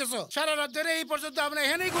নিতে যাইতেছো। সারা রাত ধরে এই পর্যন্ত আমরা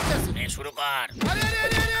এখানেই ঘুরতেছি। শুরু কর। আরে আরে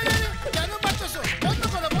আরে আরে আরে কেন পাচ্ছো? বন্ধ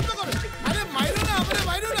করো বন্ধ করো। আরে মাইরো না, আমারে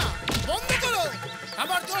মাইরো না, বন্ধ করো।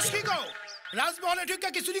 আমার দোষ কি কও? রাজমহলে ঢুকে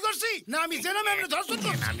কি চুরি করছি না আমি জেনামে আমরা ধর্ষণ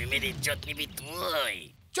করছি? আমি মেরে ইজ্জত নিবি তুই।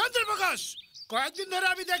 চন্দ্রপ্রকাশ, কয়েকদিন ধরে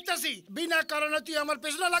আমি দেখতাছি বিনা কারণে তুই আমার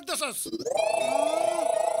পেছনে লাগতেছস।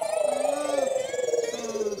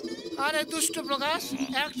 আরে দুষ্ট প্রকাশ,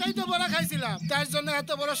 একটাই তো বড়া খাইছিলাম, তার জন্য এত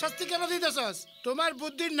বড় শাস্তি কেন দিতেছস? তোমার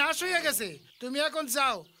বুদ্ধির নাশ হয়ে গেছে, তুমি এখন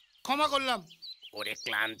যাও। ক্ষমা করলাম। ওরে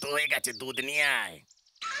ক্লান্ত হয়ে গেছে, দুধ নিয়ে আয়।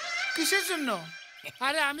 কিসের জন্য?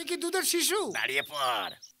 আরে আমি কি দুধের শিশু? দাঁড়িয়ে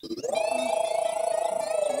পড়।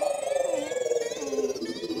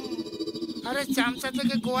 আরে চামচা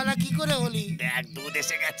থেকে গোয়ালা কি করে হলি? দেখ দুধ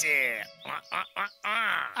এসে গেছে।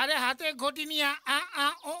 আরে হাতে ঘটি নিয়ে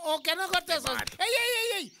ও কেন করতেছস? এই এই এই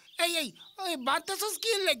এই এই এই ওই বাঁধতেছস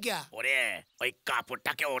কি লাগিয়া? ওরে ওই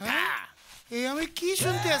কাপড়টাকে ওঠা। এই আমি কি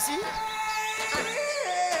শুনতে আছি?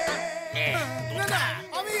 না না,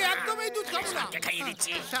 আমি একদমই দুধ খাবো না। খাইয়ে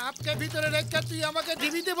দিচ্ছি। সাপকে ভিতরে রেখে তুই আমাকে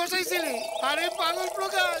ঢিবিতে বসাইছিলি। আরে পাগল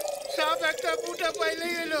প্রকাশ, সাপ একটা ফুটা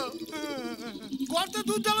পাইলেই এলো। কত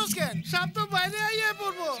দুধ ঢালস কেন? সাপ তো বাইরে আইয়ে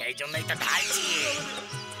পড়বো। সেই জন্যই তো ঢালছি।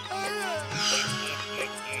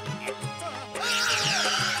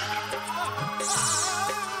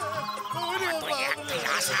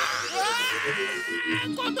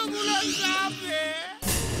 কতগুলো সাপ রে!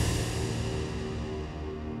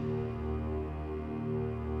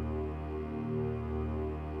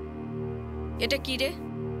 এটা কি রে?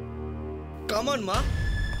 কামান মা,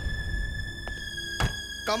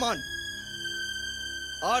 কামান।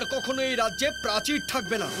 আর কখনো এই রাজ্যে প্রাচীর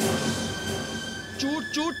থাকবে না। চুর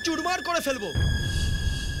চুর চুরমার করে ফেলবো।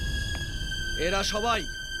 এরা সবাই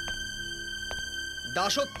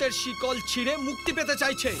দাসত্বের শিকল ছিঁড়ে মুক্তি পেতে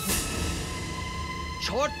চাইছে।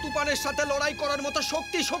 ঝড় তুফানের সাথে লড়াই করার মতো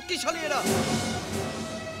শক্তিশালী এরা।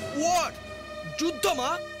 ওয়ার, যুদ্ধ মা,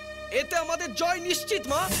 এতে আমাদের জয় নিশ্চিত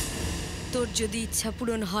মা। তোর যদি ইচ্ছা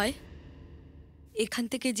পূরণ হয়, এখান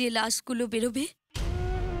থেকে যে লাশগুলো বেরোবে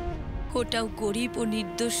ওটাও গরিব ও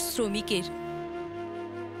নির্দোষ শ্রমিকের।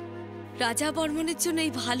 রাজা বর্মনের জন্য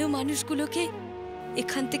এই ভালো মানুষগুলোকে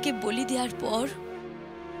এখান থেকে বলি দেওয়ার পর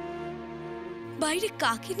বাইরে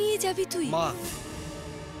কাকে নিয়ে যাবি তুই? মা,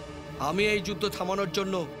 আমি এই যুদ্ধ থামানোর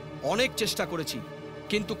জন্য অনেক চেষ্টা করেছি,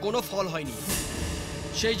 কিন্তু কোনো ফল হয়নি।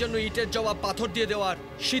 সেই জন্য ইটের জবাব পাথর দিয়ে দেওয়ার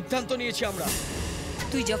সিদ্ধান্ত নিয়েছি আমরা।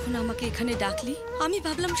 তুই যখন আমাকে এখানে ডাকলি, আমি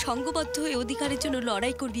ভাবলাম সংঘবদ্ধ হয়ে অধিকারের জন্য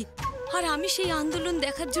লড়াই করবি, আর আমি সেই আন্দোলন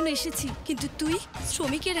দেখার জন্য এসেছি। কিন্তু তুই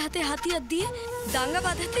শ্রমিকের হাতে হাতিয়ার দিয়ে দাঙ্গা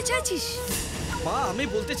বাঁধাতে চাইছিস। মা, আমি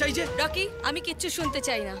বলতে চাই যে রকি, আমি কিচ্ছু শুনতে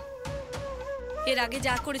চাই না। এর আগে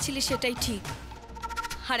যা করেছিলি সেটাই ঠিক,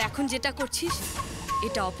 আর এখন যেটা করছিস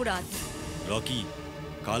এটা অপরাধ। রকি,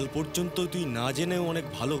 কাল পর্যন্ত তুই না জেনেও অনেক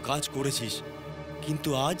ভালো কাজ করেছিস, কিন্তু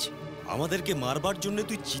আজ আমাদেরকে মারবার জন্য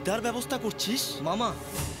তুই চিতার ব্যবস্থা করছিস। মামা,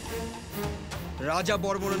 রাজা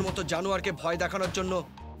বর্মনের মতো জানোয়ারকে ভয় দেখানোর জন্য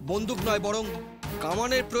বন্দুক নয় বরং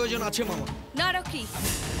কামানের প্রয়োজন আছে মামা। না রকি,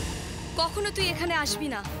 কখনো তুই এখানে আসবি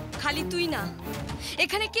না। খালি তুই না,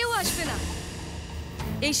 এখানে কেউ আসবে না।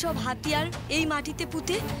 এইসব হাতিয়ার এই মাটিতে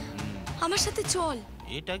পুঁতে আমার সাথে চল।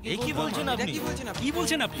 এটা কি বলছেন আপনি? কি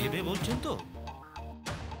বলছেন আপনি? ভেবে বলছেন তো?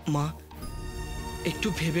 মা একটু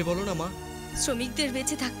ভেবে বলো না মা। শ্রমিকদের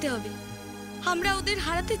বেঁচে থাকতে হবে, আমরা ওদের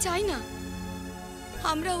হারাতে চাই না।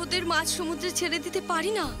 আমরা ওদের মাছ সমুদ্রে ছেড়ে দিতে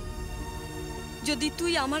পারি না। যদি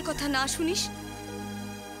তুই আমার কথা না শুনিস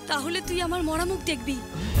তাহলে তুই আমার মরা মুখ দেখবি।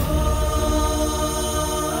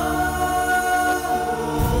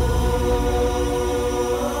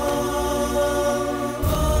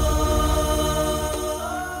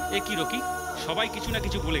 এ কি রকি, সবাই কিছু না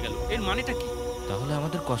কিছু বলে গেল, এর মানেটা কি? তাহলে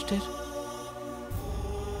আমাদের কষ্টের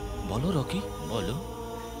বলো রকি, বলো,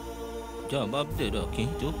 জবাব দে রকি,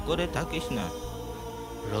 চুপ করে থাকিস না।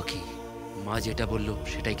 রকি, মা যেটা বললো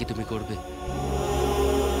সেটাই কি তুমি করবে?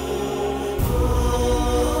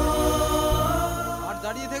 আর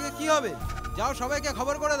দাঁড়িয়ে থেকে কি হবে? যাও, সবাইকে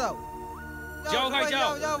খবর করে দাও। যাও ভাই,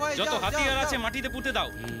 যাও, ভাই, যত হাতিয়ার আছে মাটিতে পুঁতে দাও।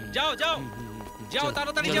 যাও যাও যাও,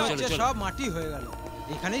 তাড়াতাড়ি যাও। সব মাটি হয়ে গেল,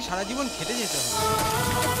 এখানেই সারা জীবন খেটে যেতে হবে।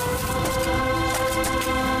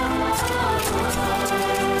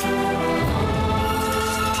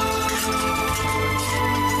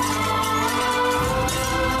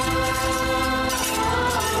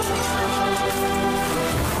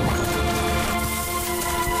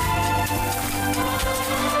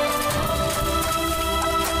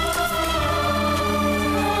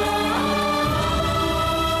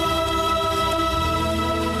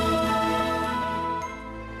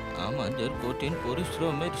 আমাদের কঠিন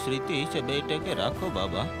পরিশ্রমের স্মৃতি হিসেবে এটাকে রাখো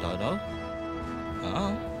বাবা। ধরো,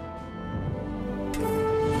 হ্যাঁ।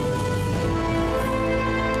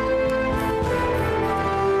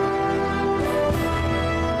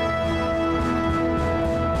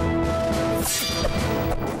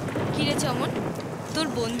 কিরে চমন, তোর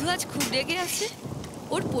বন্ধু আজ খুব রেগে আছে?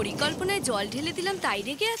 ওর পরিকল্পনায় জল ঢেলে দিলাম তাই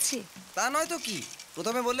রেগে আছে? তা নয় তো কি,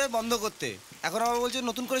 প্রথমে বললে বন্ধ করতে, এখন আবার বলছে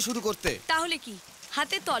নতুন করে শুরু করতে। তাহলে কি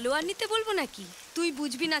হাতে তলোয়ার নিতে বলবো নাকি? তুই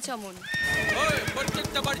বুঝবি না চমন।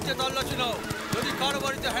 প্রত্যেকটা বাড়িতে তল্লাশি নাও, যদি কারো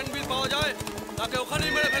বাড়িতে হ্যান্ডবিল পাওয়া যায় তাকে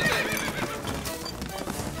ওখানেই মেরে ফেলবে।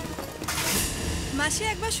 মাসি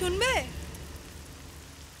একবার শুনবে?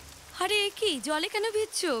 আরে কি জলে কেন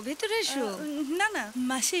ভিজছো? ভেতরে এসো। না না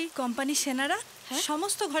মাসি, কোম্পানির সেনারা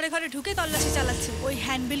সমস্ত ঘরে ঘরে ঢুকে তল্লাশি চালাচ্ছে, ওই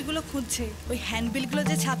হ্যান্ডবিলগুলো খুঁজছে। ওই হ্যান্ডবিলগুলো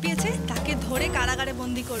যে ছাপিয়েছে তাকে ধরে কারাগারে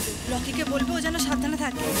বন্দি করবে। রকিকে বলবো ও যেন সাবধানে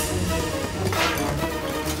থাকে।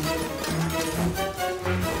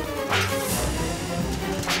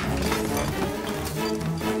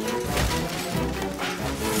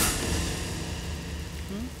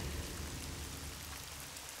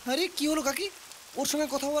 আরে কি হলো কাকি? ওর সঙ্গে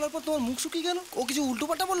কথা বলার পর তোমার মুখ শুকিয়ে গেল? ও কিছু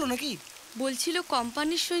উল্টোপাল্টা বললো নাকি? বলছিল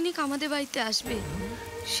কোম্পানির সৈনিক আমাদের বাড়িতে আসবে,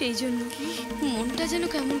 সেই জন্য কি মনটা যেন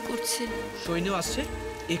কেমন করছে। সৈন্য আসছে?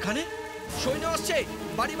 এখানে সৈন্য আসছে,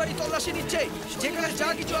 বাড়ি বাড়ি তল্লাশি নিচ্ছে। যেখানে যা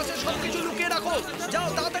কিছু আছে সবকিছু লুকিয়ে রাখো। যাও,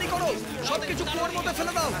 তাড়াতাড়ি করো, সবকিছু কুয়োর মধ্যে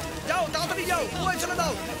ফেলে দাও। যাও, তাড়াতাড়ি যাও, কুয়োয় ফেলে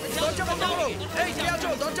দাও। দরজা বন্ধ করো। এই কে আছো?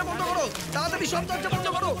 দরজা বন্ধ করো, তাড়াতাড়ি সব দরজা বন্ধ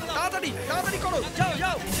করো, তাড়াতাড়ি তাড়াতাড়ি করো। যাও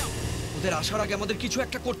যাও, ওদের আসার আগে আমাদের কিছু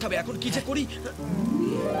একটা করতে হবে। এখন কি যে করি?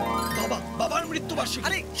 বাবার মৃত্যুবার্ষিকী।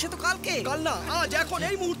 আরে সে তো কালকে। কাল না, আজ, এখন,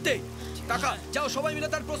 এই মুহূর্তে। কাকা যাও, সবাই মিলে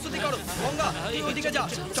তার প্রস্তুতি করো। গঙ্গা তুই ওইদিকে যা,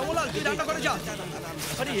 চমলাল তুই রান্না করে যা।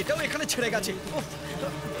 আরে এটাও এখানে ছেড়ে গেছে।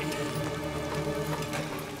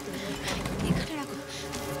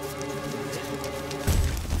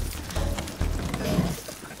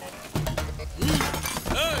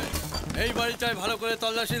 এই বাড়িটায় ভালো করে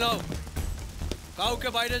তল্লাশি নাও, কাউকে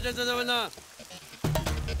বাইরে যেতে দেবে না।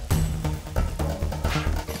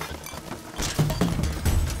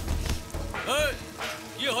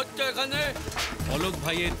 কি হচ্ছে এখানে? অলোক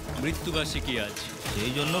ভাইয়ের মৃত্যুবার্ষিকী আজ,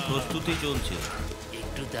 সেই জন্য প্রস্তুতি চলছে।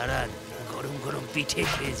 একটু দাঁড়ান, গরম গরম পিঠে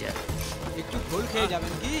খেয়ে যান। একটু ঘোল খেয়ে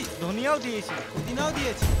যাবেন কি? ধনিয়াও দিয়েছি, পুদিনাও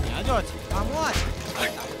দিয়েছি, পেঁয়াজও আছে, আমও আছে।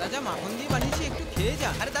 দাদা মাখন দিয়ে বানিয়েছি, একটু খেয়ে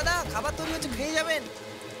যান। আরে দাদা, খাবার তৈরি হচ্ছে, খেয়ে যাবেন।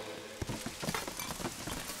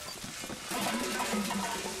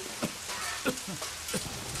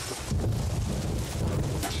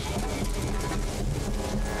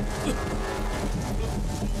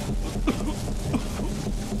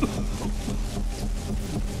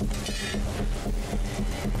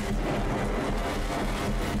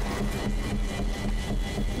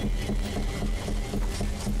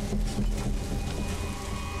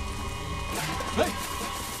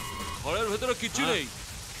 ঘরের ভেতরে কিচ্ছু নেই।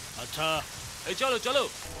 আচ্ছা, এই চলো চলো।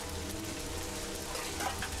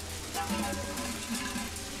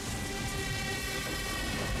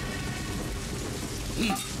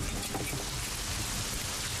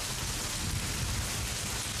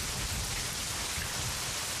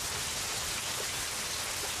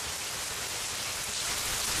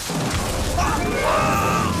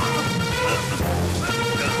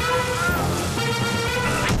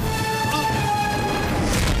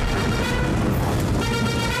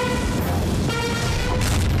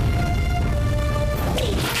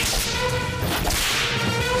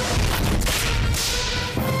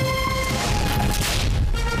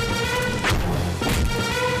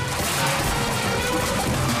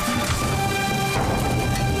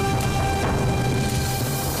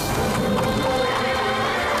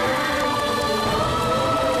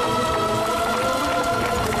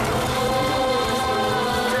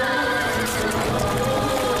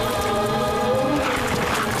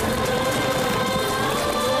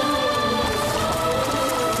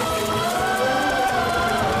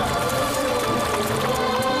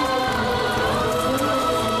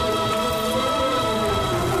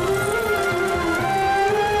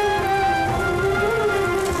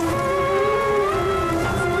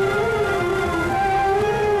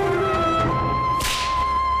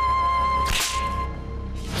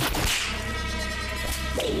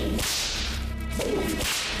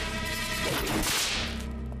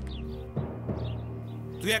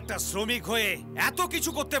 তুই একটা শ্রমিক হয়ে এত কিছু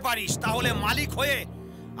করতে পারিস, তাহলে মালিক হয়ে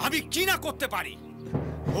আমি কি না করতে পারি?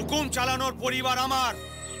 হুকুম চালানোর পরিবার আমার,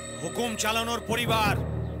 হুকুম চালানোর পরিবার।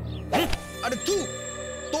 আরে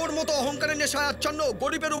তোর মতো অহংকারের নেশায় আচ্ছন্ন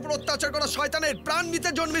গরিবের উপর অত্যাচার করা শয়তানের প্রাণ নিতে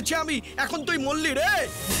জন্মেছি আমি, এখন তুই মল্লি রে।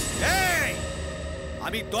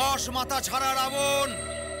 আমি 10 মাথা ছাড়া রাবণ,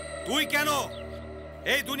 তুই কেন?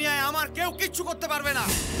 এই দুনিয়ায় আমার কেউ কিচ্ছু করতে পারবে না।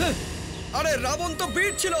 আরে রাবণ তো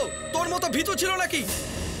বীর ছিল, তোর মতো ভীতু ছিল নাকি?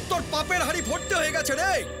 তোর পাপের হাড়ি ভর্তি হয়ে গেছে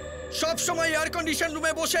রে। সব সময় এয়ার কন্ডিশন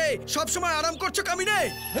রুমে বসে সব সময় আরাম করছো কামিনে।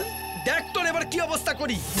 দেখ তোর এবার কি অবস্থা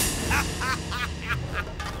করি।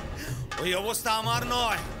 ওই অবস্থা আমার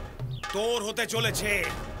নয়, তোর হতে চলেছে।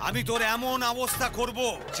 আমি তোর এমন অবস্থা করব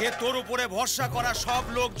যে তোর উপরে ভরসা করা সব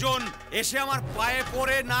লোকজন এসে আমার পায়ে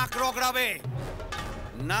পড়ে নাক রগড়াবে।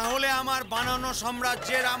 না হলে আমার বানানো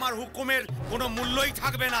সাম্রাজ্যের আমার হুকুমের কোনো মূল্যই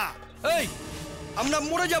থাকবে না। এই আমরা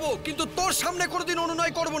মরে যাব, কিন্তু তোর সামনে কোনোদিন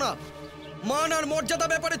অনুনয় করব না। মান আর মর্যাদা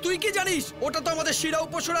ব্যাপারে তুই কি জানিস? ওটা তো আমাদের শিরা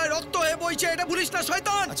উপশিরায় রক্ত হয়ে বইছে, এটা ভুলিস না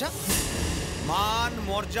শয়তান। আচ্ছা, মান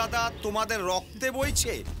মর্যাদা তোমাদের রক্তে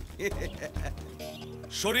বইছে?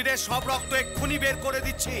 শরীরের সব রক্ত এক্ষুনি বের করে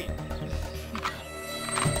দিচ্ছি।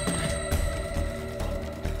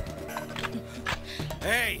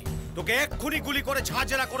 এই তোকে এক্ষুনি গুলি করে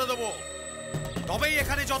ঝাঁঝরা করে দেবো, তবেই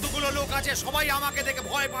এখানে যতগুলো লোক আছে সবাই আমাকে দেখে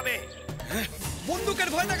ভয় পাবে। বন্দুকের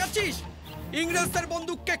ভয় দেখাচ্ছিস? ইংরেজদের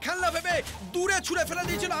বন্দুককে খেলনা ভেবে দূরে ছুঁড়ে ফেলে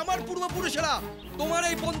দিয়েছিল আমার পূর্বপুরুষেরা। তোমার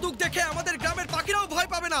এই বন্দুক দেখে আমাদের গ্রামের পাখিরাও ভয়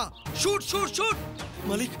পাবে না। Shoot shoot shoot.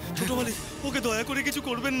 মালিক, ছোট মালিক, ওকে দয়া করে কিছু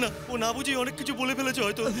করবেন না। ও না বুঝি অনেক কিছু বলে ফেলেছে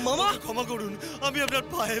হয়তো। মামা ক্ষমা করুন, আমি আপনার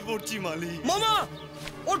পায়ে পড়ছি মালিক। মামা,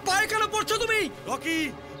 ওর পায়ে কেন পড়ছো তুমি? রকি,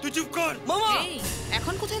 তুই চুপ কর। মামা,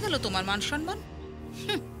 এখন কোথায় গেল তোমার মান সম্মান?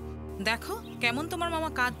 দেখো কেমন তোমার মামা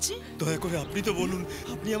কাঁদছে। দয়া করে আপনি তো বলুন,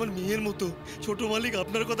 আপনি আমার মেয়ের মতো। ছোট মালিক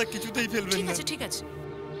আপনার কথা কিছুতেই ফেলবেন না। ঠিক আছে ঠিক আছে।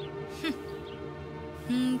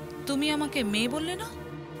 তুমি আমাকে মেয়ে বললে না,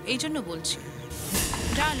 এই জন্য বলছি।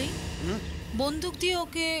 ডার্লিং, বন্দুক দিয়ে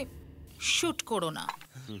ওকে শুট করো না।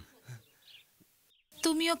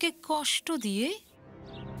 তুমি ওকে কষ্ট দিয়ে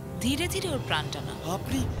ধীরে ধীরে ওর প্রাণটা নাও।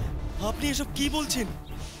 আপনি এসব কি বলছেন?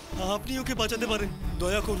 আপনি ওকে বাঁচাতে পারেন,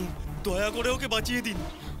 দয়া করুন, দয়া করে ওকে বাঁচিয়ে দিন।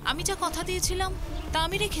 আমি যা কথা দিয়েছিলাম তা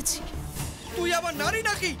আমি রেখেছি। তুই আবার নারী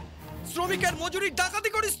নাকি? শ্রমিকের মজুরি ডাকাতি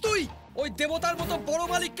করিস তুই? ওই দেবতার মতো বড়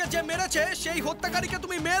মালিককে যে মেরেছে সেই হত্যাকারীকে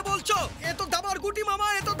তুমি মেয়ে বলছো? এ তো দাবার গুটি মামা,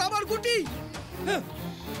 এ তো দাবার গুটি।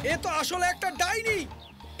 এ তো আসলে একটা ডাইনি।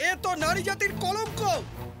 এ তো নারী জাতির কলঙ্ক।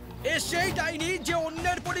 এ সেই ডাইনি যে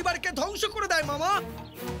অন্যের পরিবারকে ধ্বংস করে দেয় মামা।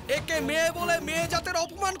 একে মেয়ে বলে মেয়ে জাতের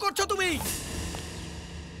অপমান করছো তুমি।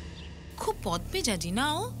 খুব বদমেজাজি না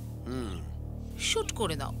ও? শুট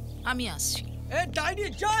করে দাও, আমি আসছি। এ ডাইনি,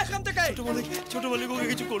 যা এখান থেকে। ছোট মালিক ওকে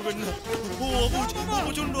কিছু করবেন না। ও অবুঝ, ও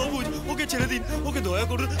প্রচন্ড অবুঝ। ওকে ছেড়ে দিন, ওকে দয়া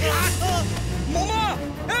করুন। মামা,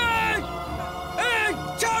 এই এই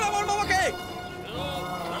ছাড় আমার মামাকে।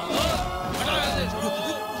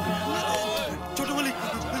 ছোট মালিক,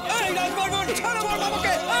 এই রাজবর্মন, ছাড় আমার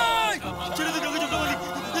মামাকে। এই ছেড়ে দিন ওকে ছোট মালিক,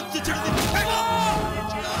 ছেড়ে দিন।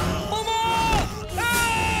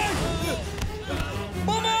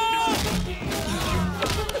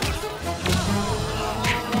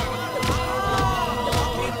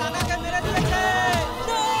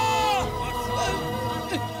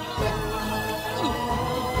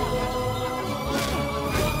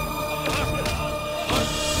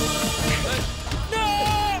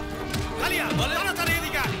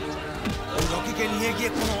 নিয়ে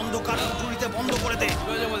গিয়ে কোনো অন্ধকার কুঠুরিতে বন্ধ করে দে।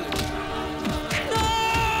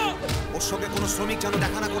 ওর সঙ্গে কোনো শ্রমিক যেন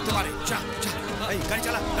দেখা না করতে পারে। এই গাড়ি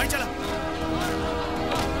চালা, গাড়ি চালা।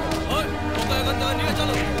 নিয়ে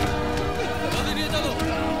চলো, নিয়ে চলো।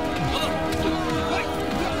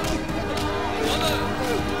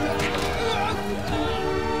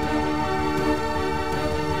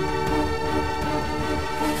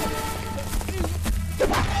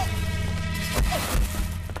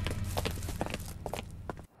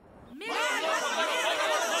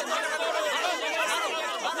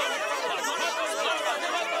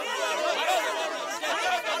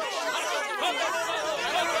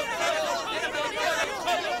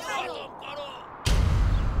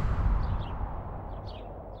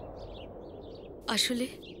 আসলে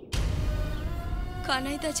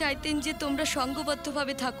কানাইদা চাইতেন যে তোমরা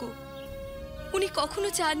সংঘবদ্ধভাবে থাকো। উনি কখনো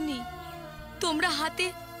চাননি তোমরা হাতে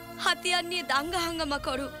হাতিয়ার নিয়ে দাঙ্গা হাঙ্গামা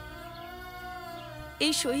করো।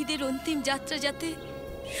 এই শহীদের অন্তিম যাত্রা যাতে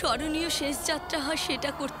স্মরণীয় শেষ যাত্রা হয় সেটা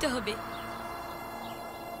করতে হবে।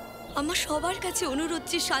 আমার সবার কাছে অনুরোধ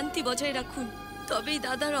যে শান্তি বজায় রাখুন, তবেই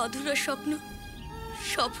দাদার অধুরা স্বপ্ন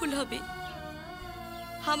সফল হবে।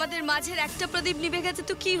 আমাদের মাঝের একটা প্রদীপ নিভে গেছে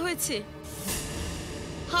তো কি হয়েছে,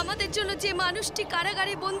 আমাদের জন্য যে মানুষটি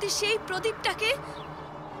কারাগারে বন্দী সেই প্রদীপটাকে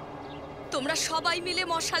তোমরা সবাই মিলে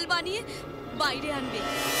মশাল বানিয়ে বাইরে আনবে।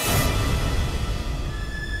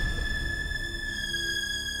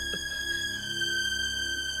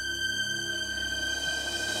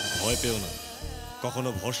 ভয় পেও না, কখনো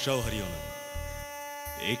ভরসাও হারিও না।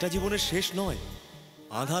 এটা জীবনের শেষ নয়,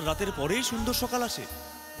 আঁধার রাতের পরেই সুন্দর সকাল আসে।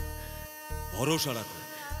 ভরসা রাখো,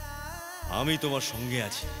 আমি তোমার সঙ্গে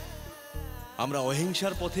আছি। আমরা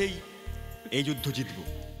অহিংসার পথেই এই যুদ্ধ জিতব,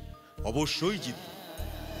 অবশ্যই জিতব।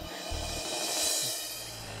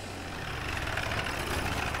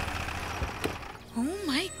 ও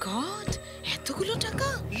মাই গড, এতগুলো টাকা!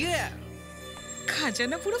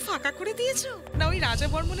 খাজানা পুরো ফাঁকা করে দিয়েছো না? ওই রাজা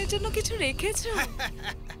বর্মনের জন্য কিছু রেখেছো?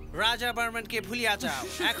 রাজা বর্মনকে ভুলিয়া যাও,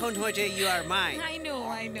 এখন হয়েছে you are mine. I know.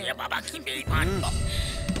 বাবা কি বেঈমান!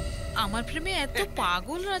 আমার প্রেমে এত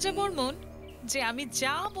পাগল রাজা বর্মন যে আমি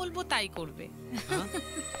যা বলবো তাই করবে।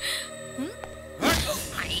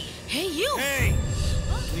 হে ইউ,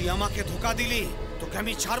 তুই আমাকে ধোঁকা দিলি, তোকে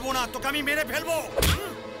আমি ছাড়বো না, তোকে আমি মেরে ফেলবো।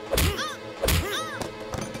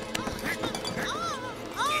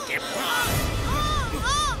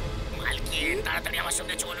 মালকিন তাড়াতাড়ি আমার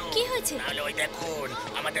সঙ্গে চলো। কি হয়েছে? তাহলে ওই দেখুন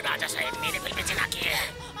আমাদের রাজা সাহেব মেরে ফেলবেছে নাকি।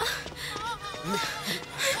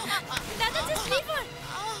 দাদা জাস্ট লিভ হার।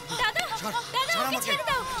 দাদা, দাদা ওকে ছেড়ে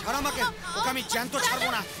দাও। ছাড় আমাকে, ওকে আমি জ্যান্ত ছাড়বো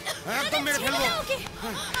না, একদম মেরে ফেলবো।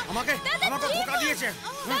 আমাকে ধোঁকা দিয়েছে।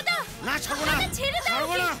 না ছাড়বো না,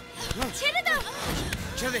 ছাড়বো না। ছেড়ে দাও,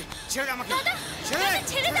 ছেড়ে দে, ছেড়ে দে আমাকে, ছেড়ে দে,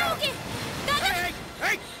 ছেড়ে দাও ওকে। দাদা,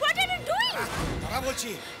 হোয়াট আর ইউ ডুইং? দাদা বলছি,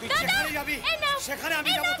 তুই যেখানে যাবি সেখানে আমি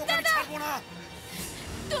যাবো, তোকে আমি ছাড়বো না।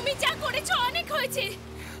 তুমি যা করেছো অনেক হয়েছে,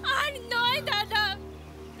 আর নয় দাদা।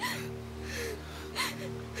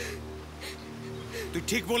 তুই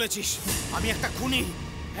ঠিক বলেছিস, আমি একটা খুনি।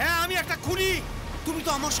 হ্যাঁ, আমি একটা খুনি। তুমি তো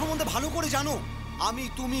আমার সম্বন্ধে ভালো করে জানো। আমি,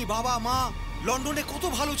 তুমি, বাবা, মা লন্ডনে কত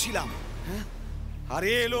ভালো ছিলাম। হ্যাঁ, আর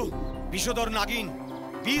এলো বিষধর নাগিন,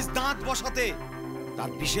 বিষ দাঁত বসাতে।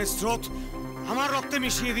 তার বিষের স্রোত আমার রক্তে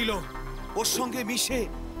মিশিয়ে দিল। ওর সঙ্গে মিশে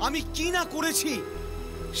আমি কি না করেছি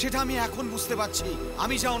সেটা আমি এখন বুঝতে পারছি।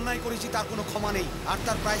 আমি যা অন্যায় করেছি তার কোনো ক্ষমা নেই, আর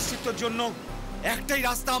তার প্রায়শ্চিত্তের জন্য একটাই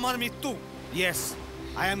রাস্তা, আমার মৃত্যু। Yes,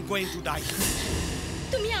 I am going to die.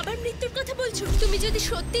 তুমি আবার মৃত্যুর কথা বলছো? তুমি যদি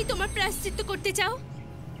সত্যিই তোমার প্রায়শ্চিত্ত করতে চাও,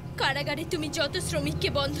 কারাগারে তুমি যত শ্রমিককে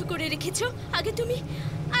বন্ধ করে রেখেছো,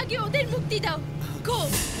 আগে ওদের মুক্তি দাও। গো।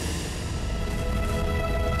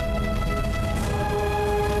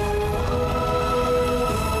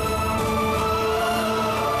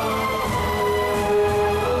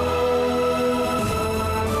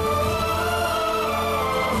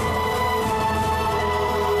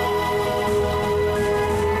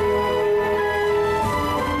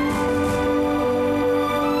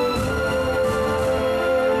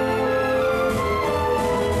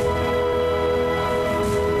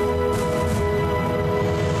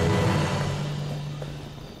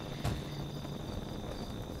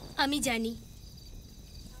 আমি জানি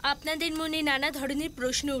আপনাদের মনে নানা ধরনের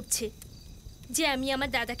প্রশ্ন উঠছে যে আমি আমার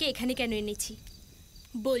দাদাকে এখানে কেন এনেছি।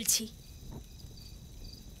 বলছি,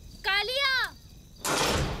 কালিয়া!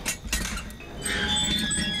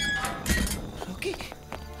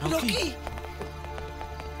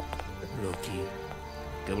 রকি,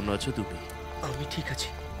 কেমন আছো তুমি? আমি ঠিক আছি।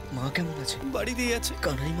 মা কেমন আছে? বাড়িতেই আছে।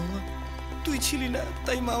 কানাই মামা, তুই ছিলি না,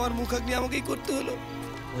 তাই মামার মুখাগ্নি আমাকেই করতে হলো।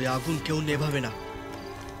 ওই আগুন কেউ নেভাবে না।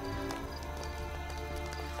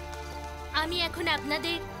 আমি এখন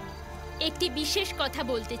আপনাদের একটি বিশেষ কথা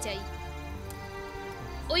বলতে চাই।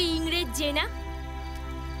 ওই ইংরেজ জেনা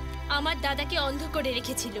আমার দাদাকে অন্ধ করে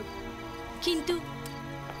রেখেছিল, কিন্তু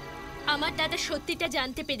আমার দাদা সত্যিটা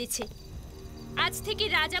জানতে পেরেছে। আজ থেকে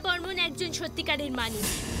রাজা বর্মন একজন সত্যিকারের মানুষ।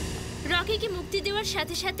 রকিকে মুক্তি দেওয়ার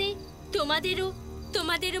সাথে সাথে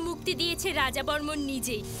তোমাদেরও মুক্তি দিয়েছে রাজা বর্মন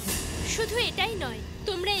নিজেই। শুধু এটাই নয়,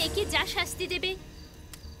 তোমরা একে যা শাস্তি দেবে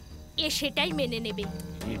এ সেটাই মেনে নেবে।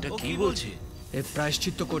 এটা কি বলছে? এ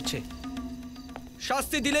প্রায়শ্চিত্ত করছে।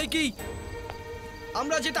 শাস্তি দিলেই কি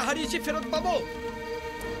আমরা যেটা হারিয়েছি ফেরত পাবো?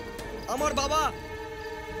 আমার বাবা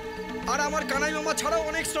আর আমার কানাই মামা ছাড়াও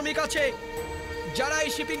অনেক শ্রমিক আছে যারা এই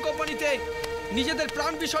শিপিং কোম্পানিতে নিজেদের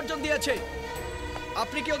প্রাণ বিসর্জন দিয়েছে।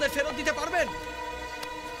 আপনি কি ওদের ফেরত দিতে পারবেন?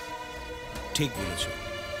 ঠিক বলেছ,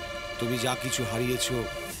 তুমি যা কিছু হারিয়েছো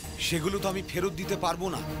সেগুলো তো আমি ফেরত দিতে পারবো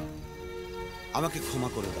না। আমাকে ক্ষমা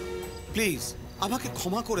করে দাও প্লিজ, আমাকে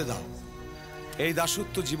ক্ষমা করে দাও। এই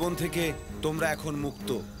দাসত্ব জীবন থেকে তোমরা এখন মুক্ত,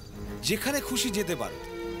 যেখানে খুশি যেতে পারো।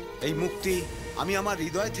 এই মুক্তি আমি আমার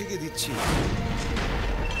হৃদয় থেকে দিচ্ছি।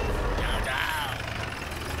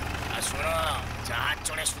 শোনো, জাহাজ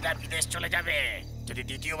চড়ে সুদা বিদেশ চলে যাবে। যদি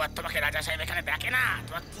দ্বিতীয়বার তোমাকে রাজা সাহেব এখানে দেখে না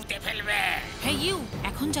তোমাকে পুঁতে ফেলবে। হ্যাঁ ইউ,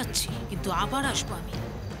 এখন যাচ্ছি কিন্তু আবার আসবো আমি।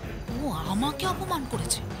 ও আমাকে অপমান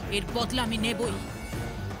করেছে, এর বদলা আমি নেবই।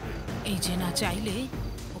 এই যে না চাইলে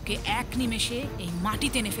ওকে এক নিমেষে এই মাটি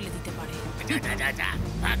টেনে ফেলে দিতে পারে।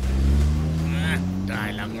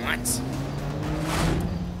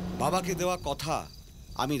 বাবাকে দেওয়া কথা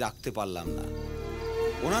আমি রাখতে পারলাম না।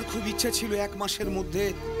 ওনার খুব ইচ্ছা ছিল 1 মাসের মধ্যে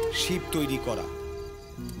শিপ তৈরি করা।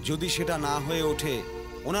 যদি সেটা না হয়ে ওঠে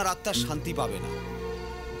ওনার আত্মার শান্তি পাবে না।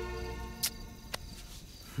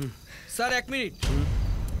 Sir 1 minute.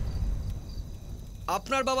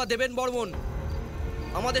 আপনার বাবা দেবেন বর্মন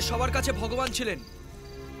আমাদের সবার কাছে ভগবান ছিলেন।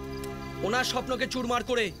 ওনার স্বপ্নকে চুরমার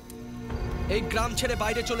করে এই গ্রাম ছেড়ে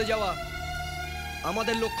বাইরে চলে যাওয়া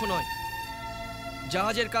আমাদের লক্ষ্য নয়।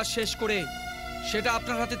 জাহাজের কাজ শেষ করে সেটা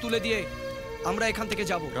আপনার হাতে তুলে দিয়ে আমরা এখান থেকে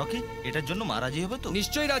যাব। রকি, এটার জন্য মা রাজি হবে তো?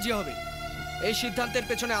 নিশ্চয়ই রাজি হবে। এই সিদ্ধান্তের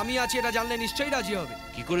পেছনে আমি আছি এটা জানলে নিশ্চয়ই রাজি হবে।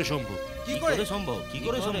 কি করে সম্ভব? কি করে সম্ভব?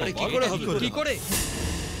 কি করে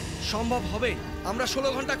সম্ভব হবে? আমরা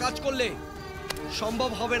 16 ঘন্টা কাজ করলে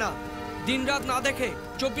সম্ভব হবে না। দিনরাত না দেখে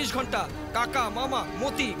 24 ঘন্টা কাকা, মামা,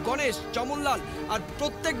 মতি, গণেশ, চমনলাল আর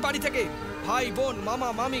প্রত্যেক বাড়ি থেকে ভাই, বোন, মামা,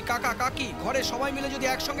 মামি, কাকা, কাকি ঘরে সবাই মিলে যদি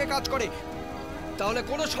একসঙ্গে কাজ করে তাহলে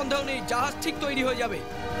কোনো সন্দেহ নেই জাহাজ ঠিক তৈরি হয়ে যাবে।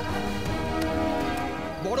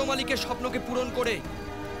 বড় মালিকের স্বপ্নকে পূরণ করে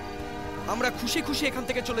আমরা খুশি খুশি এখান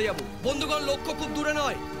থেকে চলে যাব। বন্ধুগণ, লক্ষ্য খুব দূরে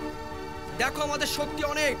নয়। দেখো আমাদের শক্তি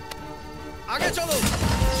অনেক। আগে চলো।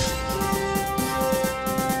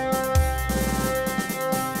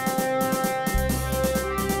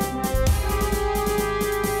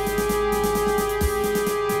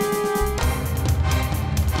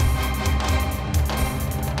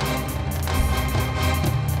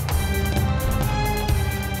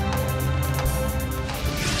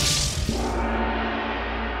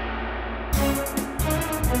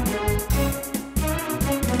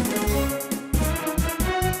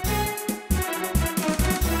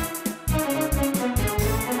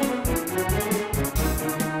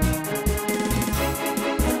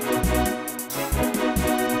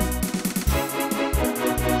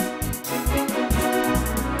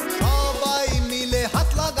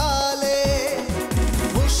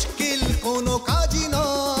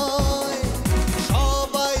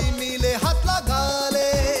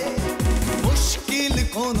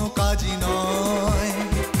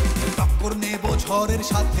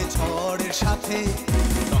 ঝড়ের সাথে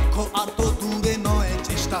লক্ষ্য আর তো দূরে নয়,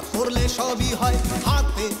 চেষ্টা করলে সবই হয়।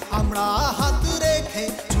 হাতে আমরা হাত রেখে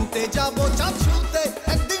ছুটে যাব চাঁদ ছুঁতে,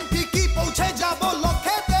 একদিন ঠিকই পৌঁছে যাব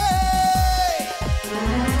লক্ষ্যেতে।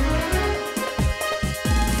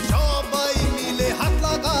 সবাই মিলে হাত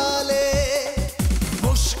লাগালে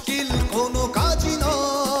মুশকিল কোনো কাজই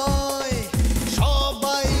নয়।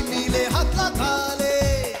 সবাই মিলে হাত লাগালে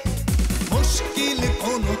মুশকিল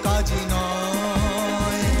কোনো কাজই নয়।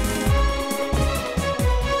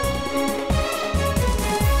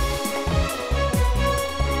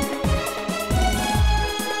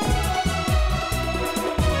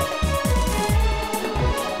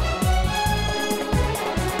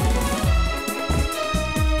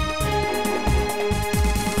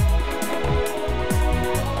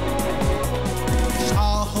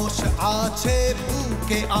 আছে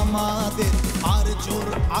বুকে আমাদের, আর জোর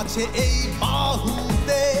আছে এই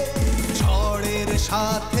বাহুতে। ঝড়ের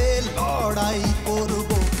সাথে লড়াই করব,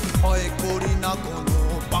 ভয় করি না কোনো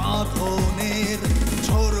বাঁধনের।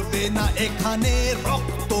 ঝরবে না এখানে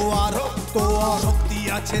রক্ত আর শক্তি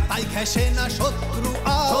আছে তাই ঘেঁষে না শত্রু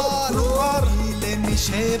আর। মিলে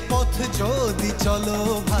মিশে পথ যদি চলো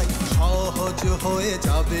ভাই, সহজ হয়ে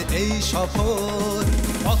যাবে এই সফর।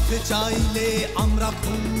 পথ চাইলে আমরা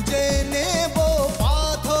খুঁজে নেব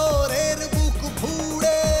পাথরের বুক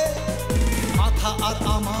ফুঁড়ে। মাথা আর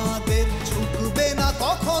আমাদের ঝুঁকবে না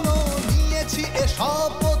কখনো, নিয়েছি এ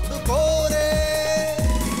শপথ করে।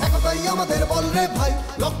 একটাই আমাদের বল রে ভাই,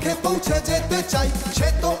 লক্ষ্যে পৌঁছে যেতে চাই, সে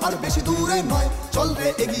তো আর বেশি দূরে নয়। চল রে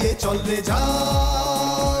এগিয়ে, চল রে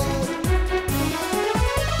যাই।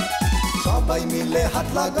 সবাই মিলে হাত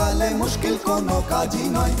লাগালে মুশকিল কোনো কাজই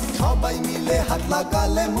নয়। সবাই মিলে হাত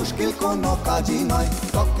লাগালে মুশকিল কোনো কাজই নয়।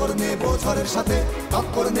 টক্কর নেব ঝড়ের সাথে,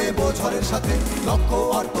 টক্কর নেব ঝড়ের সাথে। লক্ষ্য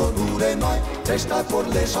আর তো দূরে নয়, চেষ্টা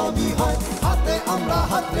করলে সবই হয়। হাতে আমরা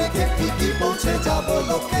হাত রেখে ঠিকই পৌঁছে যাব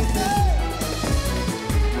লক্ষ্যেতে।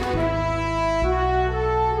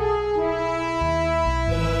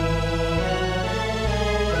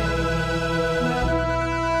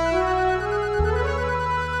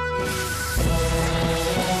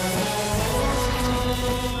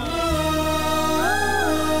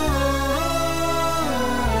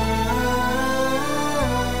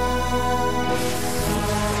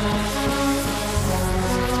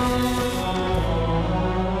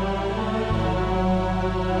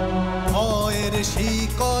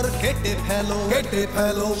 কেটে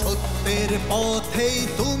ফেলো সত্যের পথেই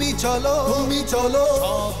তুমি চলো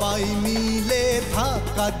সবাই মিলে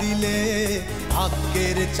ধাক্কা দিলে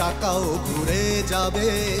ভাগ্যের চাকাও ঘুরে যাবে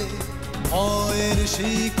ভয়ের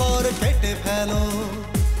শিকড় কেটে ফেলো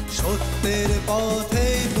সত্যের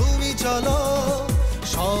পথেই তুমি চলো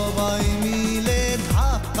সবাই মিলে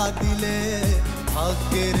ধাক্কা দিলে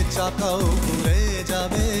ভাগ্যের চাকাও ঘুরে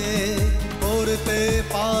যাবে করতে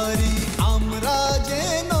পারি আমরা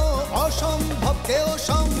যেন অসম্ভবকেও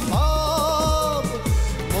সম্ভব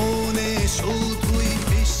মনে শুধুই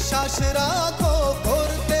বিশ্বাস রাখো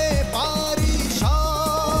করতে পারি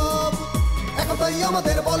সব একটাই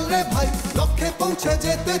আমাদের বল রে ভাই লক্ষ্যে পৌঁছে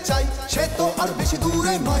যেতে চাই সে তো আর বেশি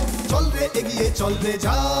দূরে নয় চল রে এগিয়ে চল রে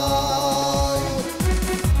যাই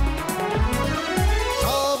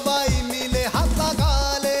সবাই মিলে হাত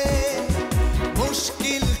লাগালে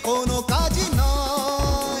মুশকিল কোনো কাজই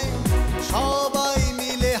নয় সবাই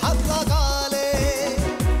মিলে হাত লাগালে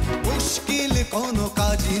মুশকিল কোনো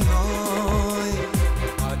কাজই নয়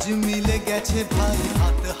আজ মিলে গেছে ভাই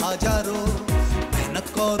হাত হাজারো মেহনত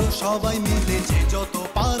করো সবাই মিলে যে যত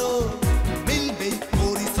পারো মিলবেই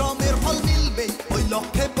পরিশ্রমের ফল মিলবেই ওই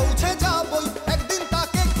লক্ষ্যে পৌঁছে যাবই একদিন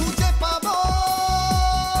তাকে খুঁজে পাবো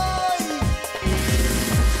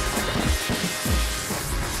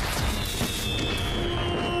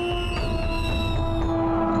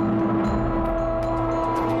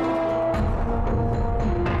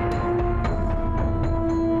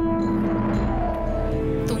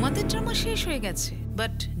তোমাদের ড্রামা শেষ হয়ে গেছে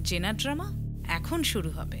বাট জেনার ড্রামা এখন শুরু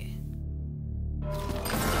হবে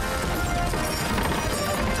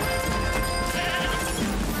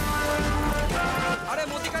আরে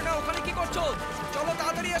মোদি কাকা ওখানে কি করছো চলো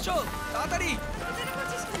তাড়াতাড়ি এসো তাড়াতাড়ি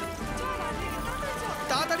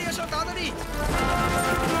তাড়াতাড়ি এসো তাড়াতাড়ি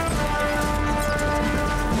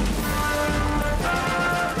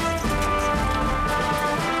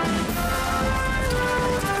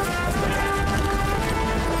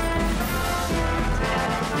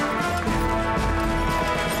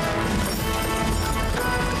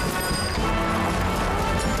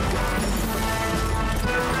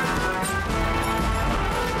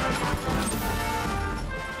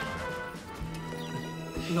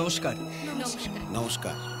নমস্কার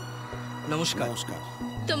নমস্কার নমস্কার নমস্কার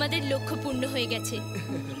তোমাদের লক্ষ্য পূর্ণ হয়ে গেছে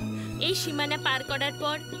এই সীমানা পার করার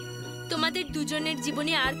পর তোমাদের দুজনের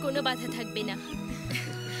জীবনে আর কোনো বাধা থাকবে না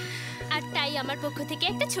আর তাই আমার পক্ষ থেকে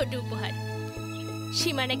একটা ছোট উপহার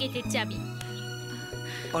সীমানা গেটের চাবি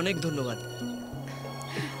অনেক ধন্যবাদ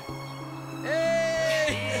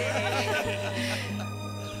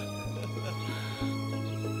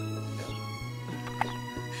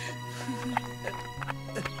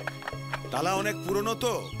তালা অনেক পুরনো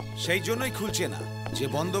তো সেই জন্যই খুলছে না যে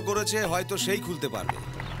বন্ধ করেছে হয়তো সেই খুলতে পারবে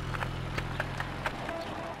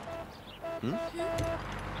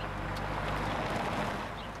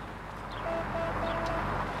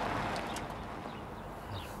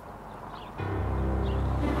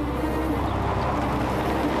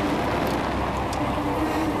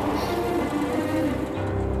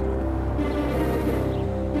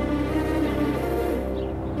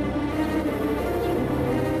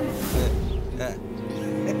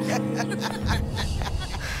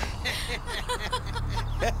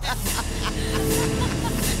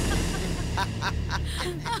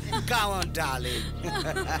Come on, darling.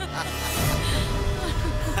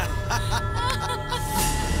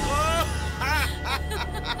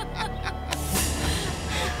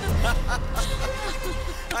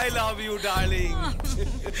 I love you, darling.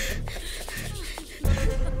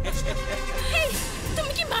 Hey,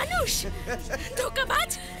 তুমি কি মানুষ ধোঁকাবাজ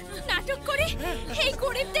নাটক করে এই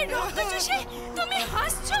গরিবদের রক্ত চুষে তুমি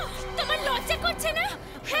হাসছো তোমার লজ্জা করছে না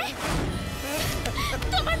হ্যাঁ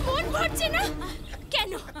তোমার মন ভরছে না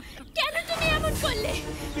কেন কেন তুমি এমন করলে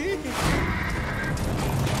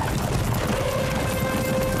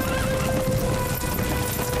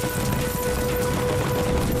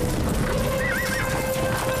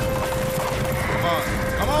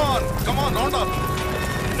Come on, round up.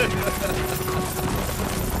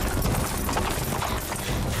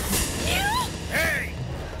 এই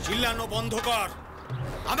চিল্লানো বন্ধ কর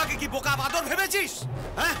আমাকে কি বোকা বাদর ভেবেছিস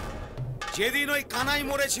হ্যাঁ যেদিন ওই কানাই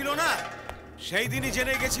মরেছিল না সেই দিনই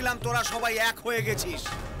জেনে গেছিলাম তোরা সবাই এক হয়ে গেছিস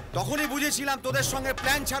তখনই বুঝেছিলাম তোদের সঙ্গে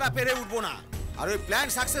প্ল্যান ছাড়া পেরে উঠবো না আর ওই প্ল্যান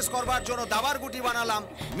সাকসেস করবার জন্য দাবার গুটি বানালাম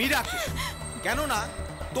মীরাকে কেননা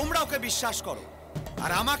তোমরা ওকে বিশ্বাস করো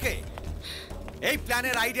আর আমাকে এই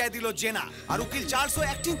প্ল্যানের আইডিয়া দিল জেনা আর উকিল চার্লসও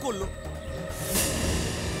অ্যাক্টিং করলো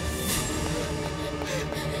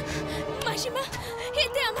মাসিমা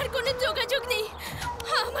এতে আমার কোনো যোগাযোগ নেই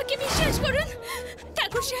আমাকে বিশ্বাস করুন টাকা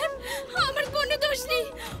ঠাকুর সাহেব, আমার কোনো দোষ নেই,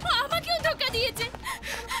 আমাকেও ধোকা দিয়েছে।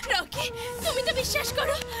 রকি, তুমি তো বিশ্বাস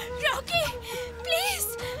করো। Rocky, please,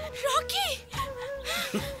 Rocky.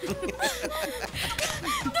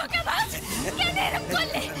 ধোকাবাজ, কেন এরকম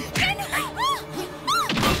করলে? কেন?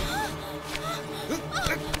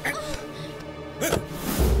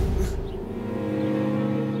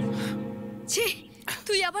 ছি,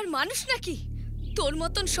 তুই আবার মানুষ নাকি? তোর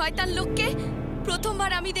মতন শয়তান লোককে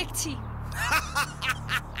প্রথমবার আমি দেখছি।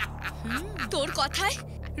 তোর কথায়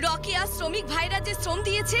রকি আর শ্রমিক ভাইরা যে শ্রম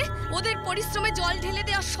দিয়েছে, ওদের পরিশ্রমে জল ঢেলে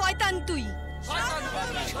দেওয়া শয়তান তুই।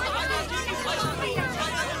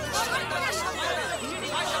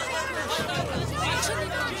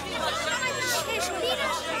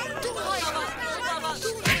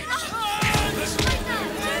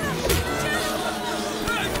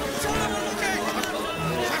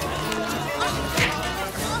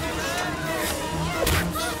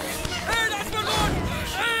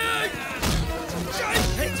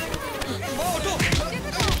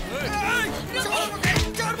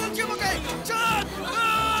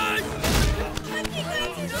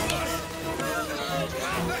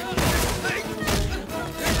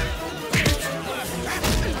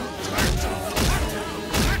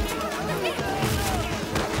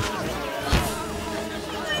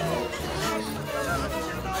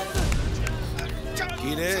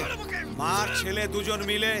 মার ছেলে দুজন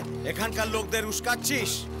মিলে এখানকার লোকদের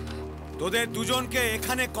উস্কাচ্ছিস। তোদের দুজনকে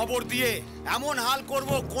এখানে কবর দিয়ে এমন হাল করব,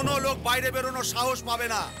 কোনো লোক বাইরে বেরোনোর সাহস পাবে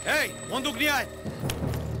না। এই বন্দুক নিয়ে আয়।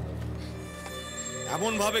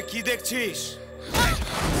 এমন ভাবে কি দেখছিস?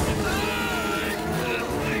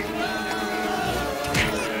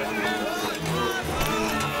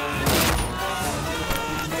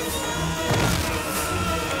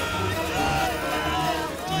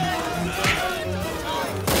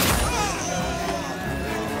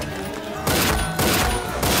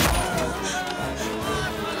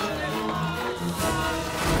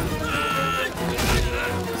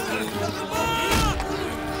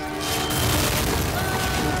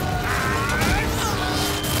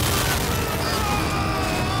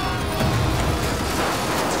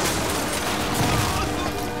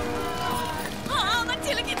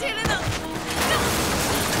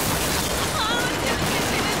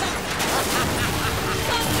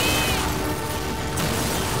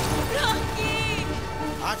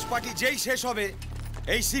 যেই শেষ হবে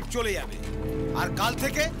এই শিপ চলে যাবে, আর কাল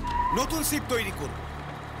থেকে নতুন শিপ তৈরি করব,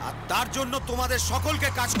 আর তার জন্য তোমাদের সকলকে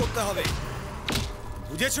কাজ করতে হবে,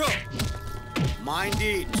 বুঝেছো? Mind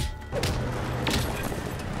it.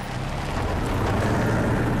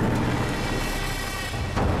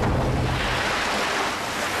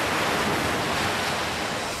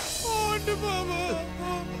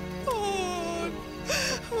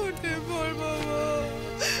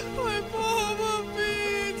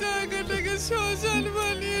 শ্মশান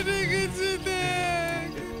বানিয়ে রেখেছে, দেখ।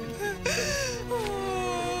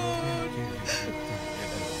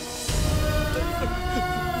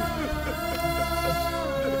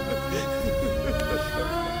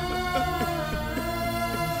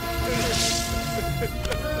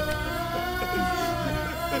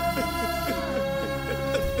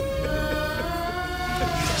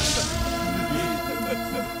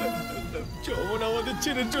 যখন আমাদের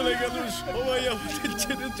ছেড়ে চলে গেল, সবাই আমাদের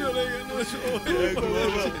ছেড়ে চলে গেল,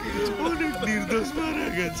 অনেক নির্দোষ মারা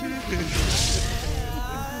গেছে।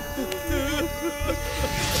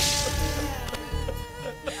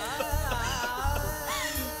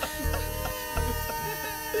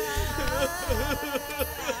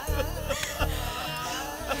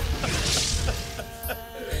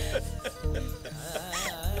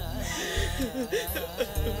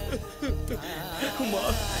 মা,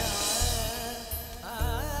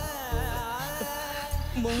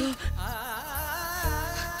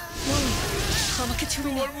 আমাকে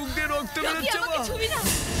ছুবি না, মুখ দিয়ে রক্ত বেরোচ্ছে। আমাকে ছুবি না।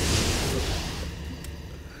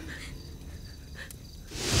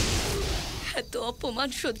 এত অপমান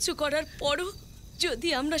সহ্য করার পরও যদি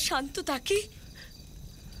আমরা শান্ত থাকি,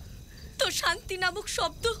 তো শান্তি নামক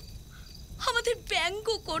শব্দ আমাদের ব্যঙ্গ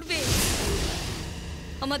করবে।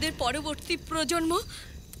 আমাদের পরবর্তী প্রজন্ম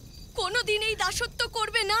কোনোদিন এই দাসত্ব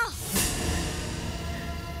করবে না।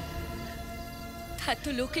 এত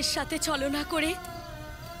লোকের সাথে ছলনা করে,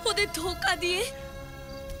 ওদের ধোঁকা দিয়ে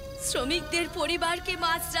শ্রমিকদের পরিবারকে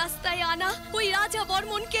মাঝ রাস্তায় আনা ওই রাজা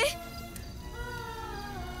বর্মনকে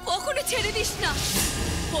কখনো ছেড়ে দিস না।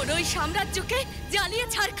 ওর ওই সাম্রাজ্যকে জ্বালিয়ে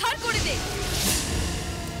ছারখার করে দে।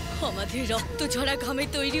 আমাদের রক্ত ঝরা ঘামে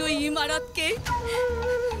তৈরি ওই ইমারতকে,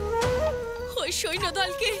 ওই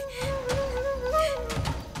সৈন্যদলকে,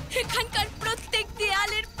 এখানকার প্রত্যেক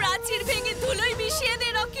দেয়ালের প্রাচীর ভেঙে ধুলোয় মিশিয়ে দে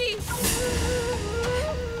রকি।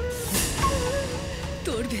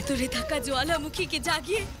 ভেতরে থাকা জ্বালামুখীকে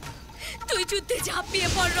জাগিয়ে তুই যুদ্ধে ঝাঁপিয়ে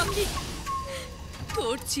পড় রকি।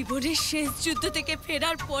 তোর জীবনের শেষ যুদ্ধ থেকে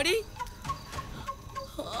ফেরার পরেই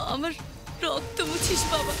আমার রক্ত মুছিস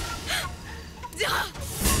বাবা, যা।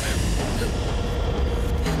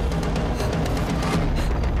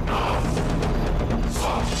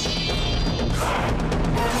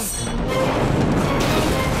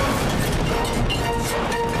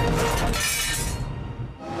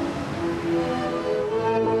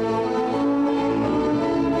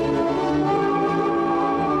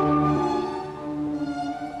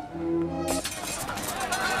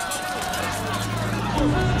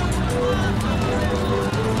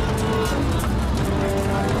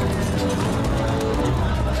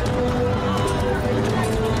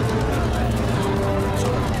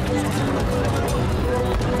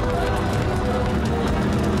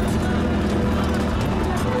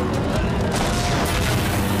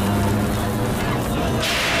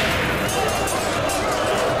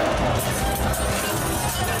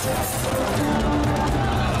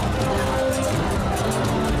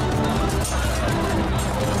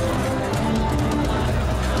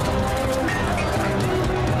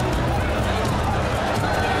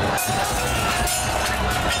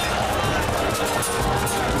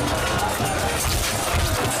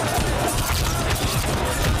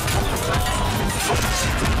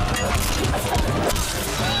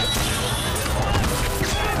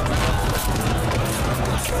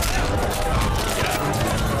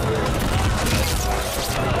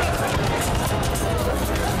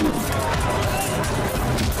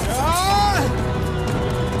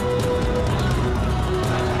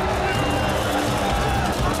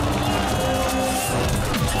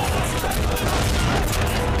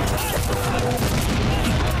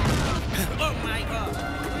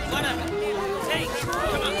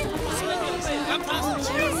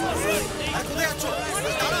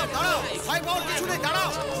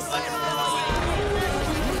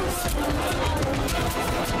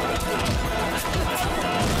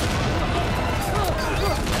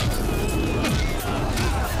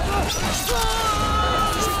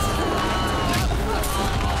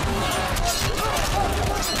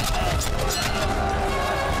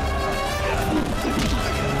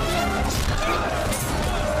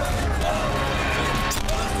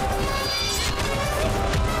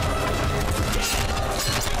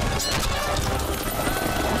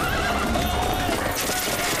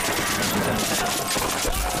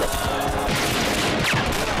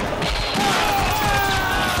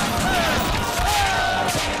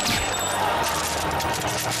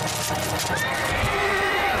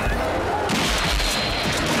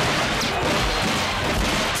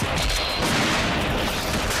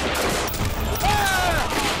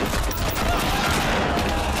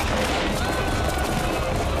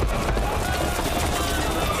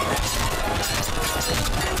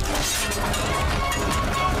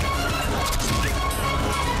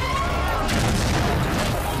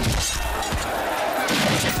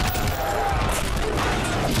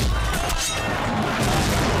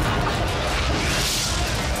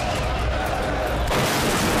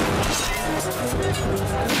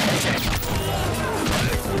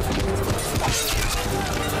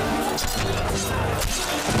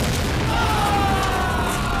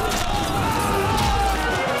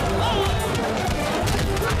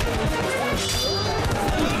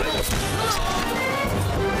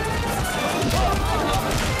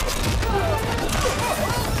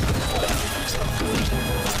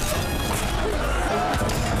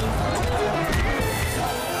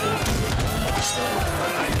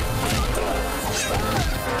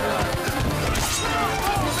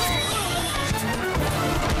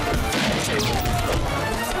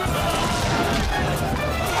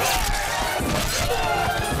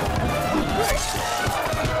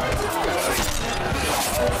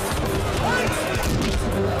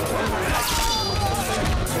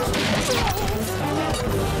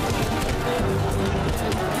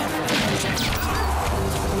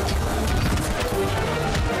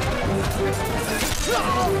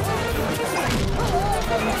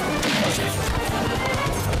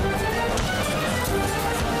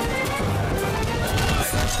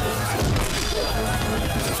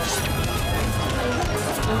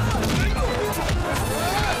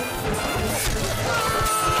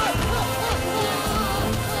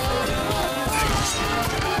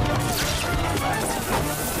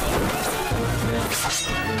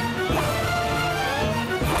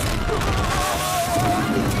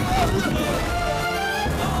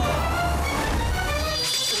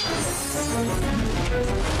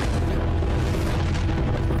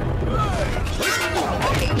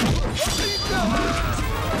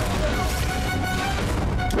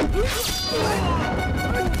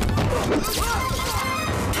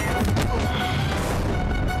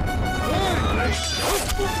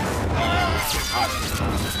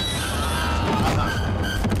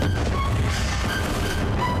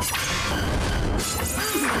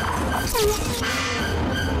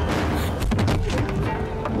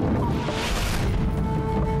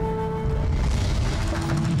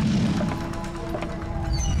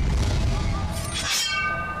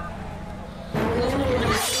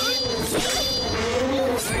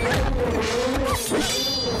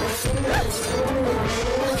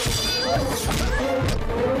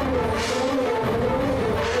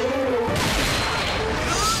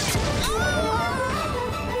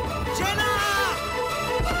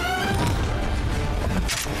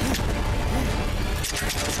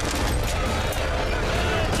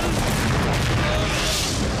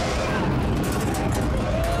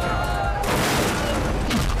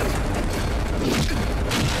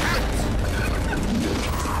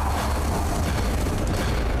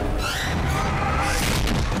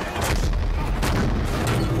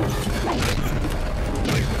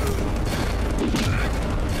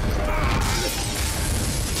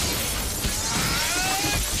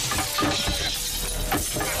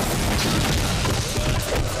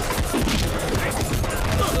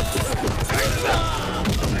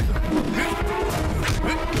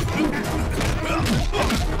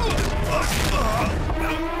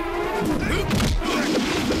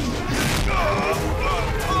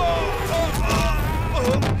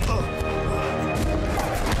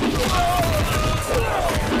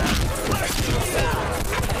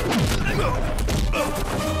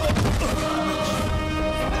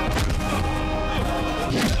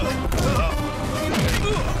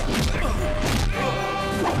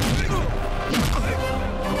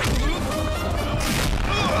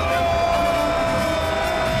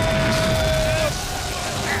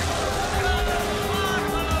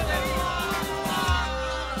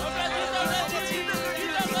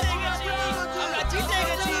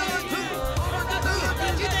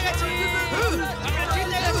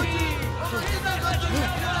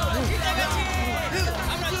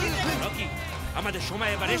 আমাদের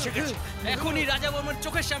সময় এবার এসে গেছে। এখনই রাজা বর্মন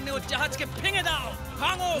চোখের সামনে ওর জাহাজকে ভেঙে দাও।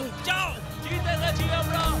 ভাঙো, যাও। জিতে গেছি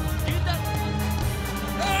আমরা, জিতে।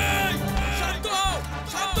 এই, শান্ত হও,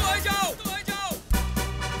 শান্ত হয়ে যাও।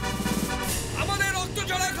 আমাদের রক্ত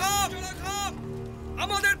ঝরা খাম,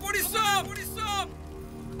 আমাদের পরিশ্রম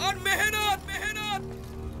আর মেহনত,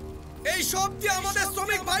 এই সব দিয়ে আমাদের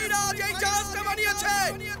শ্রমিক ভাইরা এই জাহাজটা বানিয়েছে।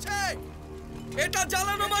 এটা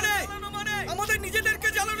জ্বালানো মানে আমাদের নিজেদেরকে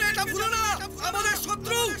জ্বালানো, এটা ভুলো না। আমাদের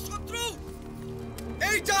শত্রু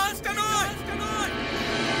এই জাহাজটা নয়,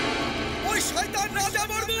 ওই শয়তান রাজা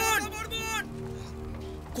বর্মন।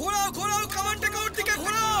 ঘোরাও, কামানটাকে ওর দিকে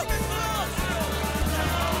ঘোরাও।